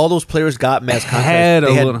anything. those players got max contracts. Had a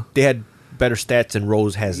they had little- they had better stats than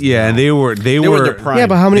Rose has. Yeah, now. and they were They were in their prime. Yeah,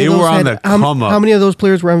 but how many They of those were on had, the how, come up. how many of those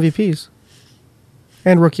players were MVPs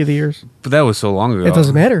and Rookie of the Years? But that was so long ago. It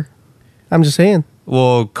doesn't matter. I'm just saying.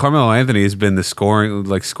 Well, Carmelo Anthony has been the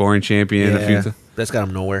scoring champion a few Yeah, times. that's got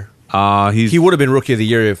him nowhere. He's He would have been Rookie of the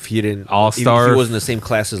Year if he didn't All-Star. If he wasn't the same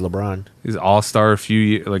class as LeBron. he's all star a few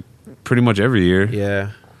years, like pretty much every year.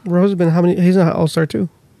 Yeah, Rose has been how many? He's an All Star too.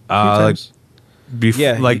 A few Like times.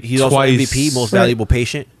 yeah. like he's also twice. MVP, most Right. valuable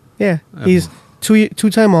patient. Yeah, he's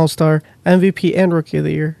two-time All Star, MVP, and Rookie of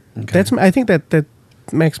the Year. That's I think that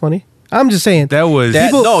max money. I'm just saying. That was That,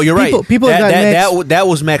 People- no, you're people- right. people that, got that, max- that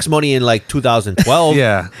was max money in like 2012.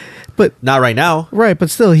 yeah. but Not right now. right, but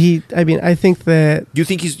still, I think that Do you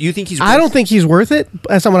think he's? I don't think he's worth it.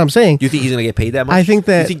 That's not what I'm saying. Do you think he's gonna get paid that much? I think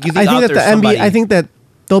that You think I think out that the there's NBA. somebody- I think that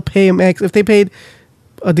they'll pay him max if they paid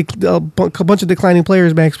a bunch of declining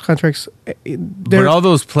players max contracts. But all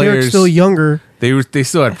those they're players still younger. They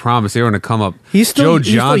still had promise. They were going to come up. He's still- Joe he's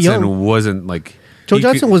still Johnson young. wasn't like Joe he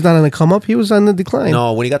Johnson could- was not on the come up. He was on the decline.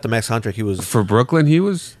 No, when he got the max contract, he was. for Brooklyn. He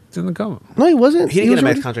was in the come up. No, he wasn't. He didn't was get a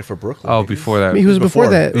max already- contract for Brooklyn. Oh, before that, He was before before.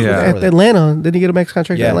 that. It was Yeah. At Atlanta. Did he get a max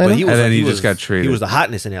contract Yeah, at Atlanta? but he was. And then he was- just got traded. He was the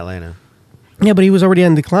hotness in Atlanta. Yeah, but he was already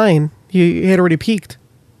on decline. He had already peaked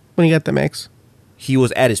when he got the max. He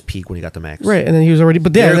was at his peak when he got the max. Right, and then he was already.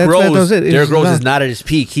 But yeah, Derrick that Rose, was it. Derrick Rose is not at his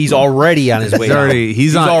peak. He's already on his way. He's already- down.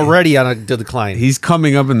 he's on- already on the decline. He's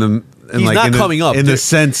coming up in the. He's like, not in the- coming up. in the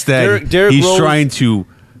sense that Derrick he's Rose- trying to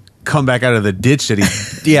come back out of the ditch that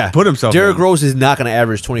he put himself. Derrick in. Rose is not going to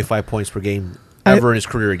average 25 points per game ever in his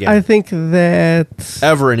career again. I think that.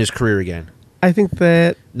 Ever in his career again. I think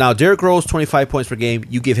that. Now, Derrick Rose, 25 points per game,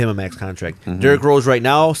 you give him a max contract. Mm-hmm. Derrick Rose right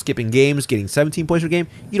now, skipping games, getting 17 points per game,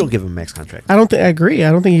 you don't give him a max contract. I don't think. I agree.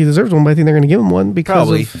 I don't think he deserves one, but I think they're going to give him one because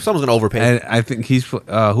Probably. of. Someone's going to overpay. And I think he's who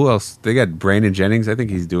else? They got Brandon Jennings. I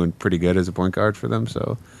think he's doing pretty good as a point guard for them.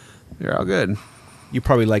 So they're all good. You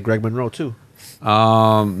probably like Greg Monroe, too.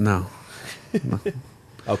 No.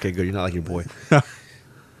 Okay, good. You're not like your boy.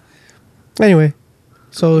 Anyway,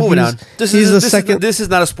 so Moving he's, on. This he's is the this second. Is, this is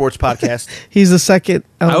not a sports podcast. He's the second.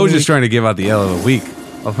 I was just trying. trying to give out the L of the week.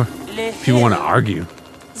 People want to argue.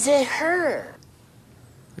 The her.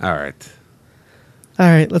 All right. All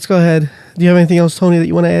right, let's go ahead. Do you have anything else, Tony, that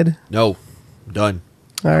you want to add? No. Done.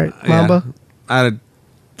 All right, Yeah. Mamba. I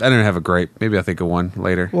didn't have a great. Maybe I'll think of one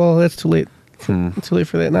later. Well, that's too late. Too late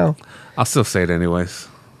for that now. I'll still say it anyways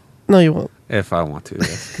No, you won't. if I want to.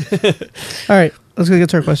 Yes. All right, let's go get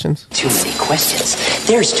to our questions. Too many questions.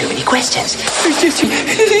 There's too many questions.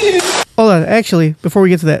 Hold on. Actually, before we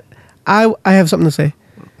get to that, I have something to say.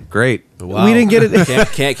 Great. Wow. We didn't get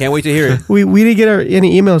it. Can't wait to hear it. we didn't get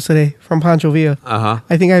any emails today from Pancho Villa. Uh-huh.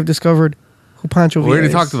 I think I've discovered who Pancho We Villa already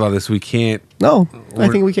is. talked about this. We can't. No, I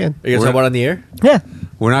think we can. Are you going to talk about it on the air? Yeah,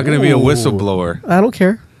 We're not going to be a Ooh. whistleblower. I don't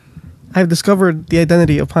care. I've discovered the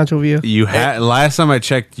identity of Pancho Villa. You had last time I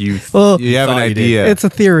checked. You Well, you have an thought you did. idea. It's a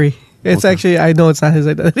theory. It's actually, I know it's not his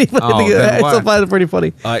identity, but I Oh, think then it's why? still find it pretty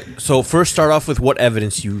funny. All right. So first, start off with what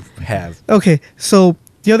evidence you have. Okay, so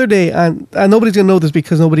the other day, nobody's gonna know this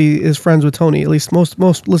because nobody is friends with Tony. At least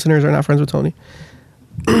most listeners are not friends with Tony.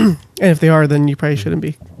 And if they are, then you probably shouldn't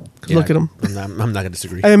be. 'Cause look at them. I'm not going to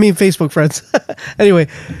disagree. I mean, Facebook friends. Anyway,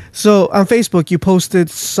 so on Facebook, you posted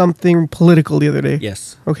something political the other day.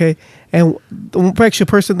 Yes. Okay, and the actually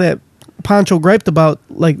person that Pancho griped about,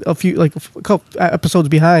 like a couple episodes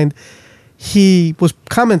behind, he was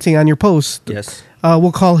commenting on your post. Yes.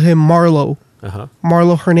 We'll call him Marlo. Uh-huh.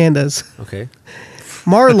 Marlo Hernandez. Okay.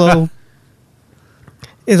 Marlo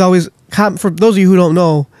is always for those of you who don't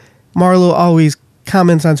know, Marlo always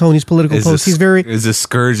comments on Tony's political posts. He's a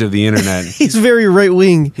scourge of the internet. he's very right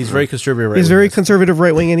wing. He's very conservative. He's very conservative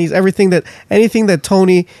right wing, and he's anything that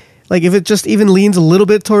Tony, like if it just even leans a little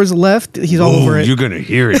bit towards the left, he's all over it. You're gonna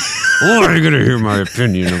hear it. Oh, you're gonna hear my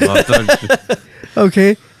opinion about that.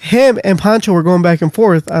 Okay, him and Pancho were going back and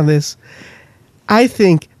forth on this. I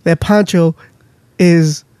think that Pancho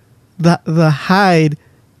is the Hyde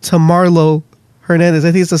to Marlo Hernandez.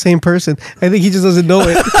 I think it's the same person. I think he just doesn't know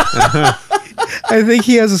it. I think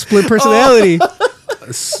he has a split personality.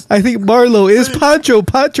 I think Marlo is Pancho.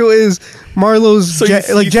 Pancho is Marlo's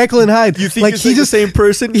Jekyll and Hyde. You think like he's the same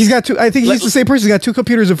person? He's got two. I think he's the same person. He's got two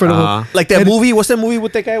computers in front of him. Like that movie. What's that movie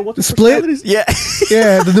with that guy? What's the Split? Yeah.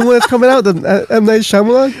 Yeah, the new one that's coming out, the M. Night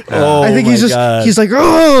Shyamalan. I think he's like,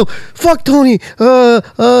 oh, fuck Tony. He's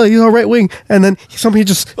all right wing, and then somebody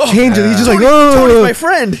just changed it. He's just like, Tony's my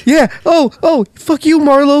friend. Yeah. Oh, fuck you,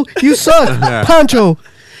 Marlo. You suck, Pancho.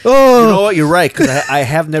 Oh, you know what? You're right, because I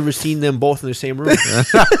have never seen them both in the same room.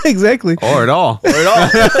 exactly. Or at all. And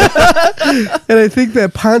I think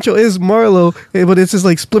that Pancho is Marlo, but it's just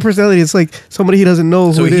like split personality. It's like somebody he doesn't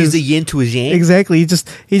know So who it he's is. the yin to his yang. Exactly. He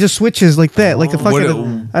just switches like that, like the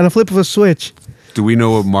fucking on a flip of a switch. Do we know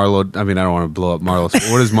what Marlo? I mean, I don't want to blow up Marlo.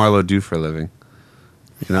 What does Marlo do for a living?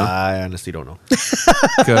 You know, I honestly don't know.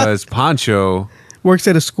 Because Pancho Works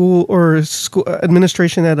at a school or school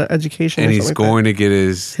administration at an education, and or he's something going to get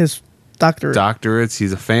his doctorate. doctorates.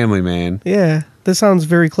 He's a family man. Yeah, this sounds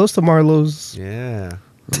very close to Marlo's. Yeah.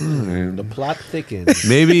 Right. The plot thickens.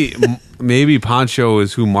 Maybe Pancho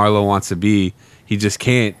is who Marlo wants to be. He just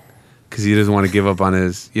can't because he doesn't want to give up on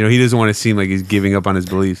his. You know, he doesn't want to seem like he's giving up on his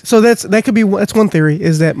beliefs. So that's one theory,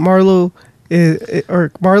 is that Marlo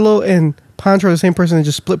and Pancho are the same person and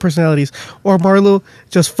just split personalities, or Marlo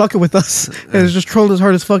just fucking with us and is just trolling as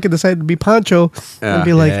hard as fuck and decided to be Pancho and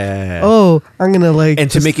be like, oh, I'm gonna like. And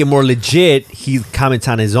to make it more legit, he comments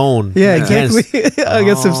on his own. Yeah, exactly.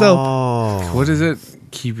 Against himself. Oh. What is it?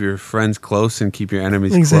 Keep your friends close and keep your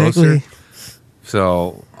enemies Exactly. closer.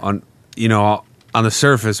 So on the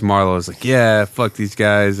surface, Marlo is like, yeah, fuck these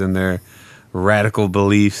guys and their radical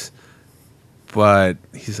beliefs. But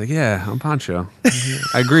he's like, yeah, I'm Pancho.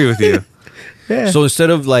 I agree with you. Yeah. So instead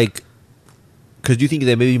of like, because do you think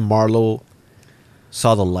that maybe Marlo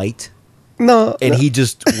saw the light? No, and he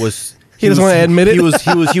just was. He doesn't want to admit it.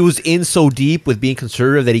 He was in so deep with being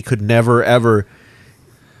conservative that he could never ever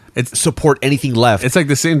support anything left. It's like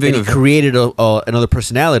the same thing. And he created another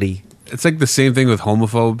personality. It's like the same thing with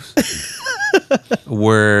homophobes,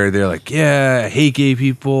 where they're like, yeah, I hate gay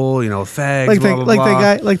people, fags, like blah, blah, blah.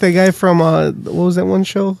 that guy from what was that one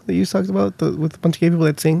show that you talked about with a bunch of gay people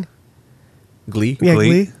that sing? Glee. Yeah,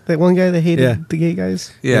 Glee. That one guy that hated the gay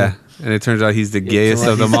guys. Yeah. And it turns out he's the gayest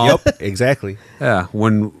of them all. Yep, exactly. Yeah.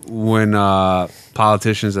 When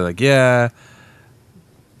politicians are like, yeah,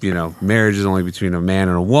 marriage is only between a man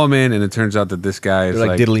and a woman, and it turns out that this guy is They're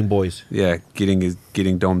like diddling boys. Yeah,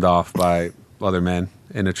 getting domed off by other men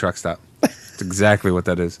in a truck stop. That's exactly what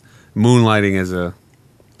that is. Moonlighting as a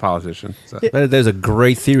politician. So. There's a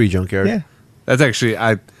great theory, Junkyard. Yeah. That's actually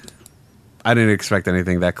I didn't expect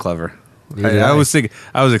anything that clever. Yeah. I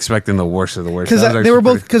was expecting the worst of the worst. Because they were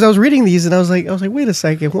both. Because I was reading these and I was like, wait a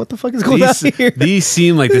second, what the fuck is going on here? These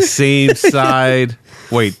seem like the same side.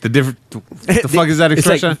 Wait, the fuck is that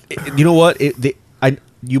expression? Like, you know what?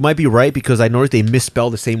 You might be right because I noticed they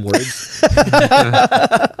misspell the same words.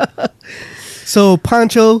 So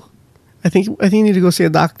Pancho, I think you need to go see a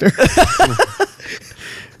doctor. But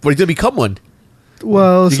he's gonna become one.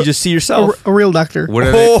 Well, you can just see yourself. A real doctor. What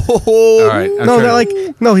are they? All right.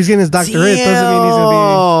 No, he's getting his doctorate. Doesn't mean he's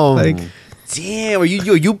gonna be like. Damn, are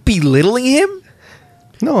you belittling him?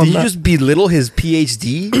 No, Did you just belittle his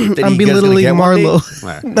PhD? I'm belittling Marlo,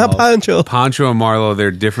 Right. not Pancho. Pancho and Marlo,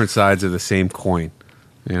 they're different sides of the same coin.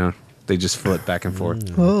 They just flip back and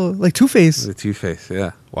forth. Oh, like Two-Face. The Two-Face,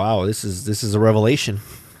 yeah. Wow, this is a revelation.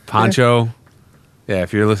 Pancho, yeah.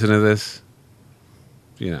 If you're listening to this,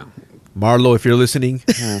 Marlo, if you're listening,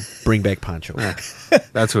 bring back Pancho.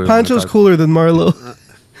 That's what Pancho's cooler than Marlo.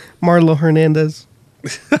 Marlo Hernandez.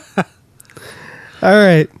 All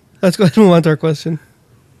right, let's go ahead and move on to our question.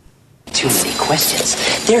 Too many questions.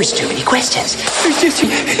 There's too many questions.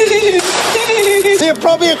 The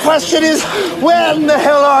appropriate question is, where in the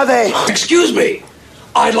hell are they? Excuse me.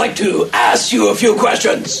 I'd like to ask you a few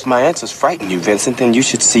questions. My answers frighten you, Vincent, then you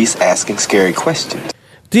should cease asking scary questions.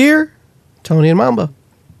 Dear Tony and Mamba,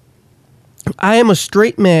 I am a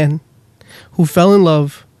straight man who fell in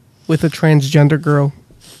love with a transgender girl.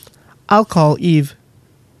 I'll call Eve.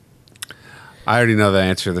 I already know the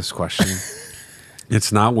answer to this question.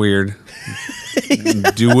 It's not weird.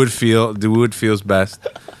 Do what feels best.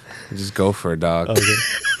 Just go for it, dog. Okay.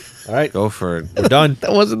 All right. Go for it. We're done.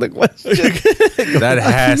 That wasn't the question. That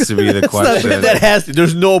has to be the question. That has to.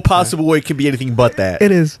 There's no possible way it can be anything but that.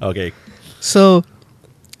 It is. Okay. So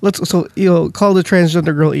call the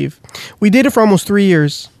transgender girl Eve. We dated for almost 3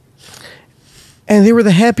 years, and they were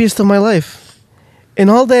the happiest of my life. In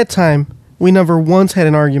all that time, we never once had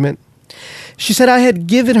an argument. She said I had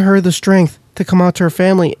given her the strength to come out to her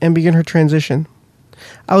family and begin her transition.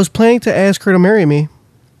 I was planning to ask her to marry me.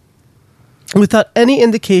 Without any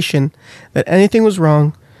indication that anything was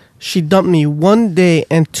wrong, she dumped me one day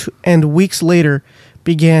and weeks later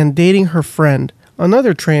began dating her friend,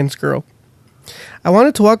 another trans girl. I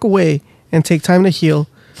wanted to walk away and take time to heal,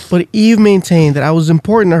 but Eve maintained that I was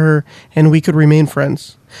important to her and we could remain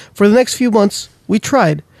friends. For the next few months, we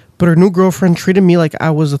tried, but her new girlfriend treated me like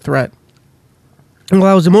I was a threat. And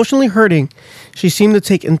while I was emotionally hurting, she seemed to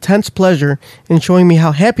take intense pleasure in showing me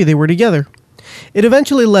how happy they were together. It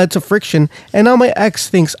eventually led to friction, and now my ex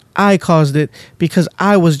thinks I caused it because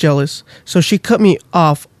I was jealous, so she cut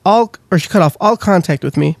off all contact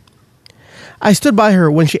with me. I stood by her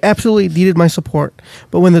when she absolutely needed my support,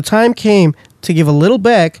 but when the time came to give a little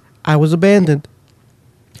back, I was abandoned.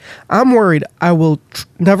 I'm worried I will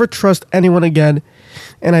never trust anyone again,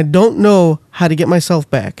 and I don't know how to get myself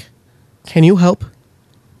back. Can you help?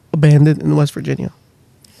 Abandoned in West Virginia.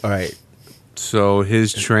 All right. So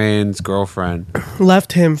his trans girlfriend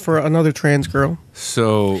left him for another trans girl.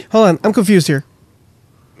 So hold on, I'm confused here.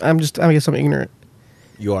 I guess I'm ignorant.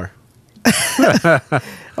 You are.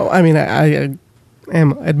 Oh, I mean, I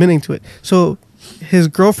am admitting to it. So his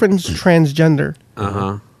girlfriend's transgender.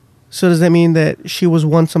 So does that mean that she was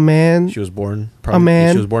once a man? She was born a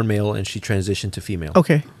man. She was born male, and she transitioned to female.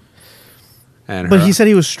 Okay. And but he said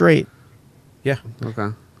he was straight. Yeah. Okay.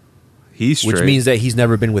 He's straight. Which means that he's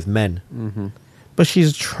never been with men. Mm-hmm. But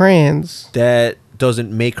she's trans. That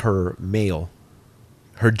doesn't make her male.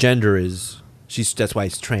 Her gender is that's why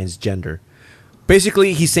it's transgender.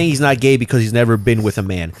 Basically, he's saying he's not gay because he's never been with a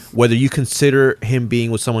man. Whether you consider him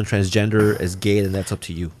being with someone transgender as gay, then that's up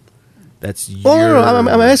to you. That's Oh no, I'm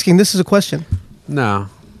asking. This is a question. No.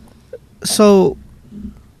 So,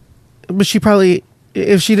 but she probably,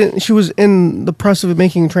 if she didn't, she was in the process of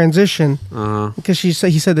making a transition because he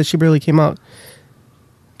said that she barely came out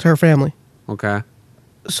to her family. Okay.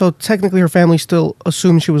 So technically, her family still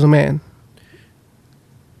assumed she was a man.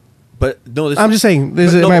 But no, I'm just saying.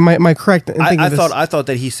 Am I correct in thinking this? I thought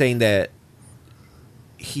that he's saying that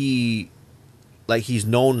he's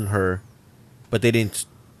known her, but they didn't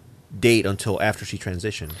date until after she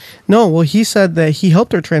transitioned. No, well, he said that he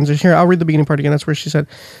helped her transition. Here, I'll read the beginning part again. That's where she said.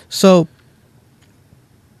 So,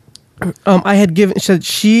 she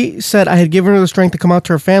said I had given her the strength to come out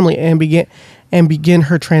to her family and begin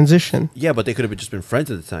her transition. Yeah, but they could have just been friends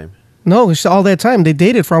at the time. No, all that time they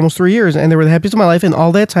dated for almost 3 years, and they were the happiest of my life. And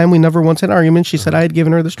all that time, we never once had an argument. She said I had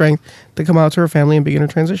given her the strength to come out to her family and begin her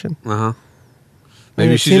transition.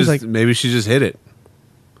 Maybe she just hit it.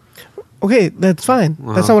 Okay, that's fine.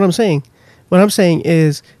 That's not what I'm saying. What I'm saying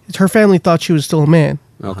is her family thought she was still a man.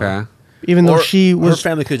 Okay. Even though she was... Her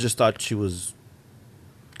family could have just thought she was...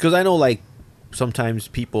 Because I know, like, sometimes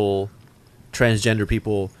transgender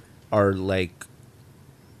people are, like...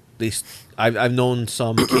 I've known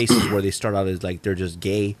some cases where they start out as, like, they're just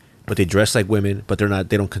gay, but they dress like women, but they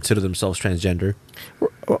don't consider themselves transgender.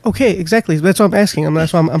 Okay, exactly. That's what I'm asking.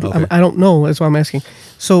 I don't know. That's why I'm asking.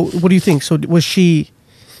 So, what do you think? So, was she...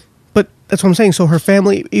 But that's what I'm saying. So her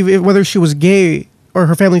family, whether she was gay or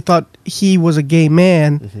her family thought he was a gay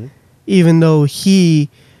man, even though he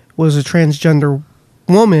was a transgender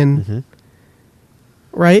woman,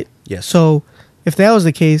 right? Yes. So if that was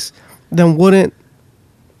the case, then wouldn't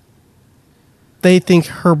they think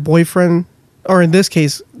her boyfriend, or in this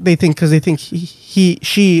case, they think because they think she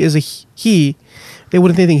is a he, they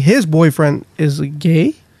think his boyfriend is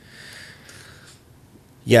gay?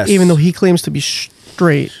 Yes. Even though he claims to be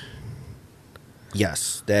straight.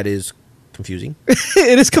 Yes, that is confusing.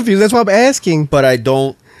 It is confusing. That's why I'm asking. But I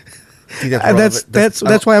don't think that's relevant.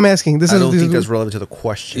 That's why I'm asking. I don't think that's relevant to the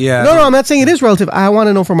question. Yeah. No, I'm not saying it is relative. I want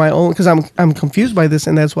to know for my own because I'm confused by this,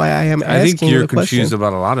 and that's why I am asking. I think you're the question. confused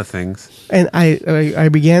about a lot of things. And I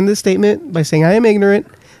began this statement by saying I am ignorant.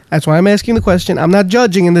 That's why I'm asking the question. I'm not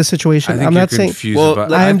judging in this situation. I'm not saying.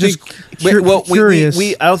 Well, I am just curious.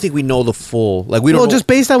 I don't think we know the full. Like we don't. Well, just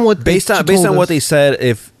based on what based on what they said,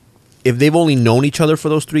 if they've only known each other for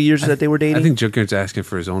those 3 years that they were dating. I think Junkyard's asking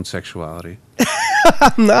for his own sexuality.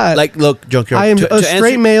 I'm not. Like, look, Junkyard. I am a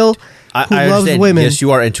straight male who loves women. Yes, you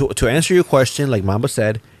are. And to answer your question, like Mamba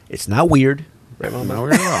said, it's not weird. Right, Mamba? Not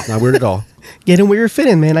weird at all. It's not weird at all. Get in where you're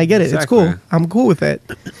fitting, man. I get it. Exactly. It's cool. I'm cool with that.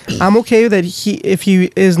 I'm okay that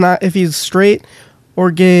if he's straight or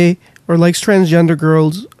gay or likes transgender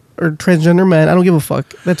girls or transgender men, I don't give a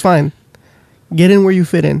fuck. That's fine. Get in where you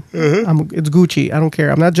fit in. It's Gucci. I don't care.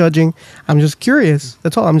 I'm not judging. I'm just curious.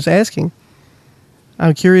 That's all. I'm just asking.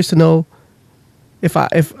 I'm curious to know if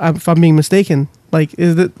I'm being mistaken. Like,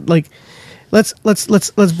 is it like? Let's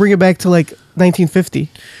bring it back to like 1950.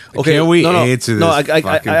 Okay, Can we answer this? No, I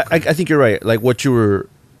think you're right. Like I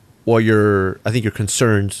think your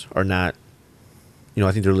concerns are not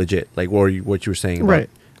I think they're legit. Like what you were saying, about, Right.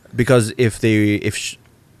 Because if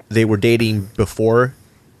they were dating before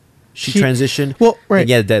she transitioned, well, right.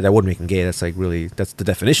 then yeah, that would make him gay. That's like really that's the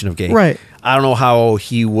definition of gay, Right. I don't know how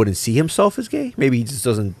he wouldn't see himself as gay. Maybe he just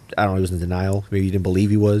doesn't. I don't know. He was in denial. Maybe he didn't believe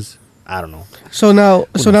he was. I don't know. So now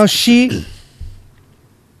she's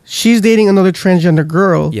dating another transgender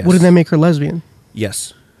girl. Yes. Wouldn't that make her lesbian?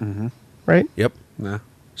 Yes. Mm-hmm. Right. Yep. Yeah.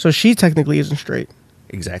 So she technically isn't straight.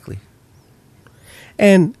 Exactly.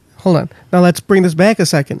 And hold on. Now let's bring this back a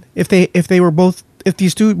second. If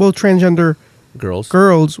these two both transgender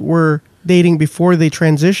girls were dating before they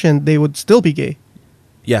transitioned, they would still be gay.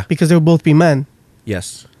 Yeah. Because they would both be men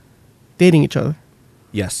Yes. dating each other.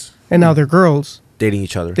 Yes. And now they're girls Dating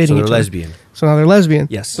each other. dating so each they're other. lesbian. So now they're lesbian.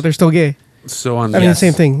 Yes. But they're still gay. So on I mean, the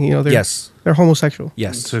same thing. They're, Yes. they're homosexual.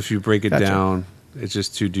 Yes. So if you break it Gotcha. down, it's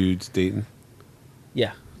just two dudes dating.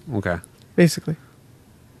 Yeah. Okay. Basically.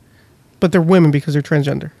 But they're women because they're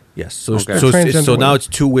transgender. Yes. So Okay. so, Transgender so now women. it's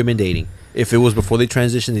two women dating. If it was before they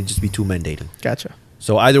transitioned, it'd just be two men dating. Gotcha.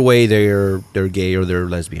 So either way, they're gay or they're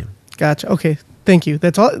lesbian. Gotcha. Okay. Thank you.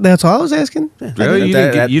 That's all I was asking. Really? You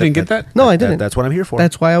didn't get that? No, I didn't. That's what I'm here for.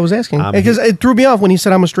 That's why I was asking. I'm Because here- it threw me off when he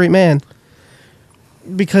said I'm a straight man.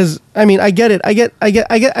 Because I mean, I get it. I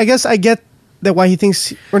guess I get that why he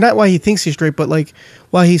thinks, or not why he thinks he's straight, but like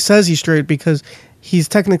why he says he's straight, because he's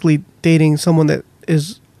technically dating someone that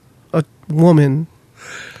is a woman.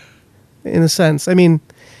 In a sense, I mean,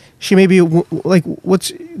 she may be like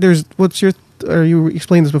you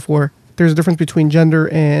explained this before. There's a difference between gender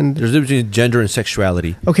and There's a difference between gender and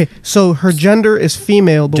sexuality. okay. So her gender is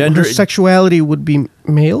female, but Gender- her sexuality would be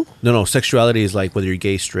male. No, sexuality is like whether you're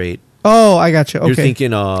gay, straight. Oh, I got you. Okay, You're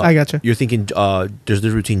thinking. I got you. You're thinking. There's a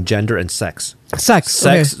difference between gender and sex. Sex.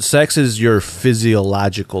 Sex is your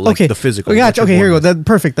physiological, like Okay, the physical. I got you. Okay, here we go. That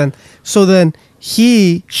perfect then. So then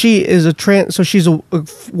she is a trans. So she's a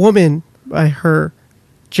woman by her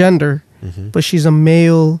gender, but she's a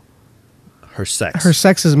male. Her sex. Her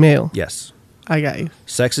sex is male. Yes. I got you.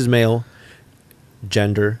 Sex is male.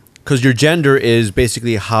 Gender, because your gender is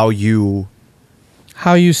basically how you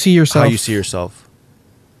see yourself. How you see yourself.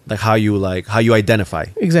 Like how you identify.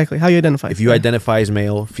 Exactly. How you identify. If you identify as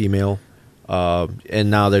male, female,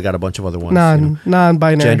 and now they got a bunch of other ones.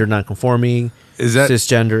 Non-binary. Gender non-conforming. Is that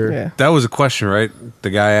cisgender? Yeah. That was a question, right? The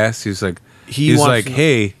guy asked. He was like,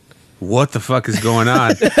 "Hey, what the fuck is going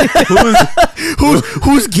on?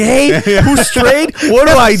 Who's gay? Who's straight? What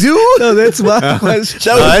do I do?" No, that's my question.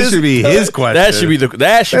 That should be his question. That should be the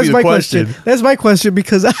my question. That's my question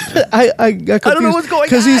because I got confused. I don't know what's going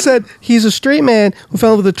Because he said he's a straight man who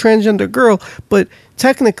fell with a transgender girl, but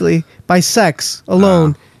technically by sex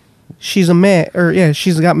alone, she's a man, or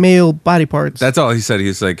she's got male body parts. That's all he said. He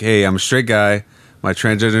was like, "Hey, I'm a straight guy. My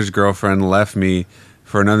transgender's girlfriend left me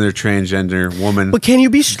for another transgender woman." But can you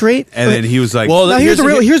be straight? And then he was like, "Well, now here's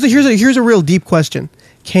a real deep question.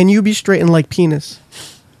 Can you be straight and like penis,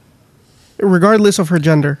 regardless of her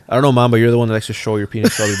gender?" I don't know, Mom, but you're the one that likes to show your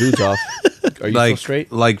penis to other dudes off. Are you so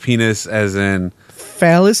straight? Like penis, as in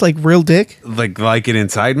phallus, like real dick, like it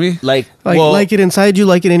inside me, like it inside you,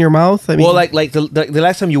 like it in your mouth. I mean, well, like the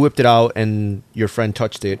last time you whipped it out and your friend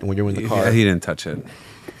touched it when you were in the car. Yeah, he didn't touch it.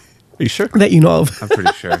 Are you sure? That you know of? I'm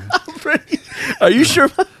pretty sure. Are you sure?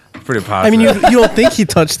 I'm pretty positive. I mean, you don't think he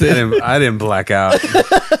touched it? I didn't black out.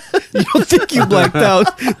 You don't think you blacked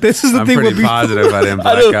out? This is the I'm thing. pretty positive I didn't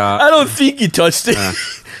black out. I don't think you touched it.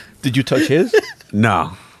 Did you touch his?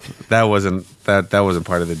 No, that wasn't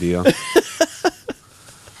part of the deal.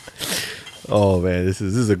 Oh man, this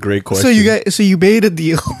is a great question. So you made a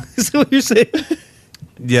deal. Is that what you're saying?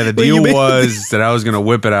 Yeah, the Wait, you deal made- was that I was gonna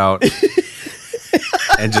whip it out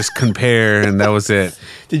and just compare, and that was it.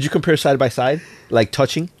 Did you compare side by side, like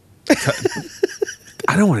touching?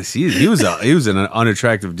 I don't want to see it. He was an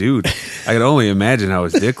unattractive dude. I could only imagine how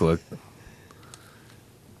his dick looked.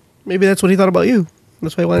 Maybe that's what he thought about you.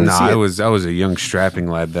 That's why I wanted to see it. I was a young strapping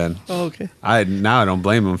lad then. Oh, okay. Now I don't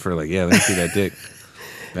blame him for let me see that dick.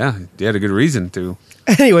 Yeah, he had a good reason to.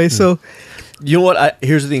 Anyway, so you know what?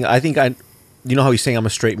 Here's the thing. I think you know how he's saying I'm a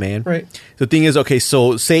straight man, right? The thing is, okay,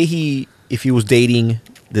 so say if he was dating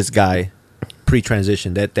this guy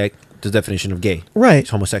pre-transition, that's the definition of gay, right? He's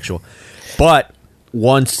homosexual, but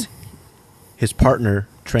once his partner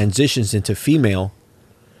transitions into female,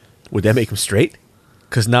 would that make him straight?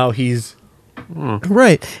 Because now he's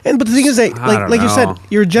right. But the thing is that, like you said,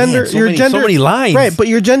 your gender, Man, so many lines, right? But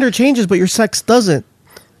your gender changes, but your sex doesn't.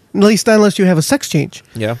 At least not unless you have a sex change.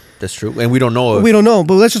 Yeah, that's true, and we don't know. We don't know,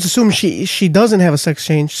 but let's just assume she doesn't have a sex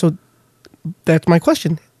change. So that's my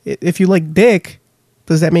question: if you like dick,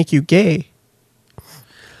 does that make you gay?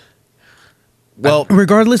 Well,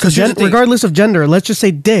 regardless of 'cause here's the thing. regardless of gender, let's just say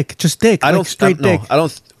dick, just dick. I don't straight dick. No, I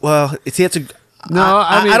don't. Well, see, it's a. No,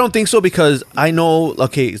 I don't think so because I know.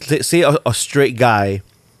 Okay, say a straight guy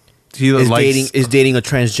is dating a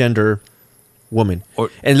transgender woman,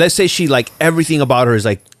 and let's say she like everything about her is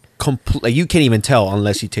like complete. Like, you can't even tell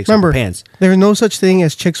unless she takes off Remember, her pants. there's no such thing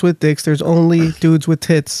as chicks with dicks. There's only dudes with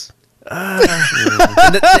tits. Then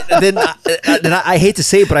I hate to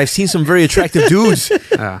say it, but I've seen some very attractive dudes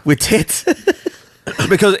with tits.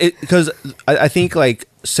 because I think like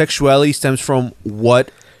sexuality stems from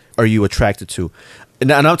what are you attracted to,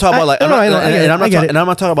 and I'm talking about like I'm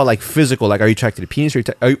not talking about like physical. Like, are you attracted to penis?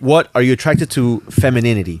 What are you attracted to?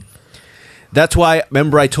 Femininity. That's why.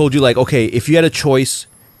 Remember, I told you like, okay, if you had a choice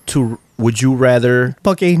to, would you rather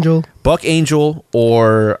Buck Angel,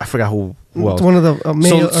 or I forgot who else. It's one of the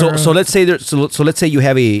male. So let's say so let's say you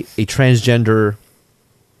have a transgender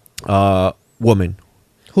woman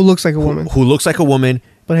who looks like a woman, who looks like a woman,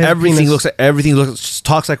 but has everything penis. looks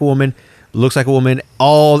talks like a woman, looks like a woman,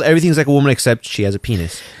 everything's like a woman except she has a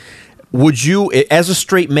penis. Would you, as a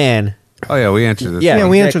straight man? Oh yeah, we answered this. Yeah,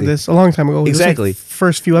 we answered this a long time ago. Exactly. This was like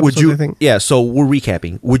first few episodes, I think. Yeah, so we're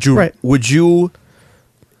recapping. Would you,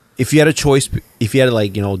 if you had a choice, if you had to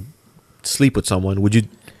like, sleep with someone, would you,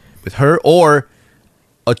 with her or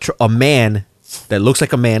a man that looks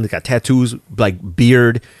like a man, that got tattoos, like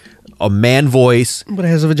beard, a man voice, but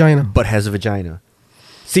has a vagina.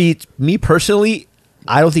 See, me personally,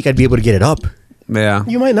 I don't think I'd be able to get it up. Yeah,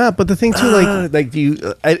 you might not, but the thing too, like, do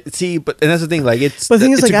you? I see, but and that's the thing, like it's. But the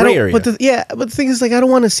thing is, it's like, a I gray don't. area. But the thing is, like, I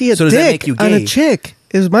don't want to see a So does that dick make you on a gay? chick.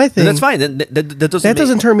 Is my thing. Then that's fine. That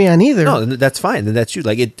doesn't turn me on either. No, then that's fine. Then that's you.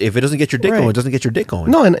 Like, if it doesn't get your dick going, it doesn't get your dick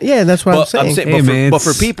going. No, and that's what I'm saying. Hey, but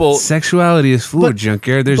for people, sexuality is fluid,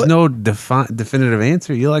 Junkyard. There's no definitive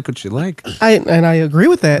answer. You like what you like. I agree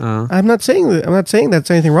with that. I'm not saying that. I'm not saying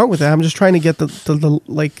that's anything wrong with that. I'm just trying to get the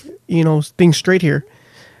like, being straight here,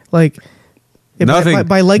 like. Nothing.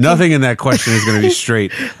 By liking, nothing in that question is going to be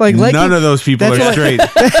straight. Like none of those people are straight.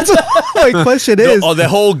 That's what my question is. The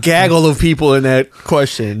whole gaggle of people in that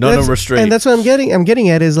question, none of them are straight. And that's what I'm getting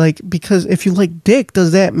at is like, because if you like dick,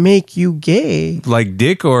 does that make you gay? Like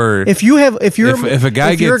dick, or if you're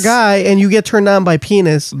a guy and you get turned on by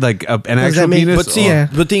penis, like an actual penis. But see,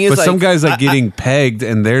 the thing is, but some guys like getting pegged,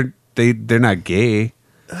 and they're not gay.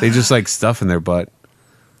 They just like stuff in their butt.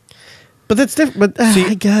 But that's different. But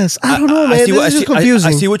I guess I don't know, man. This is just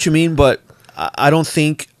confusing. I see what you mean, but I don't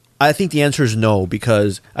think. I think the answer is no,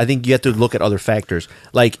 because I think you have to look at other factors.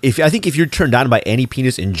 Like, if you're turned on by any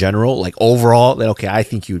penis in general, like overall, then okay, I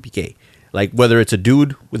think you would be gay. Like, whether it's a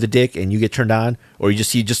dude with a dick and you get turned on, or you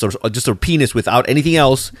just see just a penis without anything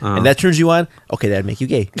else, and that turns you on, okay, that'd make you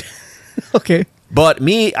gay. Okay. But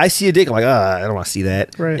me, I see a dick, I'm like, I don't want to see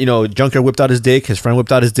that. Right. Junker whipped out his dick, his friend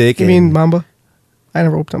whipped out his dick. You mean Mamba? I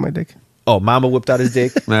never whipped out my dick. Oh, Mamba whipped out his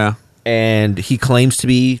dick. Yeah. And he claims to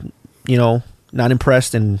be, not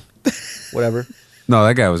impressed and whatever. No,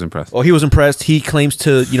 that guy was impressed. Oh, he was impressed. He claims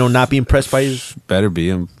to, not be impressed by his... Better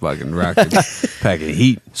be. I'm fucking rocking. Pack of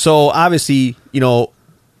heat. So, obviously,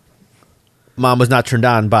 Mamba's not turned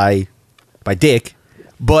on by dick.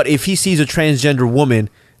 But if he sees a transgender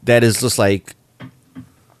woman that is just like...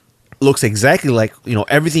 looks exactly like,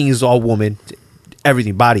 everything is all woman.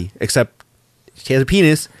 Everything, body, except she has a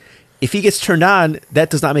penis. If he gets turned on, that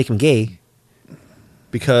does not make him gay.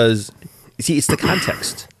 Because, you see, it's the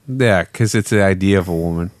context. Yeah, because it's the idea of a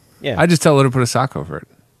woman. Yeah. I just tell her to put a sock over it.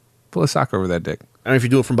 Pull a sock over that dick. And if you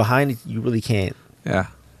do it from behind, you really can't. Yeah.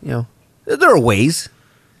 There are ways.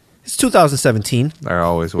 It's 2017. There are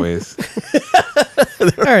always ways. All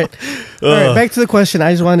right. Back to the question.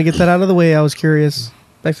 I just wanted to get that out of the way. I was curious.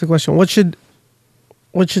 Back to the question. What should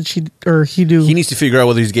she or he do? He needs to figure out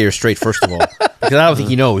whether he's gay or straight, first of all. Because I don't think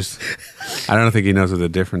he knows. I don't think he knows what the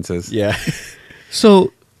difference is. Yeah.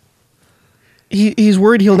 So he's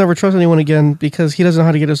worried he'll never trust anyone again because he doesn't know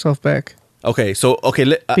how to get himself back. Okay, so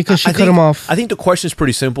because she cut him off. I think the question is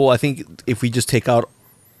pretty simple. I think if we just take out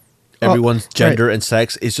everyone's gender and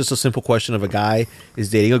sex, it's just a simple question of a guy is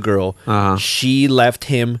dating a girl. She left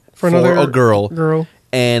him for a girl,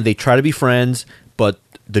 and they try to be friends, but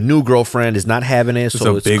the new girlfriend is not having it.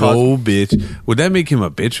 So it's a big old bitch. Would that make him a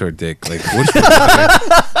bitch or a dick? Like,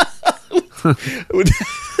 which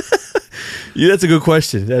yeah, that's a good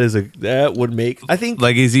question. That would make. I think.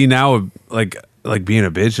 Like, is he now like being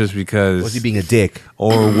a bitch just because? Was he being a dick,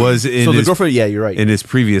 or was in so the girlfriend? Yeah, you're right. In his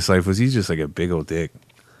previous life, was he just like a big old dick?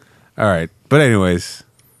 All right, but anyways,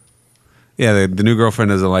 yeah, the new girlfriend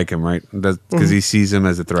doesn't like him, right? Because he sees him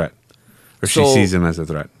as a threat, or she sees him as a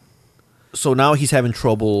threat. So now he's having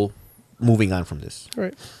trouble moving on from this.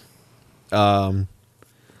 Right.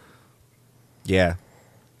 Yeah.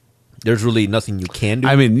 There's really nothing you can do.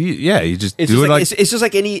 I mean, you just it's do just it like, it's just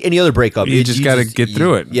like any other breakup. You just got to get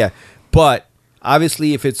through it. Yeah, but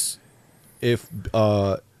obviously, if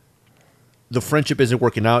the friendship isn't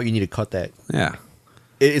working out, you need to cut that. Yeah,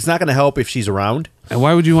 it's not going to help if she's around. And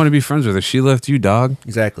why would you want to be friends with her? She left you, dog.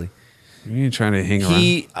 Exactly. You ain't trying to hang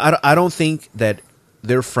around. I don't think that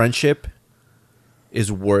their friendship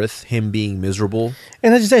is worth him being miserable.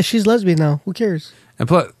 And as you said, she's lesbian now. Who cares? And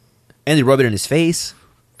plus, and they rub it in his face.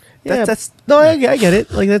 Yeah, no, I get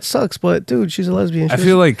it. Like that sucks, but dude, she's a lesbian. I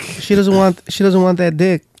feel like she doesn't want that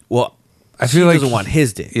dick. Well, I feel she like doesn't want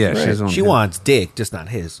his dick. Yeah, right. She wants dick, just not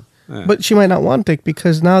his. Yeah. But she might not want dick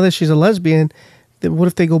because now that she's a lesbian, then what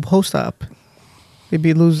if they go post-op?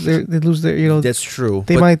 They'd lose their, That's true.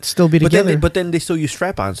 They might still be together. But then they still use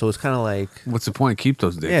strap-on, so it's kind of like, what's the point? Keep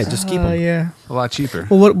those dicks. Yeah, just keep them. Yeah, a lot cheaper.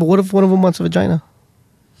 Well, what if one of them wants a vagina?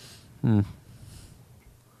 And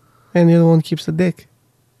the other one keeps the dick?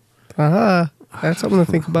 That's something to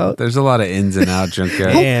think about. There's a lot of ins and outs,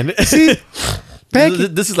 Junkyard. And see,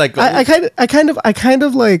 this is like I kind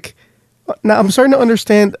of like. Now I'm starting to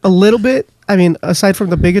understand a little bit. I mean, aside from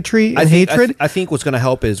the bigotry and hatred, I think what's going to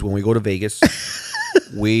help is when we go to Vegas,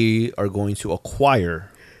 we are going to acquire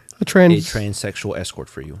a transsexual escort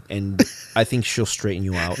for you, and I think she'll straighten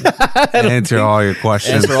you out, answer all your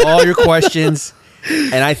questions,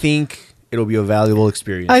 and I think it'll be a valuable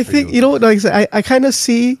experience. I think you know what, like I said, I kind of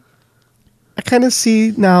see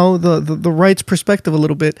now the right's perspective a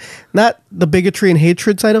little bit, not the bigotry and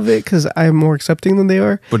hatred side of it, because I'm more accepting than they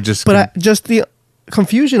are, but just the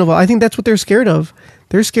confusion of all. I think that's what they're scared of.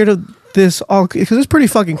 They're scared of this all because it's pretty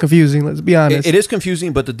fucking confusing. Let's be honest. It is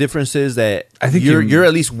confusing, but the difference is that I think you're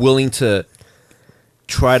at least willing to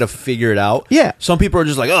try to figure it out. Yeah. Some people are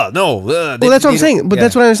just like, oh no. Well, that's what I'm saying. But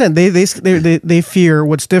that's what I understand. They fear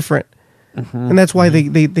what's different. And that's why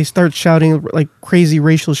they start shouting like crazy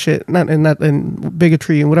racial shit, and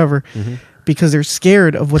bigotry and whatever, because they're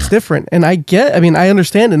scared of what's different. And I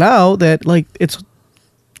understand it now that like it's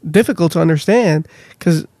difficult to understand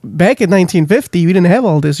because back in 1950 we didn't have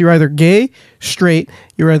all this. You're either gay, straight,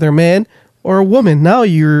 you're either a man or a woman. Now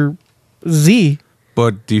you're Z.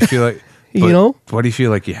 But do you feel like Why do you feel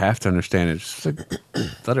like you have to understand it? Just like,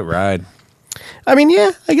 let it ride. I mean, yeah,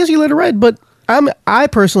 I guess you let it ride, but I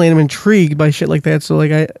personally am intrigued by shit like that. So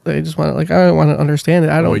like I just want to I want to understand it.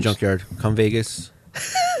 I don't. Junkyard, come Vegas.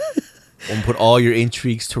 We'll put all your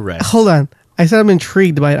intrigues to rest. Hold on, I said I'm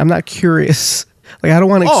intrigued by it. I'm not curious. Like I don't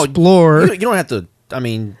want to explore. You don't have to. I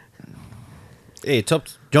mean, hey, it's up,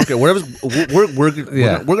 Junkyard. Whatever. We're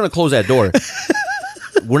gonna close that door.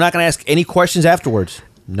 We're not gonna ask any questions afterwards.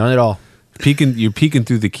 None at all. You're peeking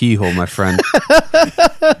through the keyhole, my friend.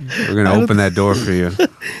 We're gonna open that door for you.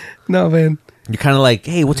 No, man. You're kind of like,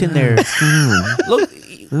 hey, what's in there? Look,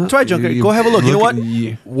 try Junkyard. Go have a look. You know what?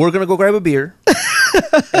 We're gonna go grab a beer,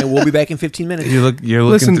 and we'll be back in 15 minutes. You're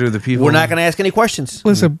looking through the people. We're not gonna ask any questions.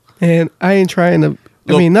 Listen, and I ain't trying to.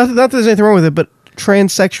 I mean, not that there's anything wrong with it, but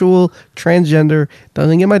transsexual, transgender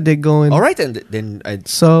doesn't get my dick going. All right, then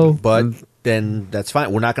that's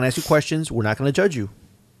fine. We're not gonna ask you questions. We're not gonna judge you.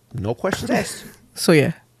 No questions asked. So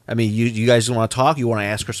yeah. I mean, you guys want to talk? You want to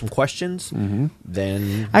ask her some questions?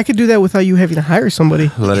 Then I could do that without you having to hire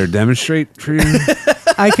somebody. Let her demonstrate for you.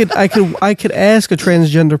 I could ask a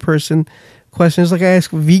transgender person questions like I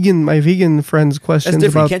ask my vegan friends questions. That's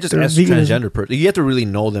different. About You can't just their ask a veganism. transgender person. You have to really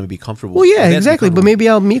know them and be comfortable. Well, yeah, exactly. But maybe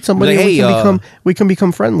I'll meet somebody. Like, and we can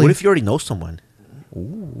become friendly. What if you already know someone?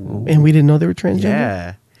 Ooh. And we didn't know they were transgender?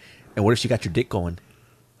 Yeah. And what if she got your dick going?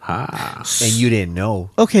 And you didn't know?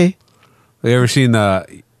 Okay. Have you ever seen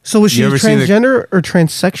the? So was she transgender or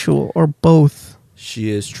transsexual or both? She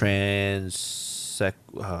is she's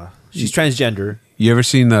transgender. You ever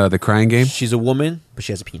seen the Crying Game? She's a woman, but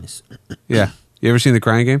she has a penis. Yeah. You ever seen the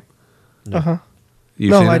Crying Game? No. Uh-huh.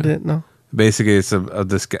 No, I didn't. No. Basically, it's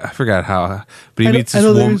this guy. I forgot how, but he meets this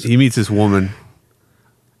woman. He meets this woman,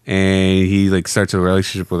 and he like starts a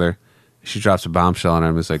relationship with her. She drops a bombshell on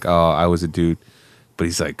him. It's like, oh, I was a dude, but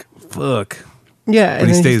he's like, fuck. Yeah, but and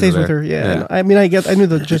he stays with her. Yeah. I mean, I knew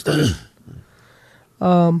the gist of it.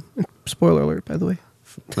 Spoiler alert, by the way.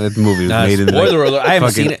 That movie was made in spoiler alert. I haven't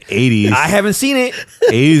seen it. 80s. I haven't seen it.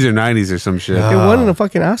 80s or 90s or some shit. It won a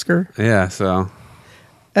fucking Oscar. Yeah. So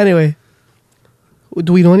anyway,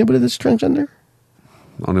 do we know anybody that's transgender?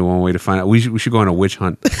 Only one way to find out. We should go on a witch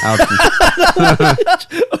hunt.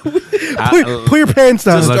 Pull your pants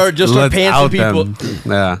down. Just start pantsing people.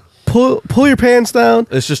 Yeah. Pull your pants down.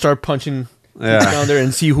 Let's just start punching down there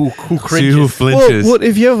and see who cringes. See who flinches. Well,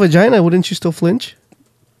 if you have a vagina, wouldn't you still flinch?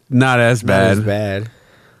 Not as bad. Not as bad.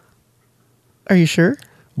 Are you sure?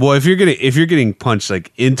 Well, if you're getting punched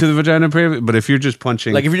like into the vagina, but if you're just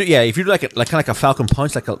punching, Like if you do like kind of like a falcon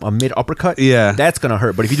punch, like a mid uppercut, Yeah. that's gonna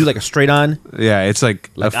hurt. But if you do like a straight on, yeah, it's like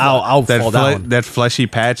I'll that fall down. that fleshy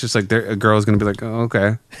patch. It's like a girl's gonna be like, oh,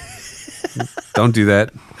 okay, don't do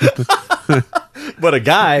that. But a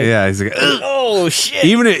guy, Yeah, he's like, "Ugh." oh shit,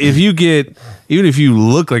 even if you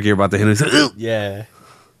look like you're about to hit him, it's like, "Ugh." yeah.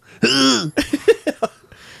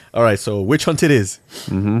 All right, so which hunt it is?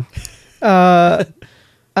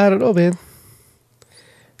 I don't know, man.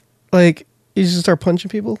 Like, you just start punching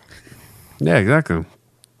people? Yeah, exactly.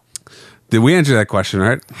 Did we answer that question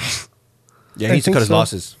right? Yeah, he needs to cut his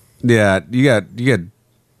losses. Yeah, you got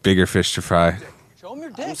bigger fish to fry.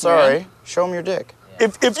 I'm sorry. Show him your dick.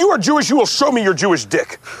 If you are Jewish, you will show me your Jewish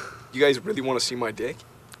dick. You guys really want to see my dick?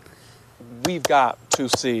 We've got to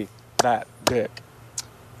see that dick.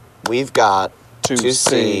 We've got to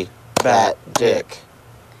see that dick.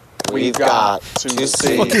 We've got to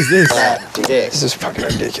see What is this? that dick. This is fucking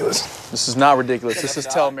ridiculous. This is not ridiculous. This is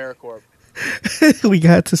Tell AmeriCorps. We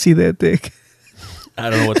got to see that dick. I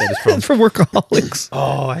don't know what that is from. It's from Workaholics.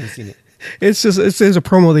 Oh, I haven't seen it. It's a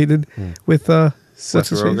promo they did with Seth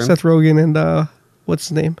Rogen? Seth Rogen and what's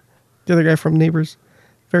his name? The other guy from Neighbors.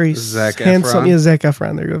 Very Zac handsome. Efron? Yeah, Zac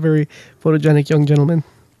Efron. There you go. Very photogenic young gentleman.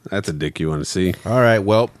 That's a dick you want to see. All right,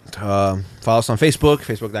 well, follow us on Facebook,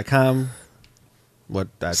 facebook.com.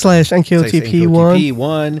 Slash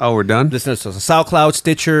NKOTP1. Oh, we're done? Listen to us on SoundCloud,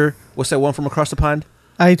 Stitcher. What's that one from across the pond?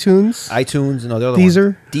 iTunes. No, the other Deezer.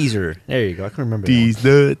 one. Deezer. There you go. I can remember These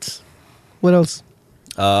nuts. What else?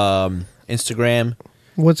 Instagram.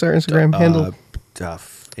 What's our Instagram handle?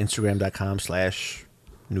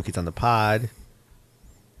 Instagram.com/New Kids on the Pod.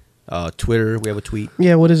 Twitter, we have a tweet.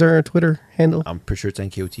 Yeah, what is our Twitter handle? I'm pretty sure it's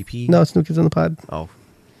NKOTP. No, it's New Kids on the Pod. Oh.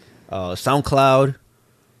 SoundCloud.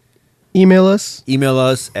 Email us. Email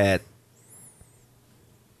us at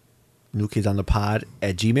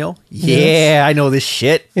newkidsonthepod@gmail. Yeah, Yes. I know this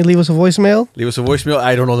shit. And leave us a voicemail. Leave us a voicemail.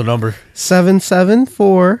 I don't know the number.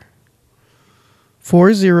 774-40.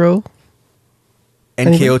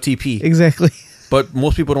 NKOTP. Exactly. But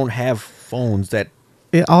most people don't have phones that.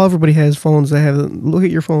 Yeah, everybody has phones that have. Look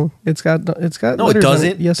at your phone. It's got. No, letters it on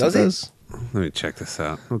doesn't. Yes, Does it it? does. Let me check this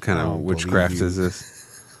out. What kind I of don't witchcraft believe is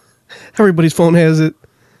this? Everybody's phone has it.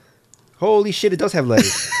 Holy shit! It does have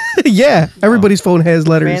letters. Yeah, everybody's phone has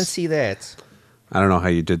letters. Fancy that. I don't know how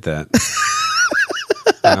you did that.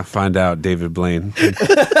 I'll find out, David Blaine.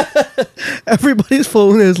 Everybody's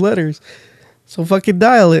phone has letters. So fucking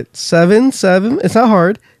dial it. 7. It's not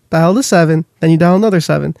hard. Dial the 7. Then you dial another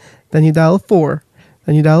 7. Then you dial a 4.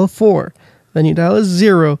 Then you dial a 4. Then you dial a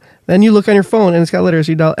 0. Then you look on your phone and it's got letters.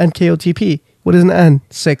 You dial NKOTP. What is an N?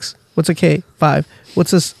 6. What's a K? 5.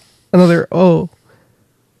 What's this? Another O?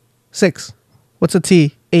 6. What's a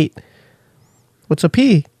T? 8. What's a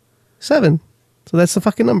P? 7. So that's the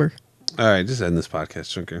fucking number. All right, just end this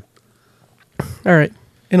podcast, Junker. All right.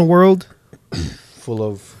 In a world full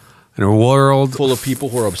of people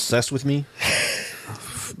who are obsessed with me.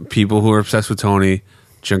 People who are obsessed with Tony.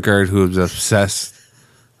 Junkard who is obsessed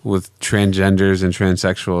with transgenders and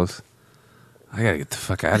transsexuals. I gotta get the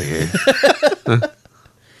fuck out of here.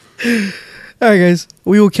 All right, guys.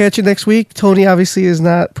 We will catch you next week. Tony obviously is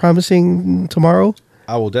not promising tomorrow.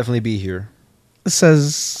 I will definitely be here.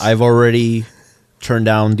 Says I've already turned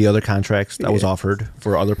down the other contracts that was offered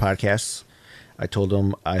for other podcasts. I told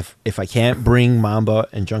them if I can't bring Mamba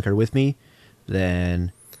and Junkyard with me,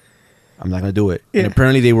 then I'm not going to do it. Yeah. And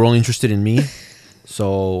apparently they were only interested in me.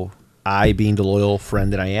 So I, being the loyal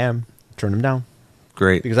friend that I am, turned them down.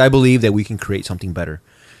 Great. Because I believe that we can create something better.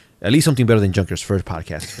 At least something better than Junkyard's first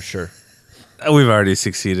podcast, for sure. We've already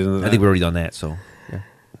succeeded in that. I think we've already done that, so yeah.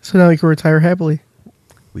 So now we can retire happily.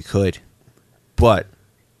 We could. But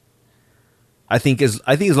I think as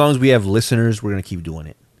long as we have listeners, we're going to keep doing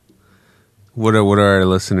it. What are our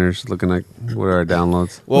listeners looking like? What are our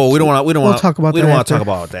downloads? Well, we don't want We'll talk about we that don't want to after.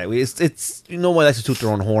 talk about that. It's no one likes to toot their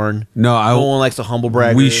own horn. No, no one likes to humble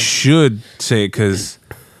brag. We should say it because,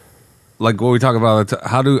 like what we talk about,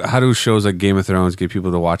 how do shows like Game of Thrones get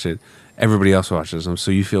people to watch it? Everybody else watches them,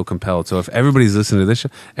 so you feel compelled. So if everybody's listening to this show,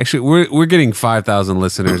 actually, we're getting 5,000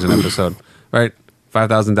 listeners an episode, right?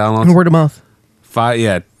 5,000 downloads. And word of mouth.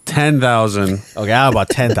 10,000. Okay, how about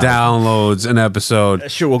 10,000 downloads an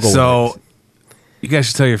episode? Sure, we'll go. So with it. you guys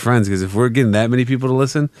should tell your friends because if we're getting that many people to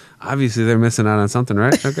listen, obviously they're missing out on something,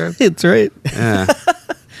 right? Okay, it's right. Yeah,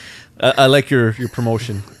 I like your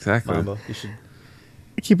promotion. Exactly. Mamba. You should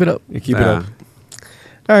Keep it up. keep it up.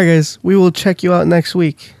 All right, guys. We will check you out next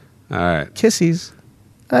week. All right. Kissies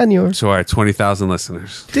on yours. So our 20,000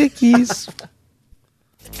 listeners. Dickies.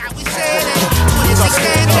 At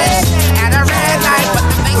a red light, but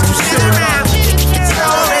the things you sit around. It's so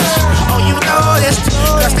rich, oh you know this.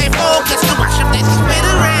 Girl, stay focused to watch them they spin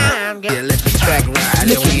around. Yeah, let the track ride,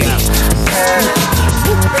 there we go.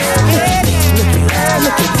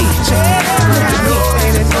 Look at DJ, look at me,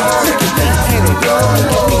 ain't it good? Look at me, ain't it good?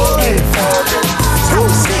 Look at me, ain't it fun? How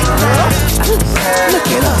we sing, girl? Look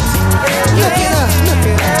it up, look it up, look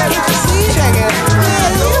it up. Can't you see it? Check it out.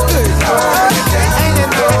 Man, you good, y'all. Ain't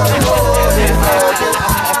it good?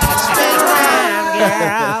 Spin around,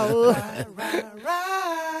 girl.